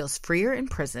and feels freer in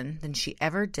prison than she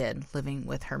ever did living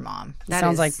with her mom.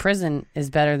 Sounds like prison is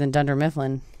better than Dunder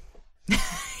Mifflin.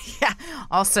 Yeah.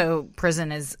 Also,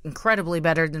 prison is incredibly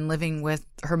better than living with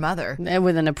her mother.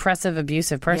 With an oppressive,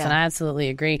 abusive person. Yeah. I absolutely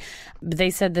agree. But they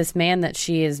said this man that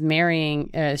she is marrying,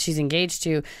 she's engaged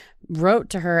to, wrote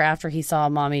to her after he saw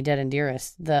Mommy Dead and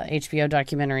Dearest, the HBO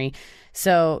documentary.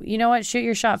 So, you know what? Shoot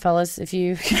your shot, fellas. If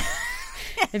you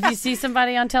see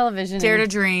somebody on television. Dare to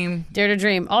dream. Dare to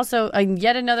dream. Also,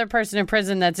 yet another person in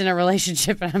prison that's in a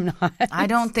relationship, and I'm not. I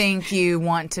don't think you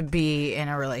want to be in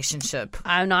a relationship.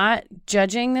 I'm not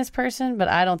judging this person, but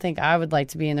I don't think I would like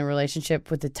to be in a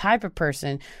relationship with the type of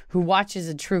person who watches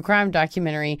a true crime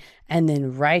documentary and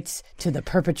then writes to the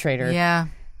perpetrator. Yeah.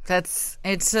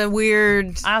 It's a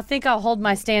weird... I think I'll hold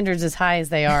my standards as high as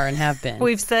they are and have been.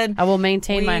 We've said... I will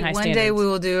maintain my high standards. One day we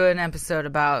will do an episode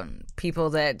about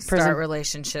people that start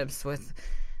relationships with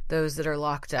those that are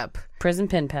locked up. Prison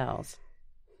pen pals.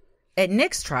 At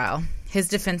Nick's trial, his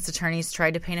defense attorneys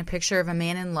tried to paint a picture of a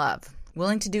man in love,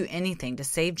 willing to do anything to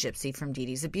save Gypsy from Dee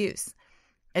Dee's abuse.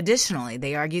 Additionally,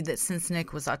 they argued that since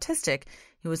Nick was autistic,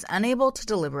 he was unable to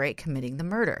deliberate committing the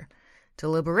murder.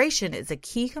 Deliberation is a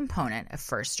key component of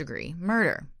first-degree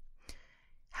murder.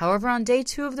 However, on day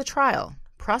 2 of the trial,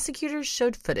 prosecutors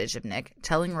showed footage of Nick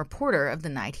telling a reporter of the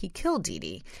night he killed Dee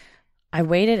Dee. I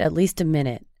waited at least a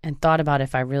minute and thought about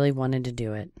if I really wanted to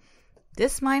do it.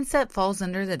 This mindset falls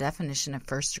under the definition of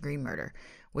first-degree murder,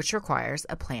 which requires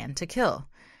a plan to kill.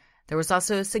 There was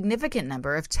also a significant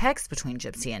number of texts between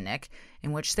Gypsy and Nick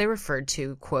in which they referred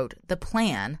to, quote, the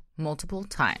plan multiple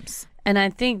times. And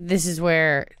I think this is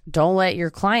where don't let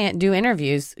your client do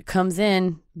interviews comes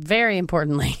in very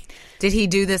importantly. Did he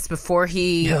do this before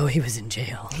he... No, he was in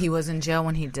jail. He was in jail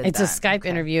when he did It's a Skype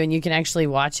interview, and you can actually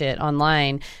watch it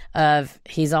online.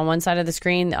 He's on one side of the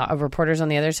screen, a reporter's on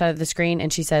the other side of the screen,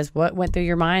 and she says, what went through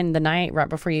your mind the night right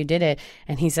before you did it?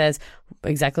 And he says,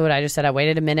 exactly what I just said. I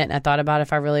waited a minute, and I thought about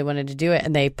if I really wanted to do it.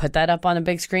 And they put that up on a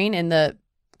big screen in the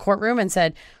courtroom and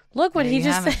said... Look what he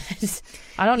just said.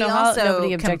 I don't know how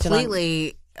nobody objected. He also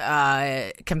completely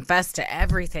confessed to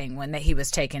everything when he was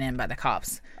taken in by the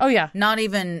cops. Oh, yeah. Not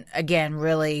even, again,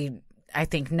 really, I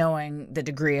think, knowing the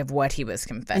degree of what he was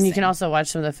confessing. And you can also watch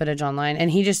some of the footage online. And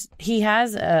he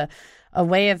has a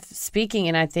way of speaking,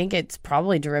 and I think it's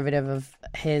probably derivative of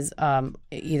his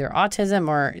either autism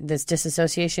or this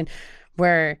disassociation,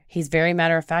 where he's very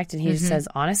matter of fact, and he just says,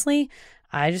 honestly,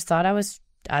 I thought I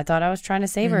was trying to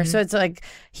save her. So it's like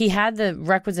he had the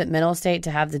requisite mental state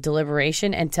to have the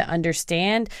deliberation and to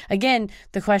understand. Again,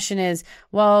 the question is,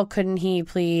 well, couldn't he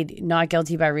plead not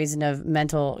guilty by reason of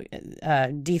mental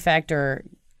defect, or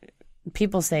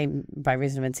people say by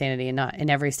reason of insanity, and not in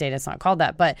every state it's not called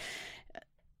that. But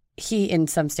in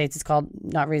some states it's called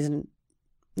not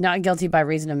guilty by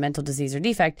reason of mental disease or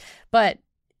defect. But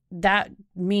that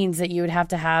means that you would have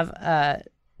to have a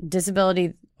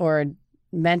disability or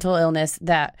mental illness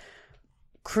that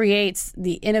creates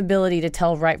the inability to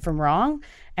tell right from wrong.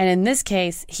 And in this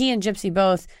case, he and Gypsy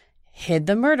both hid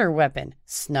the murder weapon,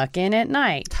 snuck in at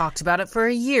night, talked about it for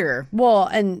a year. Well,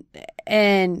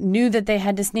 and knew that they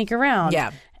had to sneak around.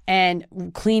 Yeah.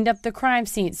 And cleaned up the crime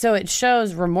scene. So it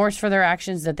shows remorse for their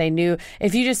actions, that they knew.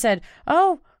 If you just said,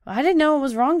 oh, I didn't know it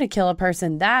was wrong to kill a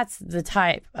person, that's the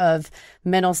type of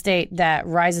mental state that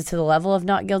rises to the level of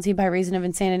not guilty by reason of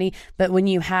insanity. But when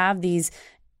you have these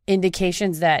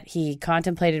indications that he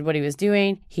contemplated what he was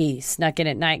doing, he snuck in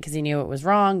at night because he knew it was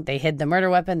wrong, they hid the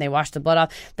murder weapon, they washed the blood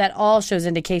off, that all shows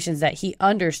indications that he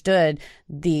understood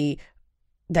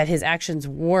that his actions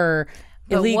were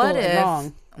illegal and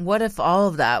wrong. What if all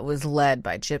of that was led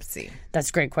by Gypsy? That's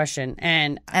a great question.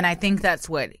 And I think that's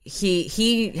what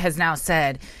he has now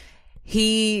said.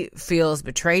 He feels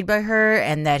betrayed by her,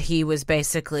 and that he was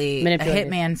basically a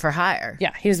hitman for hire.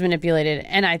 Yeah, he was manipulated.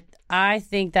 And I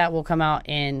think that will come out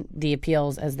in the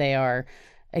appeals as they are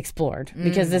explored,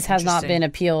 because this has not been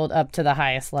appealed up to the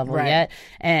highest level yet.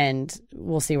 And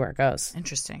we'll see where it goes.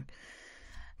 Interesting.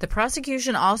 The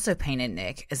prosecution also painted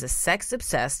Nick as a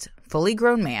sex-obsessed, fully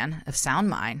grown man of sound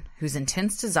mind whose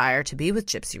intense desire to be with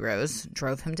Gypsy Rose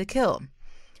drove him to kill.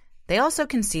 They also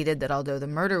conceded that although the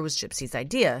murder was Gypsy's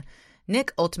idea,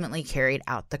 Nick ultimately carried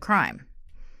out the crime.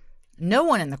 No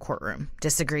one in the courtroom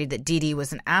disagreed that Dee Dee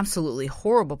was an absolutely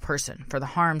horrible person for the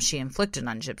harm she inflicted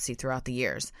on Gypsy throughout the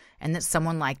years, and that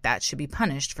someone like that should be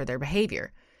punished for their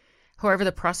behavior. However,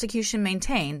 the prosecution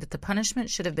maintained that the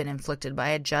punishment should have been inflicted by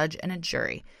a judge and a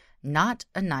jury, not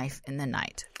a knife in the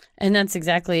night. And that's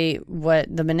exactly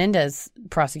what the Menendez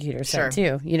prosecutor said,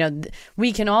 too. You know,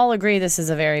 we can all agree this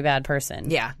is a very bad person.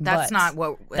 Yeah, that's not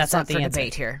what that's not the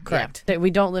debate here. Correct. Yeah. That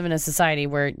we don't live in a society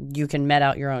where you can met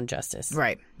out your own justice.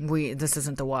 Right. This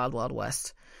isn't the Wild Wild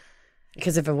West.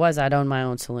 Because if it was, I'd own my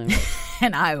own saloon.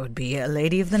 And I would be a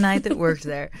lady of the night that worked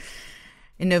there.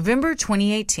 In November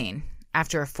 2018,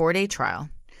 after a 4-day trial,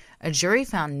 a jury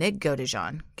found Nick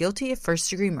Godejohn guilty of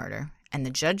first-degree murder, and the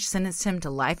judge sentenced him to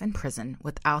life in prison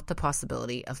without the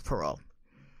possibility of parole.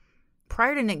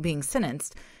 Prior to Nick being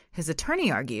sentenced, his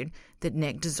attorney argued that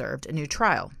Nick deserved a new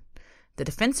trial. The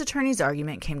defense attorney's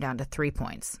argument came down to 3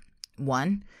 points.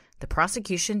 1, the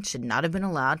prosecution should not have been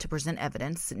allowed to present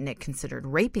evidence that Nick considered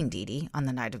raping Dee Dee on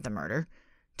the night of the murder.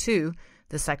 2,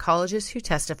 the psychologist who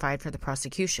testified for the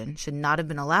prosecution should not have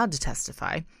been allowed to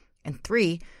testify. And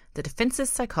 3, the defense's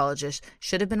psychologist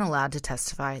should have been allowed to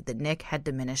testify that Nick had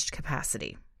diminished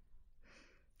capacity.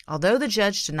 Although the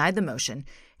judge denied the motion,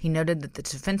 he noted that the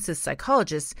defense's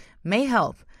psychologist may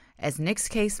help as Nick's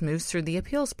case moves through the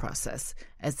appeals process,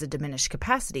 as the diminished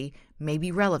capacity may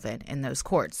be relevant in those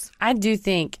courts. I do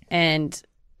think, and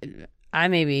I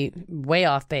may be way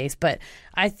off base, but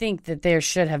I think that there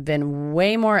should have been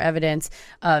way more evidence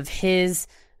of his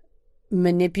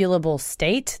manipulable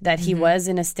state, that he was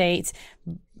in a state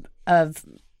of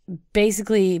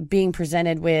basically being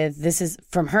presented with, this is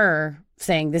from her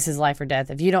saying, this is life or death.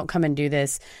 If you don't come and do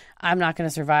this, I'm not going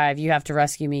to survive. You have to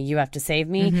rescue me. You have to save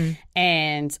me.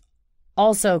 And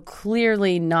also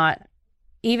clearly not,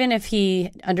 even if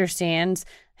he understands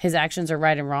his actions are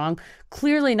right and wrong,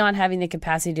 clearly not having the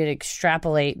capacity to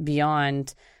extrapolate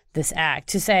beyond this act,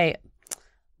 to say,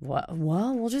 well,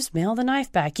 we'll just mail the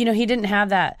knife back. You know, he didn't have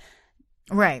that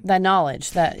that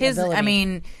knowledge, that ability. I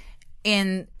mean,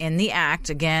 in the act,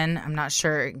 again, I'm not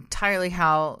sure entirely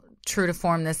how true to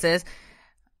form this is,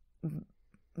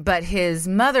 but his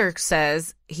mother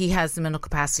says he has the mental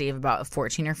capacity of about a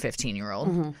 14 or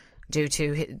 15-year-old due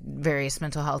to various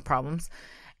mental health problems.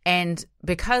 And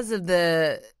because of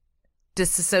the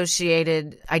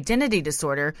dissociated identity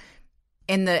disorder,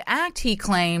 in the act he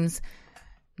claims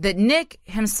that Nick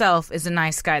himself is a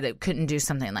nice guy that couldn't do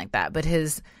something like that, but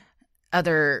his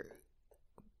other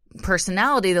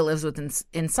personality that lives within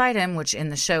inside him, which in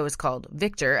the show is called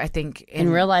Victor, I think in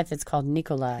real life it's called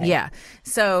Nikolai. Yeah.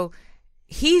 So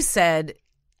he said,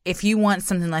 if you want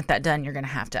something like that done, you're going to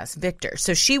have to ask Victor.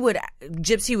 So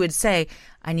Gypsy would say,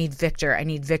 I need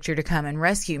Victor to come and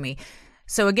rescue me.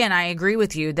 So again, I agree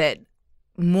with you that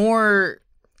more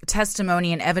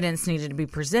testimony and evidence needed to be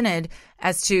presented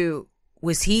as to,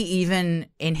 was he even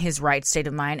in his right state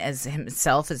of mind as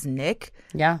himself, as Nick?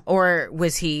 Yeah. Or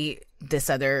was he this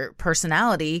other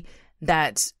personality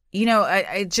that, you know,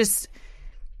 I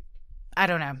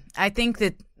don't know. I think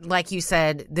that, like you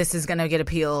said, this is going to get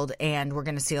appealed and we're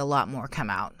going to see a lot more come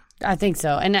out. I think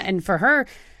so. And for her,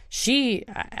 she,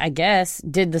 I guess,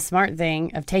 did the smart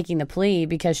thing of taking the plea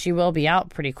because she will be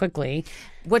out pretty quickly.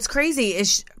 What's crazy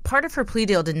is part of her plea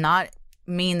deal did not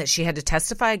mean that she had to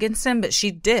testify against him, but she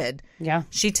did. Yeah.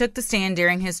 She took the stand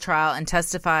during his trial and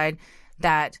testified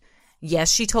that,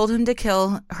 yes, she told him to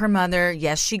kill her mother.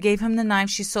 Yes, she gave him the knife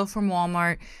she stole from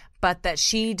Walmart, but that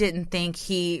she didn't think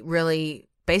he really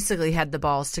basically had the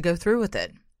balls to go through with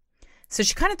it. So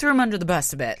she kind of threw him under the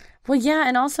bus a bit. Well, yeah,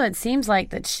 and also it seems like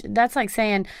that's like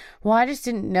saying, well, I just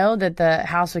didn't know that the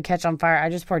house would catch on fire. I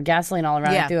just poured gasoline all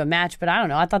around and threw a match, but I don't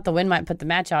know. I thought the wind might put the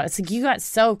match out. It's like you got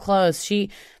so close. She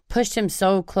pushed him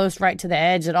so close right to the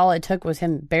edge that all it took was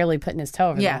him barely putting his toe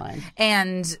over the line.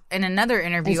 And in another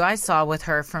interview I saw with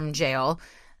her from jail,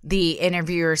 the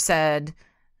interviewer said,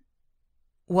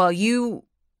 well, you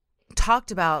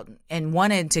talked about and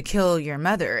wanted to kill your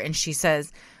mother. And she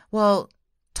says, well,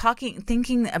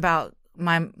 thinking about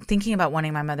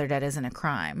wanting my mother dead isn't a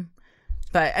crime.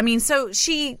 But I mean, so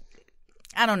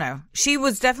I don't know. She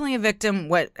was definitely a victim.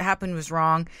 What happened was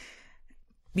wrong.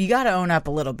 You got to own up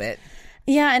a little bit.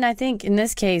 Yeah, and I think in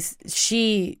this case,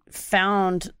 she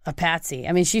found a patsy.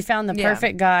 I mean, she found the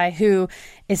perfect guy who,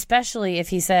 especially if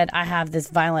he said, I have this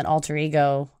violent alter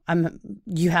ego,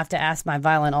 you have to ask my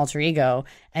violent alter ego.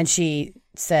 And she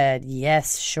said,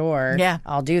 yes, sure,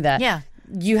 I'll do that. Yeah.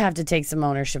 You have to take some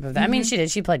ownership of that. I mean, she did.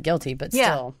 She pled guilty, but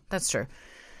still. That's true.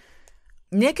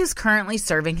 Nick is currently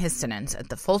serving his sentence at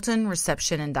the Fulton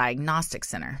Reception and Diagnostic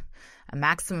Center, a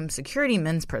maximum security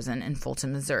men's prison in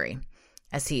Fulton, Missouri.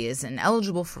 As he is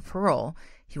ineligible for parole,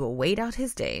 he will wait out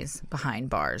his days behind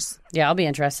bars. Yeah, I'll be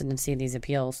interested to see these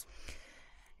appeals.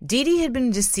 Dee Dee had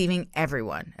been deceiving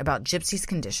everyone about Gypsy's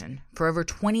condition for over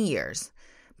 20 years.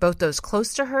 Both those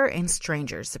close to her and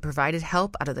strangers that provided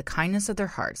help out of the kindness of their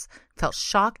hearts felt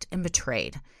shocked and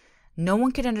betrayed. No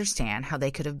one could understand how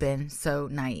they could have been so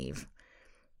naive.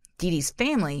 Dee Dee's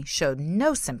family showed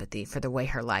no sympathy for the way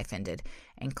her life ended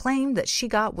and claimed that she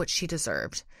got what she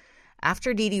deserved.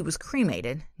 After Dee Dee was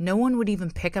cremated, no one would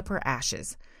even pick up her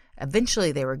ashes.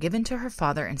 Eventually, they were given to her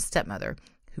father and stepmother,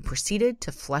 who proceeded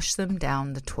to flush them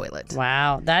down the toilet.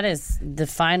 Wow, that is the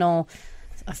final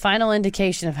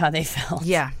indication of how they felt.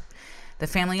 Yeah. The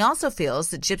family also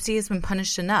feels that Gypsy has been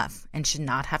punished enough and should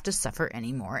not have to suffer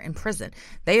any more in prison.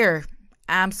 They are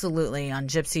absolutely on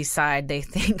Gypsy's side. They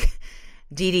think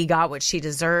Dee Dee got what she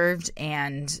deserved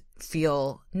and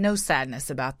feel no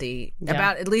sadness about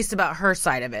at least about her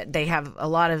side of it. They have a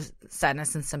lot of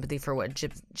sadness and sympathy for what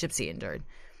Gypsy endured.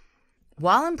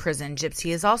 While in prison,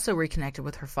 Gypsy is also reconnected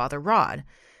with her father, Rod,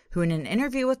 who in an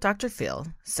interview with Dr. Phil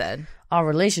said, "Our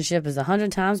relationship is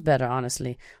 100 times better,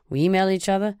 honestly. We email each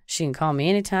other. She can call me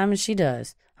anytime, and she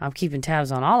does. I'm keeping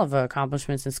tabs on all of her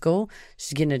accomplishments in school.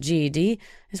 She's getting a GED.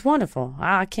 It's wonderful.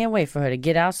 I can't wait for her to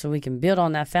get out so we can build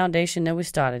on that foundation that we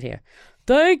started here.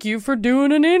 Thank you for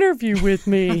doing an interview with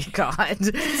me." God.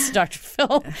 It's Dr.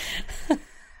 Phil.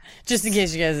 Just in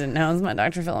case you guys didn't know, it's my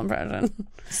Dr. Phil impression.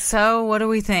 So what do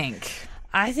we think?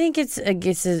 I think it's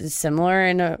similar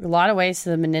in a lot of ways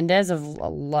to the Menendez of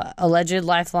alleged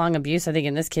lifelong abuse. I think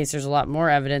in this case there's a lot more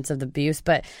evidence of the abuse,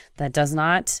 but that does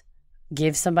not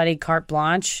give somebody carte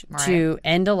blanche to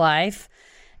end a life.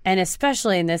 And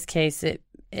especially in this case,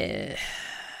 there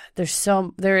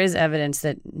is evidence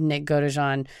that Nick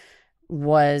Godejohn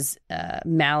was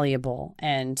malleable,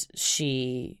 and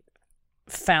she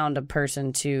found a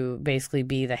person to basically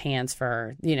be the hands for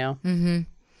her, you know? Mm-hmm.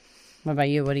 What about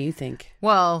you? What do you think?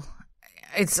 Well,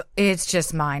 it's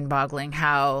just mind-boggling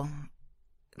how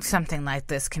something like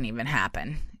this can even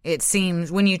happen. It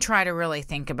seems, when you try to really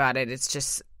think about it, it's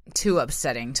just too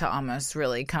upsetting to almost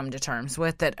really come to terms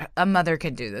with, that a mother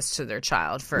could do this to their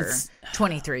child for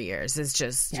 23 years. It's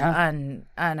just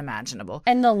unimaginable.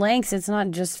 And the lengths, it's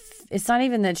not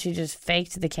even that she just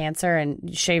faked the cancer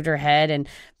and shaved her head and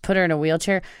put her in a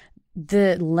wheelchair.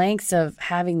 The lengths of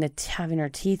having her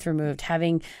teeth removed,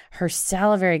 having her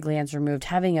salivary glands removed,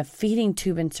 having a feeding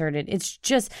tube inserted. It's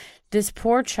just, this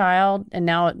poor child and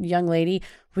now young lady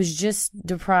was just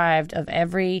deprived of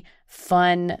every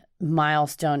fun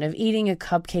milestone, of eating a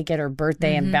cupcake at her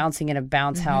birthday and bouncing in a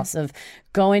bounce house, of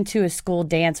going to a school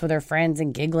dance with her friends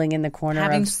and giggling in the corner,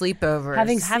 having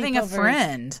sleepovers, having a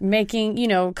friend, making,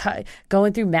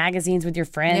 going through magazines with your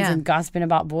friends and gossiping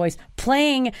about boys,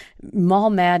 playing Mall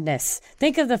Madness.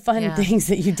 Think of the fun things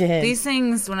that you did. These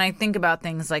things, when I think about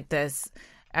things like this,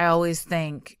 I always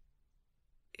think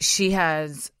she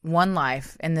has one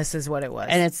life and this is what it was.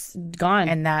 And it's gone.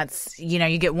 And that's,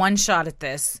 you get one shot at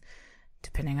this,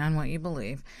 depending on what you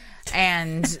believe.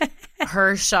 And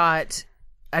her shot,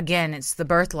 again, it's the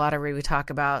birth lottery we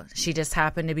talk about. She just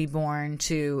happened to be born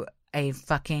to a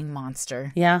fucking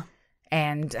monster. Yeah.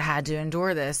 And had to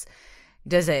endure this.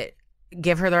 Does it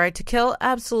give her the right to kill?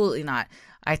 Absolutely not.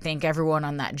 I think everyone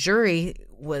on that jury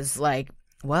was like,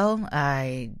 well,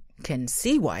 I can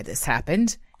see why this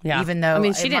happened. Yeah. Even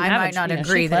though she might not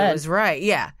agree that it was right.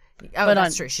 Yeah. Oh, but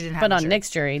that's true. She didn't have But on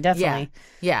Nick's jury, definitely.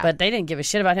 Yeah. But they didn't give a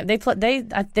shit about him.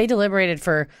 They deliberated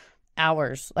for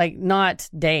hours, like not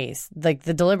days. Like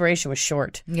the deliberation was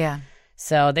short. Yeah.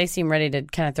 So they seem ready to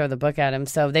kind of throw the book at him.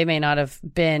 So they may not have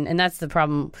been, and that's the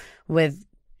problem with.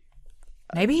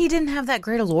 Maybe he didn't have that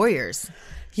great of lawyers.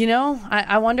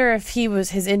 I wonder if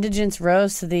his indigence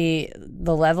rose to the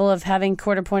level of having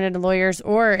court-appointed lawyers,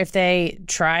 or if they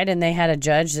tried and they had a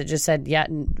judge that just said, yeah,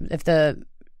 if the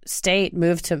state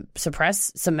moved to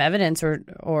suppress some evidence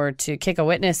or to kick a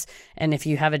witness, and if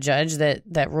you have a judge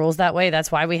that rules that way,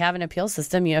 that's why we have an appeal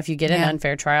system. If you get an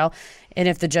unfair trial, and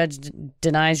if the judge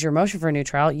denies your motion for a new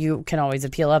trial, you can always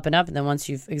appeal up and up, and then once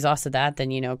you've exhausted that,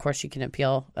 then of course you can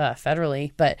appeal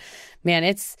federally. But man,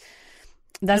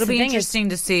 it'll be interesting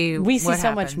to see. We see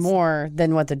so much more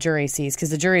than what the jury sees,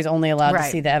 because the jury is only allowed to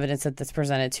see the evidence that's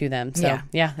presented to them. So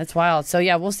yeah, that's wild. So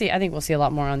yeah, we'll see. I think we'll see a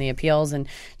lot more on the appeals, and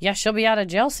yeah, she'll be out of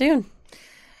jail soon.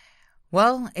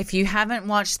 Well, if you haven't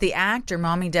watched The Act or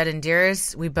Mommy Dead and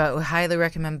Dearest, we highly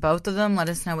recommend both of them. Let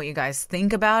us know what you guys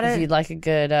think about it. If you'd like a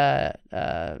good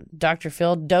Dr.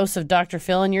 Phil dose of Dr.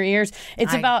 Phil in your ears,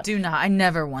 I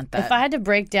never want that. If I had to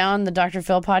break down the Dr.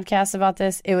 Phil podcast about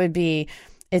this, it would be.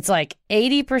 It's like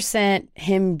 80%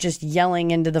 him just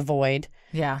yelling into the void.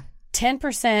 Yeah.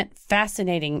 10%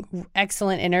 fascinating,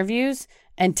 excellent interviews,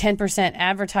 and 10%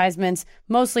 advertisements,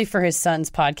 mostly for his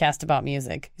son's podcast about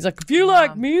music. He's like, if you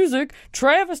like music,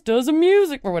 Travis does a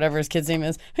music, or whatever his kid's name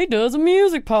is. He does a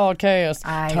music podcast.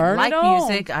 I like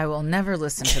music. I will never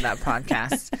listen to that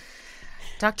podcast.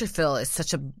 Dr. Phil is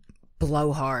such a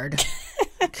blowhard.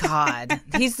 God,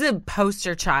 he's the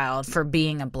poster child for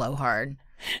being a blowhard.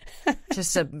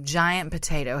 Just a giant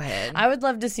potato head. I would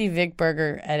love to see Vic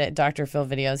Berger edit Dr. Phil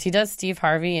videos. He does Steve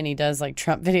Harvey and he does like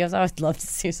Trump videos. I would love to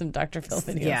see some Dr. Phil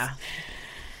videos. Yeah.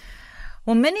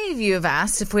 Well, many of you have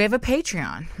asked if we have a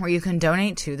Patreon where you can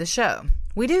donate to the show.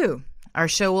 We do. Our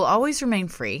show will always remain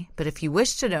free, but if you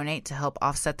wish to donate to help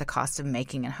offset the cost of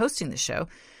making and hosting the show,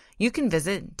 you can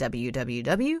visit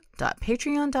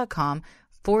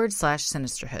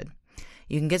www.patreon.com/Sinisterhood.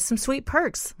 You can get some sweet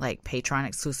perks like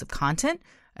Patreon-exclusive content,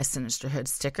 a Sinisterhood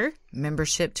sticker,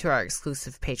 membership to our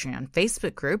exclusive Patreon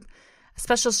Facebook group, a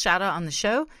special shout-out on the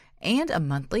show, and a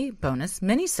monthly bonus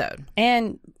minisode.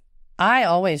 And I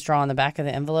always draw on the back of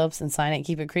the envelopes and sign it,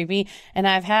 keep it creepy. And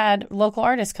I've had local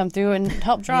artists come through and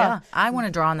help draw. Yeah, I want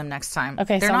to draw on them next time.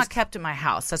 Okay, They're not kept at my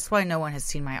house. That's why no one has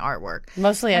seen my artwork.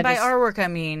 Mostly and by artwork, I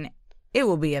mean it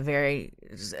will be a very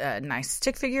nice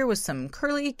stick figure with some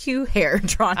curly Q hair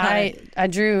drawn on it. I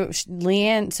drew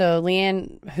Leanne. So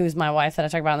Leanne, who's my wife that I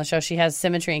talk about on the show, she has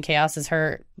Symmetry and Chaos as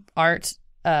her art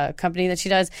company that she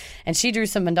does. And she drew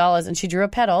some mandalas and she drew a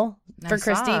petal for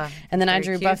Christy. And then I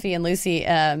drew cute. Buffy and Lucy.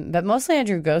 But mostly I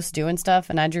drew ghosts doing stuff.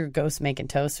 And I drew ghosts making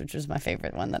toast, which was my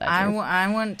favorite one that I drew.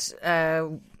 I'm going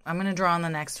to draw on the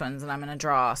next ones and I'm going to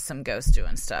draw some ghosts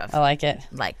doing stuff. I like it.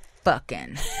 Like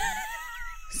fucking.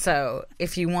 So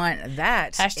if you want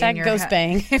that, hashtag ghost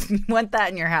bang. If you want that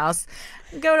in your house,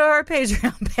 go to our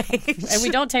Patreon page. And we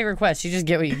don't take requests. You just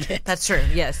get what you get. That's true.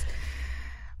 Yes.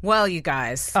 Well, you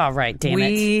guys. All right, damn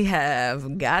it. We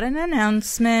have got an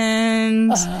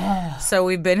announcement. So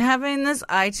we've been having this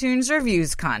iTunes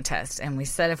reviews contest, and we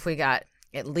said if we got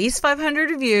at least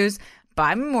 500 reviews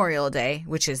by Memorial Day,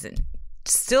 which is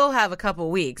still have a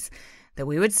couple weeks, that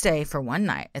we would stay for one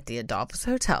night at the Adolphus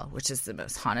Hotel, which is the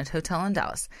most haunted hotel in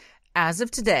Dallas. As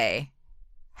of today,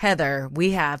 Heather,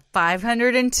 we have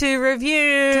 502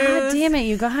 reviews. God damn it,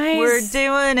 you guys. We're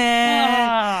doing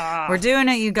it. We're doing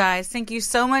it, you guys. Thank you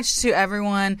so much to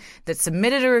everyone that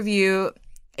submitted a review.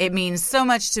 It means so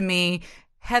much to me.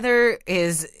 Heather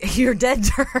you're dead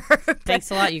to her. Thanks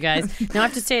a lot, you guys. Now I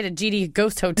have to stay at a GD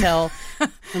ghost hotel.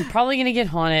 I'm probably going to get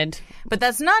haunted. But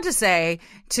that's not to say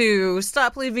to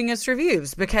stop leaving us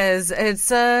reviews because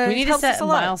it's we need to set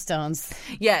milestones.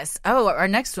 Yes. Oh, our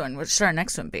next one. What should our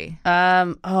next one be?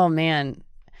 Oh man.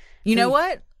 You know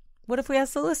what? What if we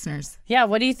ask the listeners? Yeah.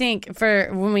 What do you think for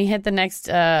when we hit the next?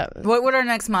 What would our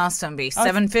next milestone be?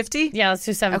 750? Yeah, let's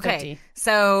do 750. Okay.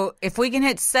 So if we can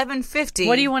hit 750,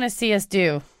 what do you want to see us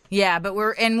do? Yeah, but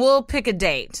we'll pick a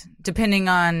date depending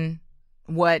on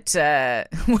what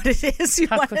it is you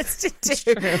want us to do.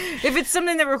 If it's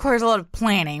something that requires a lot of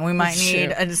planning, we might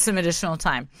need some additional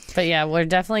time. But yeah, we're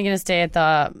definitely going to stay at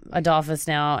the Adolphus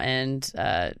now and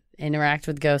interact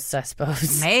with ghosts, I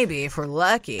suppose. Maybe, if we're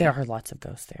lucky. There are lots of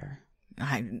ghosts there.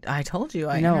 I told you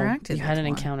I interacted. You had an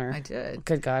one. encounter. I did.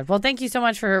 Good God. Well, thank you so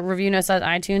much for reviewing us on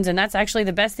iTunes, and that's actually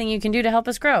the best thing you can do to help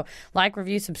us grow. Like,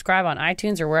 review, subscribe on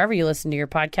iTunes or wherever you listen to your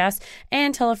podcast,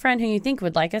 and tell a friend who you think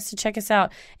would like us to check us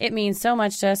out. It means so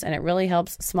much to us, and it really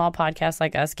helps small podcasts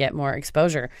like us get more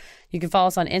exposure. You can follow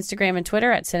us on Instagram and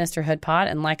Twitter at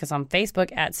SinisterhoodPod and like us on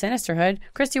Facebook at Sinisterhood.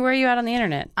 Christy, where are you at on the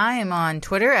internet? I am on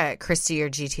Twitter at Christy or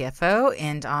GTFO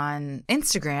and on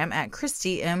Instagram at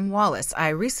Christy M. Wallace. I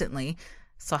recently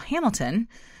saw Hamilton,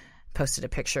 posted a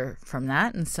picture from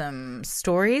that and some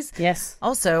stories. Yes.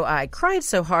 Also, I cried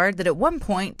so hard that at one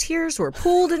point tears were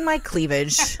pooled in my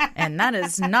cleavage, and that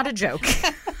is not a joke.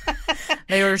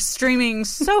 They were streaming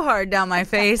so hard down my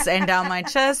face and down my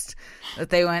chest that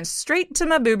they went straight to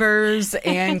my boobers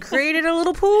and created a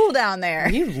little pool down there.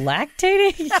 Are you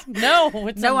lactating?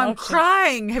 No, I'm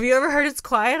crying. Have you ever heard It's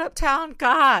Quiet Uptown?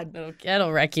 God.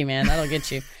 That'll wreck you, man. That'll get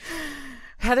you.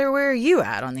 Heather, where are you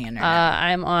at on the internet?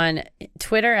 I'm on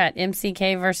Twitter at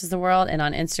MCK versus the world and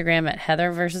on Instagram at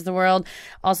Heather versus the world.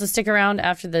 Also, stick around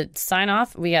after the sign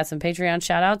off. We got some Patreon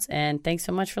shout outs, and thanks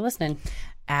so much for listening.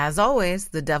 As always,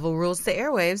 the devil rules the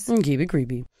airwaves. And keep it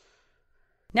creepy.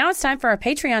 Now it's time for our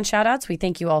Patreon shout outs. We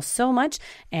thank you all so much,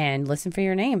 and listen for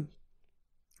your name.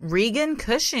 Regan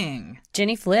Cushing.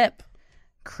 Jenny Flip.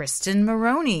 Kristen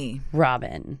Maroney.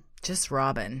 Robin. Just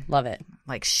Robin. Love it.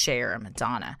 Like Cher,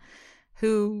 Madonna,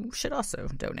 who should also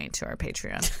donate to our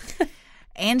Patreon.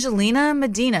 Angelina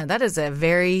Medina. That is a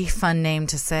very fun name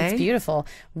to say. It's beautiful.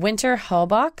 Winter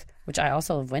Hobach, which I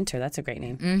also love Winter. That's a great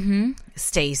name. Mm-hmm.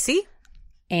 Stacy.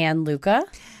 And Luca.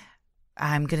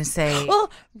 I'm going to say... Oh,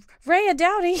 Rhea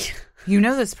Dowdy. You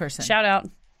know this person. Shout out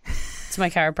to my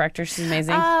chiropractor. She's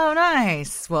amazing. Oh,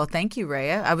 nice. Well, thank you,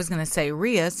 Rhea. I was going to say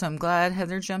Rhea, so I'm glad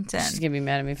Heather jumped in. She's going to be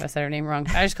mad at me if I said her name wrong.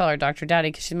 I just call her Dr. Dowdy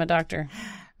because she's my doctor.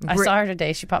 I saw her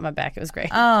today. She popped my back. It was great.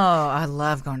 Oh, I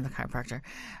love going to the chiropractor.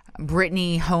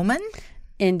 Brittany Homan.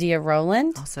 India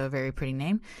Rowland. Also a very pretty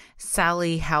name.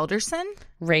 Sally Halderson.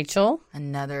 Rachel.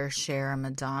 Another Cher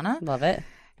Madonna. Love it.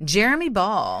 Jeremy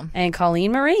Ball. And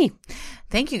Colleen Marie.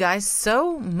 Thank you guys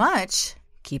so much.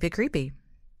 Keep it creepy.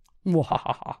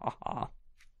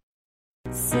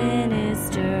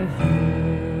 Sinister.